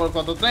 3-3, luego al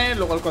 4-3,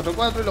 luego al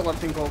 4-4 y luego al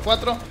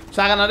 5-4. O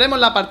sea, ganaremos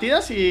la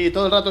partida. Si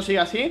todo el rato sigue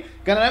así,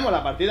 ganaremos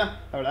la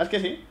partida. La verdad es que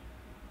sí.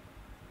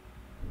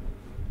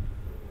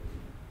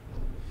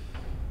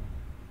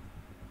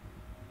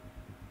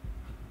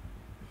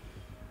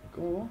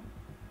 ¿Cómo?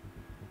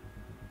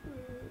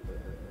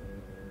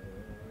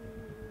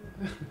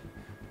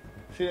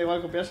 Sí, da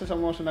igual copiarse,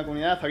 somos una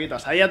comunidad de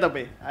zoquitos. Ahí a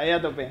tope, ahí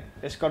a tope.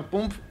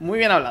 Scorpump, muy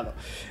bien hablado.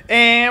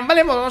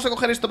 Vale, pues vamos a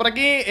coger esto por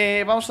aquí.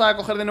 Vamos a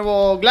coger de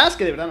nuevo Glass,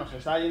 que de verdad nos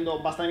está yendo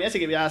bastante bien. Así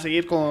que voy a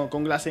seguir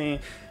con Glass en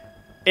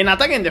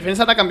ataque. En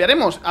defensa la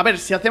cambiaremos. A ver,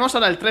 si hacemos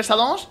ahora el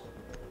 3-2,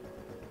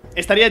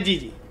 estaría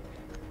GG.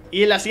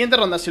 Y en la siguiente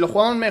ronda, si lo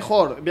jugamos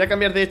mejor, voy a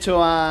cambiar de hecho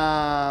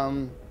a...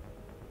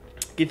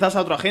 quizás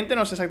a otro agente,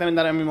 no sé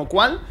exactamente ahora mismo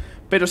cuál.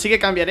 Pero sí que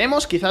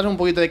cambiaremos, quizás un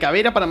poquito de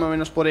caveira para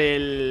movernos por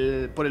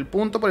el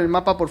punto, por el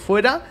mapa por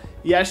fuera.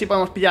 Y a ver si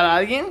podemos pillar a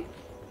alguien.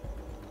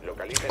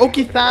 O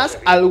quizás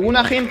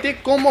alguna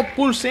gente como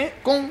pulse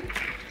con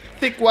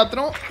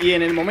C4. Y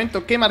en el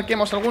momento que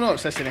marquemos alguno, o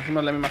sea, si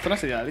elegimos la misma zona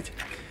sería la leche.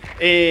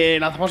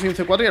 Lanzamos un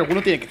C4 y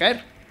alguno tiene que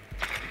caer.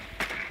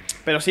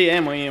 Pero sí,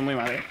 muy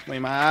mal,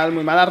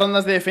 muy mal las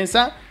rondas de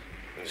defensa.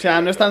 O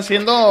sea, no están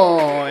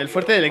siendo el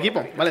fuerte del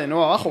equipo. Vale, de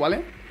nuevo abajo,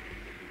 ¿vale?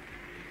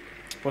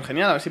 Pues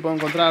genial, a ver si puedo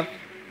encontrar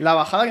la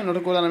bajada, que no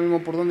recuerdo ahora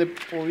mismo por dónde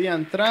podía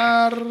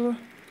entrar.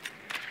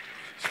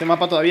 Este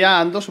mapa todavía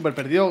ando súper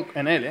perdido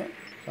en él, ¿eh?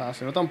 O sea,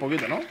 se nota un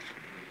poquito, ¿no?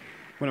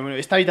 Bueno,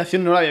 esta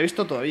habitación no la había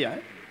visto todavía,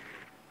 ¿eh?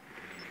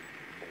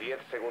 10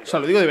 segundos. O sea,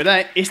 lo digo de verdad,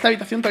 ¿eh? Esta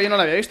habitación todavía no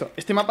la había visto.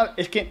 Este mapa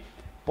es que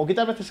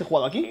poquitas veces he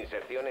jugado aquí.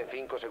 Inserción en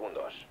 5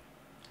 segundos.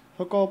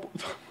 Zoko...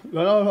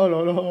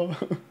 No.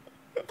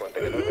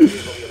 Contenedor de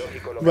riesgo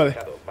biológico Vale,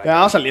 localizado. venga,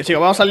 vamos al lío,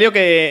 chicos, vamos al lío,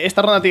 que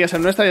esta ronda tiene que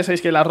ser nuestra. Ya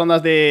sabéis que las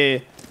rondas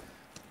de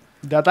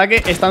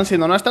ataque están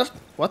siendo nuestras.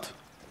 ¿What?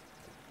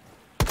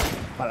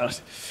 Vale, ahora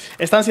sí.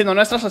 Están siendo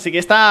nuestras, así que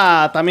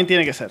esta también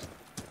tiene que ser.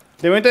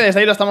 De momento desde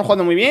ahí lo estamos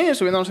jugando muy bien,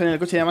 subiéndonos en el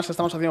coche y además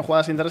estamos haciendo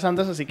jugadas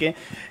interesantes. Así que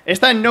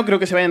esta no creo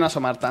que se vayan a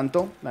asomar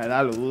tanto, la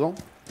verdad, lo dudo.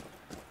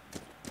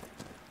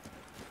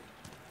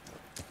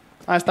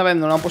 Ah, esta vez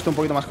nos lo han puesto un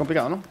poquito más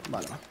complicado, ¿no?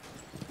 Vale.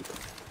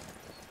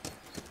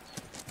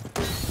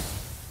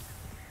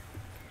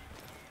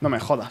 No me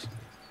jodas.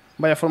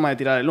 Vaya forma de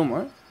tirar el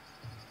humo, ¿eh?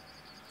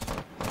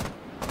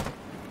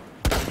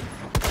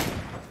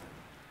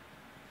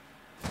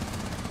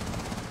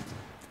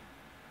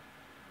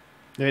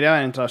 Debería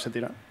haber entrado ese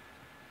tiro, ¿eh?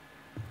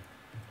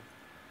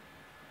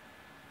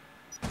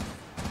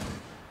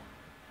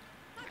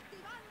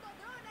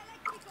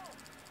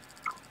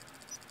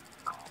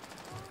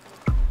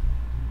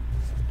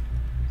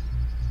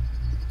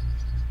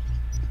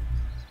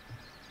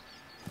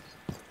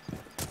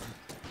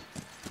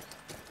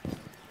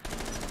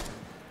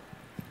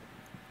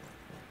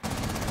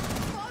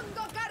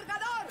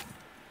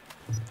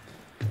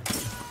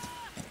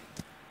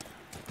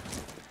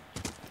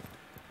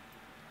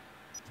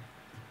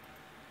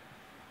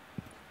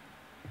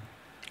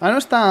 Ahora no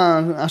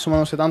están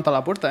asomándose tanto a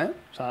la puerta, ¿eh?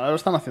 O sea, ahora lo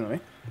están haciendo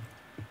bien.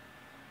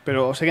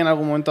 Pero sé que en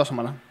algún momento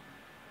asomarán.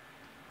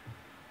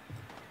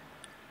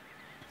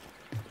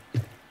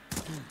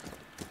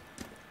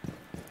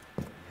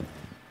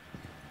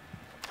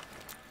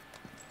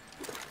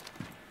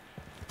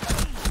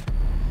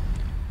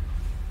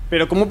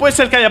 Pero ¿cómo puede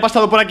ser que haya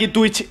pasado por aquí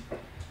Twitch?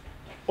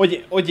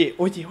 Oye,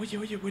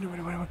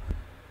 bueno.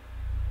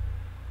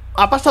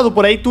 Ha pasado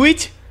por ahí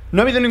Twitch.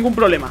 No ha habido ningún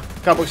problema.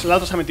 Claro, porque el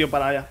otro se ha metido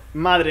para allá.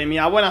 Madre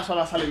mía, a buenas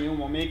horas sale mi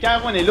humo. Me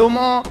cago en el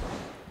humo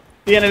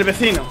y en el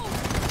vecino.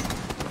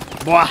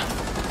 Buah.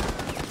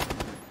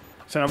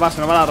 Se nos va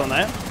la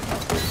ronda,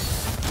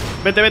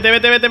 Vete. Vete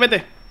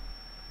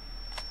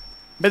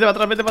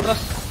para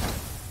atrás,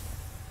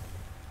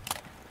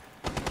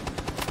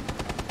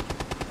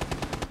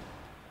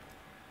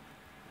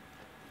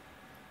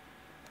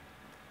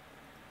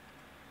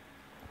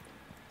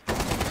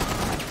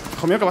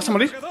 Hijo mío, que vas a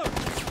morir.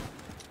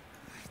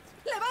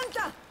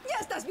 ¡Levanta! ¡Ya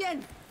estás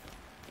bien!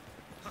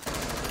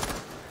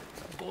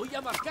 Voy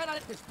a marcar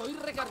al... Te estoy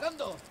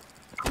recargando.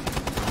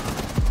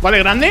 Vale,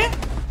 grande.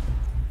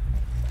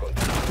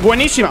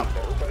 Buenísima.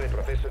 Interrumpan el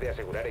proceso de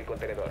asegurar el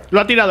contenedor.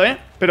 Lo ha tirado,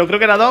 pero creo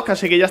que era Doc,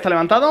 así que ya está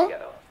levantado.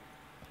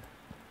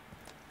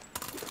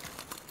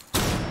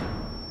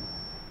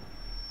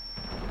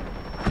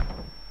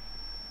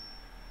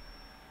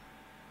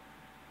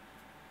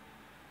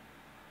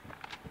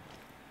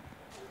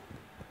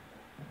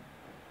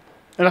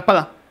 En la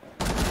espada.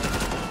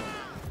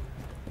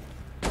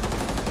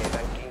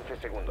 Quedan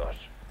 15 segundos.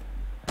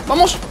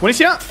 Vamos,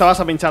 buenísima. Te vas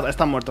a pinchar,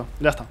 estás muerto.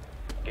 Ya está.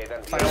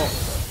 Quedan 10 Se acabó.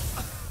 segundos.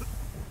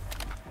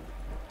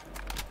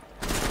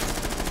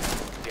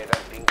 Quedan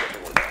 5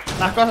 segundos.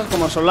 Las cosas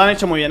como son, lo han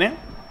hecho muy bien,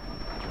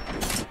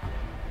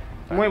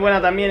 Muy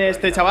buena también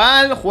este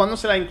chaval,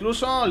 jugándosela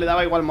incluso, le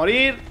daba igual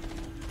morir.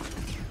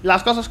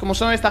 Las cosas como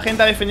son, esta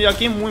gente ha defendido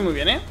aquí muy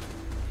bien,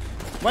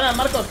 Buenas,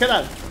 Marcos, ¿qué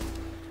tal?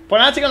 Pues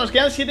nada, chicos, nos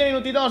quedan 7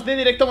 minutitos de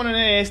directo. Bueno, en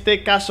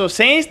este caso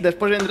 6.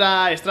 Después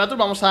vendrá Stratus.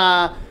 Vamos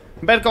a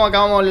ver cómo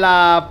acabamos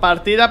la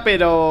partida.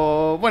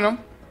 Pero bueno,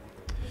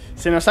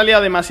 se nos ha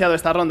liado demasiado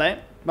esta ronda,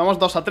 Vamos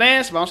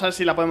 2-3. Vamos a ver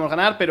si la podemos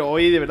ganar. Pero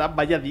hoy, de verdad,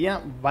 vaya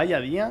día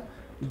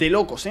de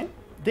locos,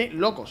 de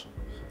locos.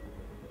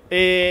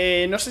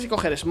 No sé si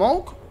coger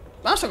Smoke.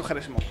 Vamos a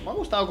coger Smoke. Me ha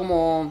gustado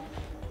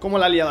cómo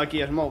la ha liado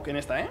aquí Smoke en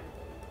esta,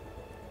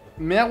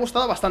 Me ha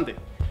gustado bastante.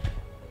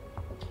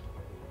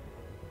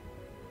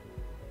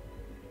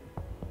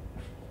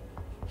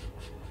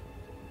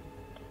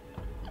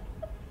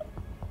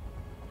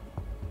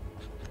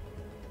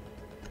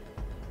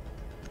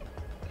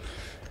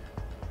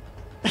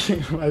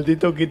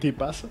 Maldito Kitty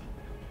pasa.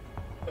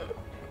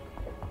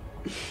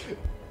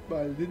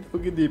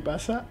 Maldito Kitty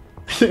pasa.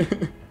 Me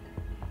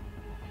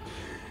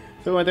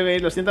tengo que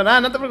ir, lo siento. Nada,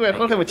 no te preocupes,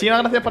 Jorge.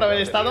 Muchísimas gracias por haber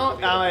estado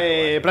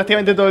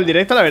prácticamente todo el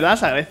directo, la verdad.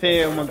 Se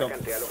agradece un montón.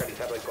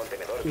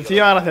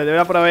 Muchísimas gracias, de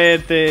verdad, por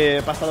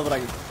haberte pasado por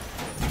aquí.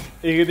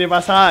 ¿Y qué te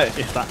pasa?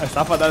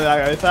 Está fatal de la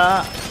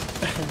cabeza.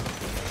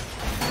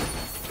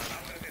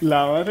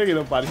 La madre que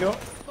lo parió.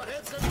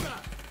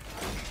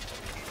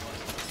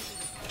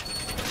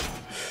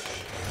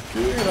 Qué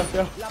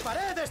desgraciado. La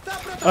pared está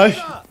Ay,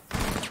 protegida.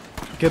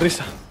 qué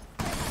risa.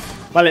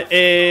 Vale,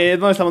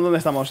 ¿dónde estamos? ¿Dónde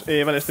estamos?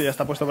 Vale, esto ya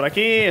está puesto por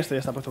aquí. Esto ya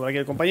está puesto por aquí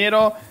el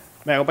compañero.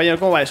 Venga, compañero,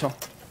 ¿cómo va eso?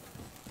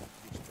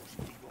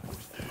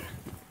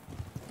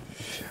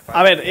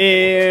 A ver,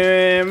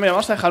 mira,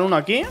 vamos a dejar uno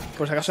aquí.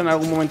 Por si acaso en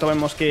algún momento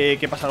vemos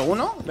que pasa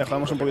alguno. Le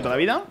jodemos un poquito la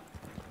vida.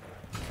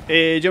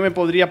 Yo me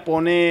podría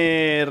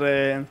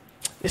poner...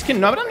 es que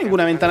no habrá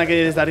ninguna ventana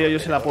que desde arriba yo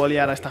se la puedo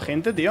liar a esta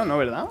gente, tío, ¿no,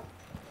 verdad?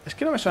 Es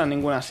que no me suena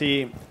ninguna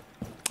así.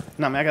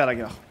 No, me voy a quedar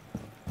aquí abajo.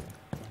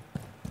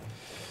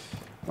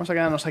 Vamos a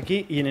quedarnos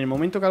aquí. Y en el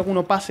momento que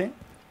alguno pase,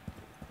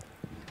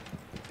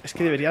 es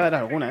que debería haber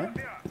alguna, ¿eh?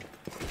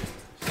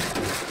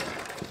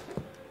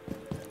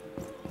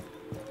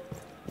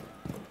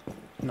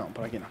 No,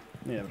 por aquí no,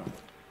 ni de broma.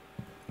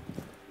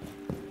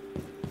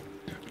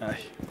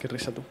 Ay, qué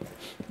risa tú.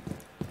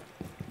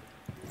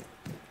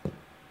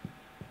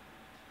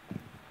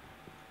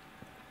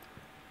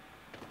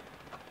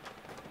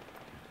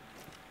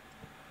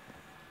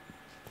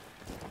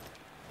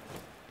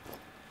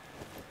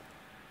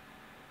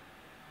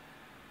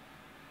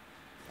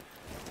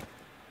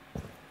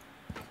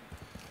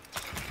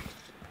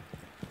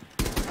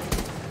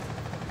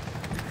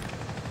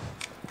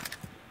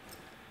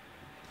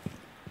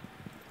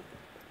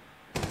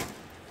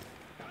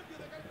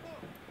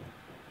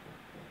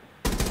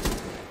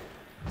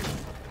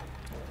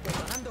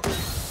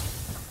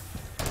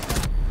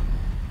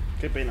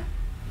 Qué pena.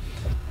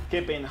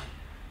 Qué pena.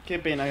 Qué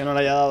pena que no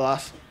le haya dado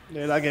as. De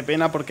verdad, qué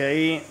pena, porque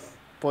ahí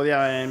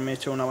podía haberme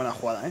hecho una buena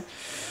jugada, ¿eh?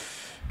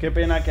 Qué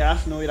pena que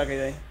as no hubiera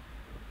caído ahí.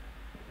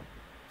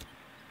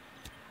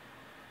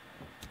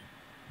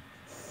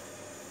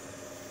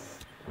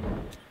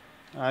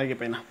 Ay, qué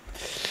pena.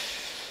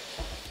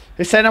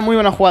 Esa era muy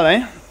buena jugada,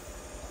 ¿eh?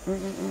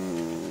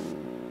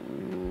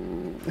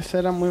 Esa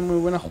era muy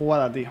buena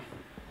jugada, tío.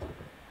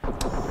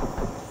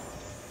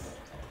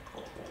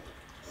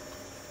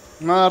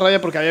 Me ha dado raya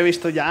porque había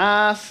visto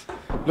ya as.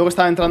 Luego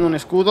estaba entrando un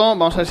escudo.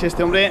 Vamos a ver si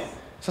este hombre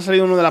se ha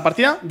salido uno de la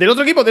partida. Del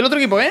otro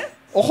equipo, ¿eh?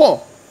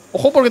 ¡Ojo!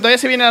 ¡Ojo! Porque todavía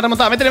se viene la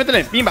remontada. Métele,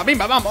 métele. Pimba,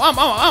 pimba, vamos, vamos,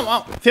 vamos,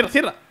 vamos. Cierra,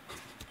 cierra.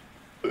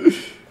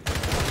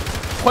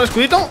 Ojo al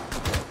escudito.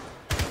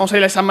 Vamos a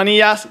ir a esas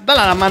manillas.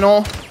 Dale a la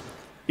mano.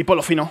 Y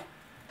ponlo fino.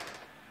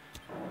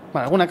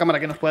 Vale, alguna cámara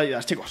que nos pueda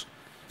ayudar, chicos.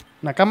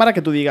 Una cámara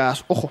que tú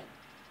digas, ojo.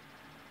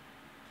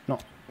 No.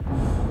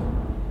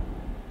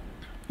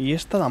 Y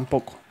esta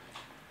tampoco.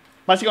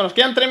 Vale, chicos, nos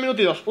quedan 3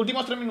 minutitos.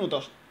 Últimos 3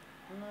 minutos.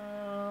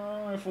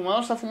 El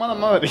fumador se ha fumado,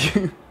 madre.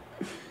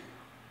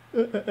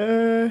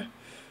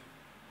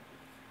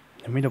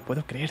 No me lo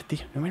puedo creer, tío.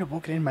 No me lo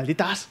puedo creer,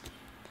 malditas.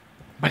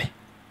 Vale,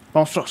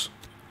 vamos, Frost.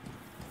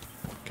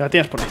 Que la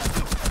tienes por ahí.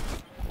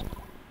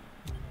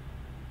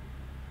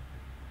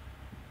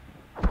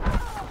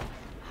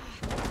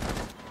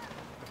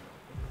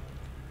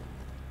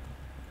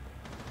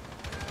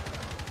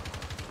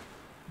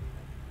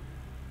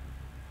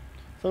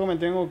 Solo me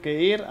tengo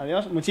que ir,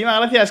 adiós. Muchísimas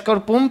gracias,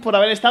 Scorpum, por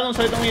haber estado. Un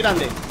saludo muy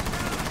grande.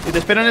 Y te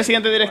espero en el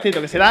siguiente directito,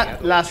 que será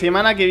la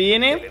semana que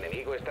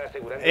viene.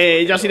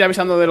 Ya os iré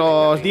avisando de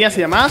los días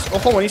y demás.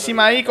 Ojo,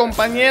 buenísima ahí,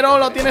 compañero.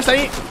 Lo tienes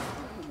ahí.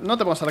 No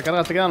te pongas a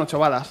recargar, te quedan 8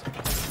 balas.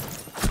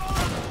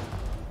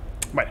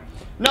 Bueno,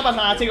 no pasa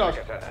nada, chicos.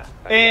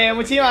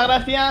 Muchísimas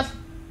gracias.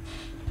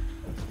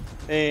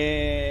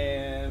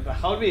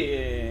 Rajaulbi,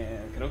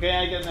 creo que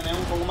hay que tener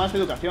un poco más de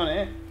educación,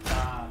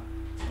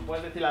 no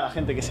puedes decirle a la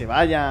gente que se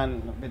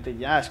vayan, no, vete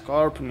ya,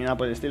 Scorp, ni nada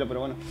por el estilo, pero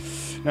bueno.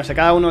 No sé,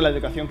 cada uno la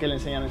educación que le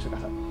enseñan en su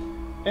casa.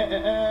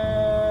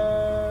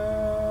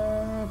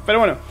 Pero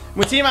bueno,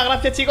 muchísimas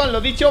gracias, chicos.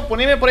 Lo dicho,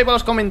 ponedme por ahí por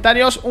los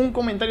comentarios un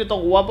comentario todo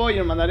guapo y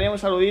os mandaré un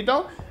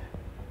saludito.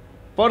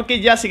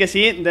 Porque ya sí que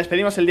sí,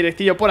 despedimos el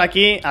directillo por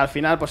aquí. Al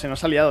final pues se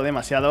nos ha liado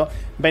demasiado.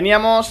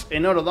 Veníamos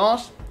en oro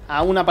 2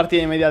 a una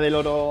partida y media del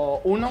oro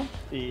 1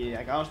 y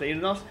acabamos de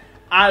irnos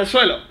al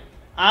suelo.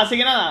 Así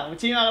que nada,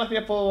 muchísimas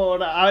gracias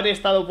por haber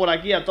estado por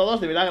aquí a todos.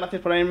 De verdad,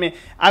 gracias por haberme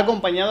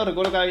acompañado.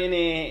 Recuerdo que ahora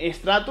viene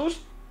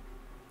Stratus,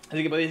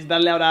 así que podéis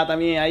darle ahora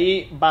también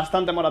ahí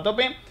bastante amor a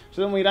tope. Un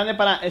saludo muy grande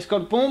para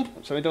Scorpump,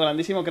 un saludo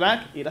grandísimo,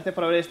 crack. Y gracias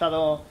por haber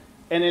estado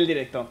en el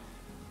directo.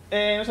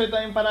 Un saludo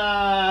también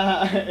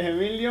para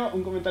Emilio,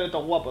 un comentario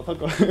todo guapo,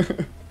 Zoko. Un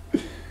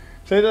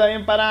saludo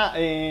también para... a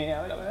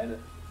ver,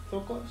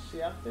 Zoko,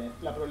 si hace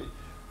la proli.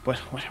 Pues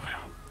bueno,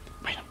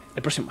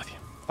 el próximo día,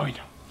 hoy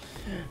no.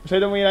 Un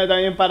saludo muy grande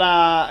también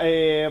para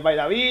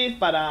David,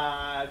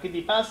 para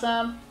Kitty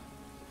Pasa,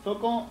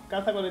 Zoko,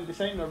 Caza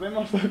 46, nos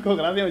vemos, Zoko,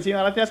 gracias,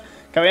 muchísimas gracias.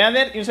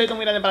 Cabeander y un saludo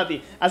muy grande para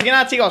ti. Así que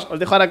nada, chicos, os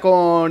dejo ahora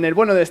con el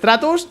bueno de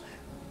Stratus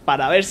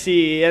para ver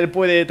si él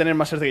puede tener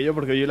más suerte que yo,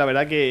 porque yo la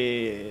verdad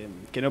que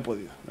no he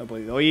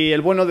podido, Hoy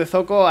el bueno de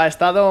Zoko ha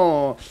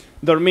estado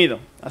dormido.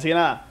 Así que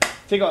nada,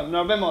 chicos,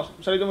 nos vemos.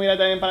 Un saludo muy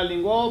grande también para el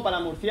Linguo, para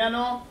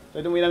Murciano. Un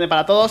saludo muy grande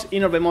para todos y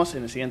nos vemos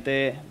en el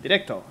siguiente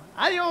directo.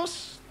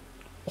 Adiós.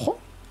 Ojo,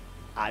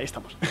 ahí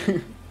estamos.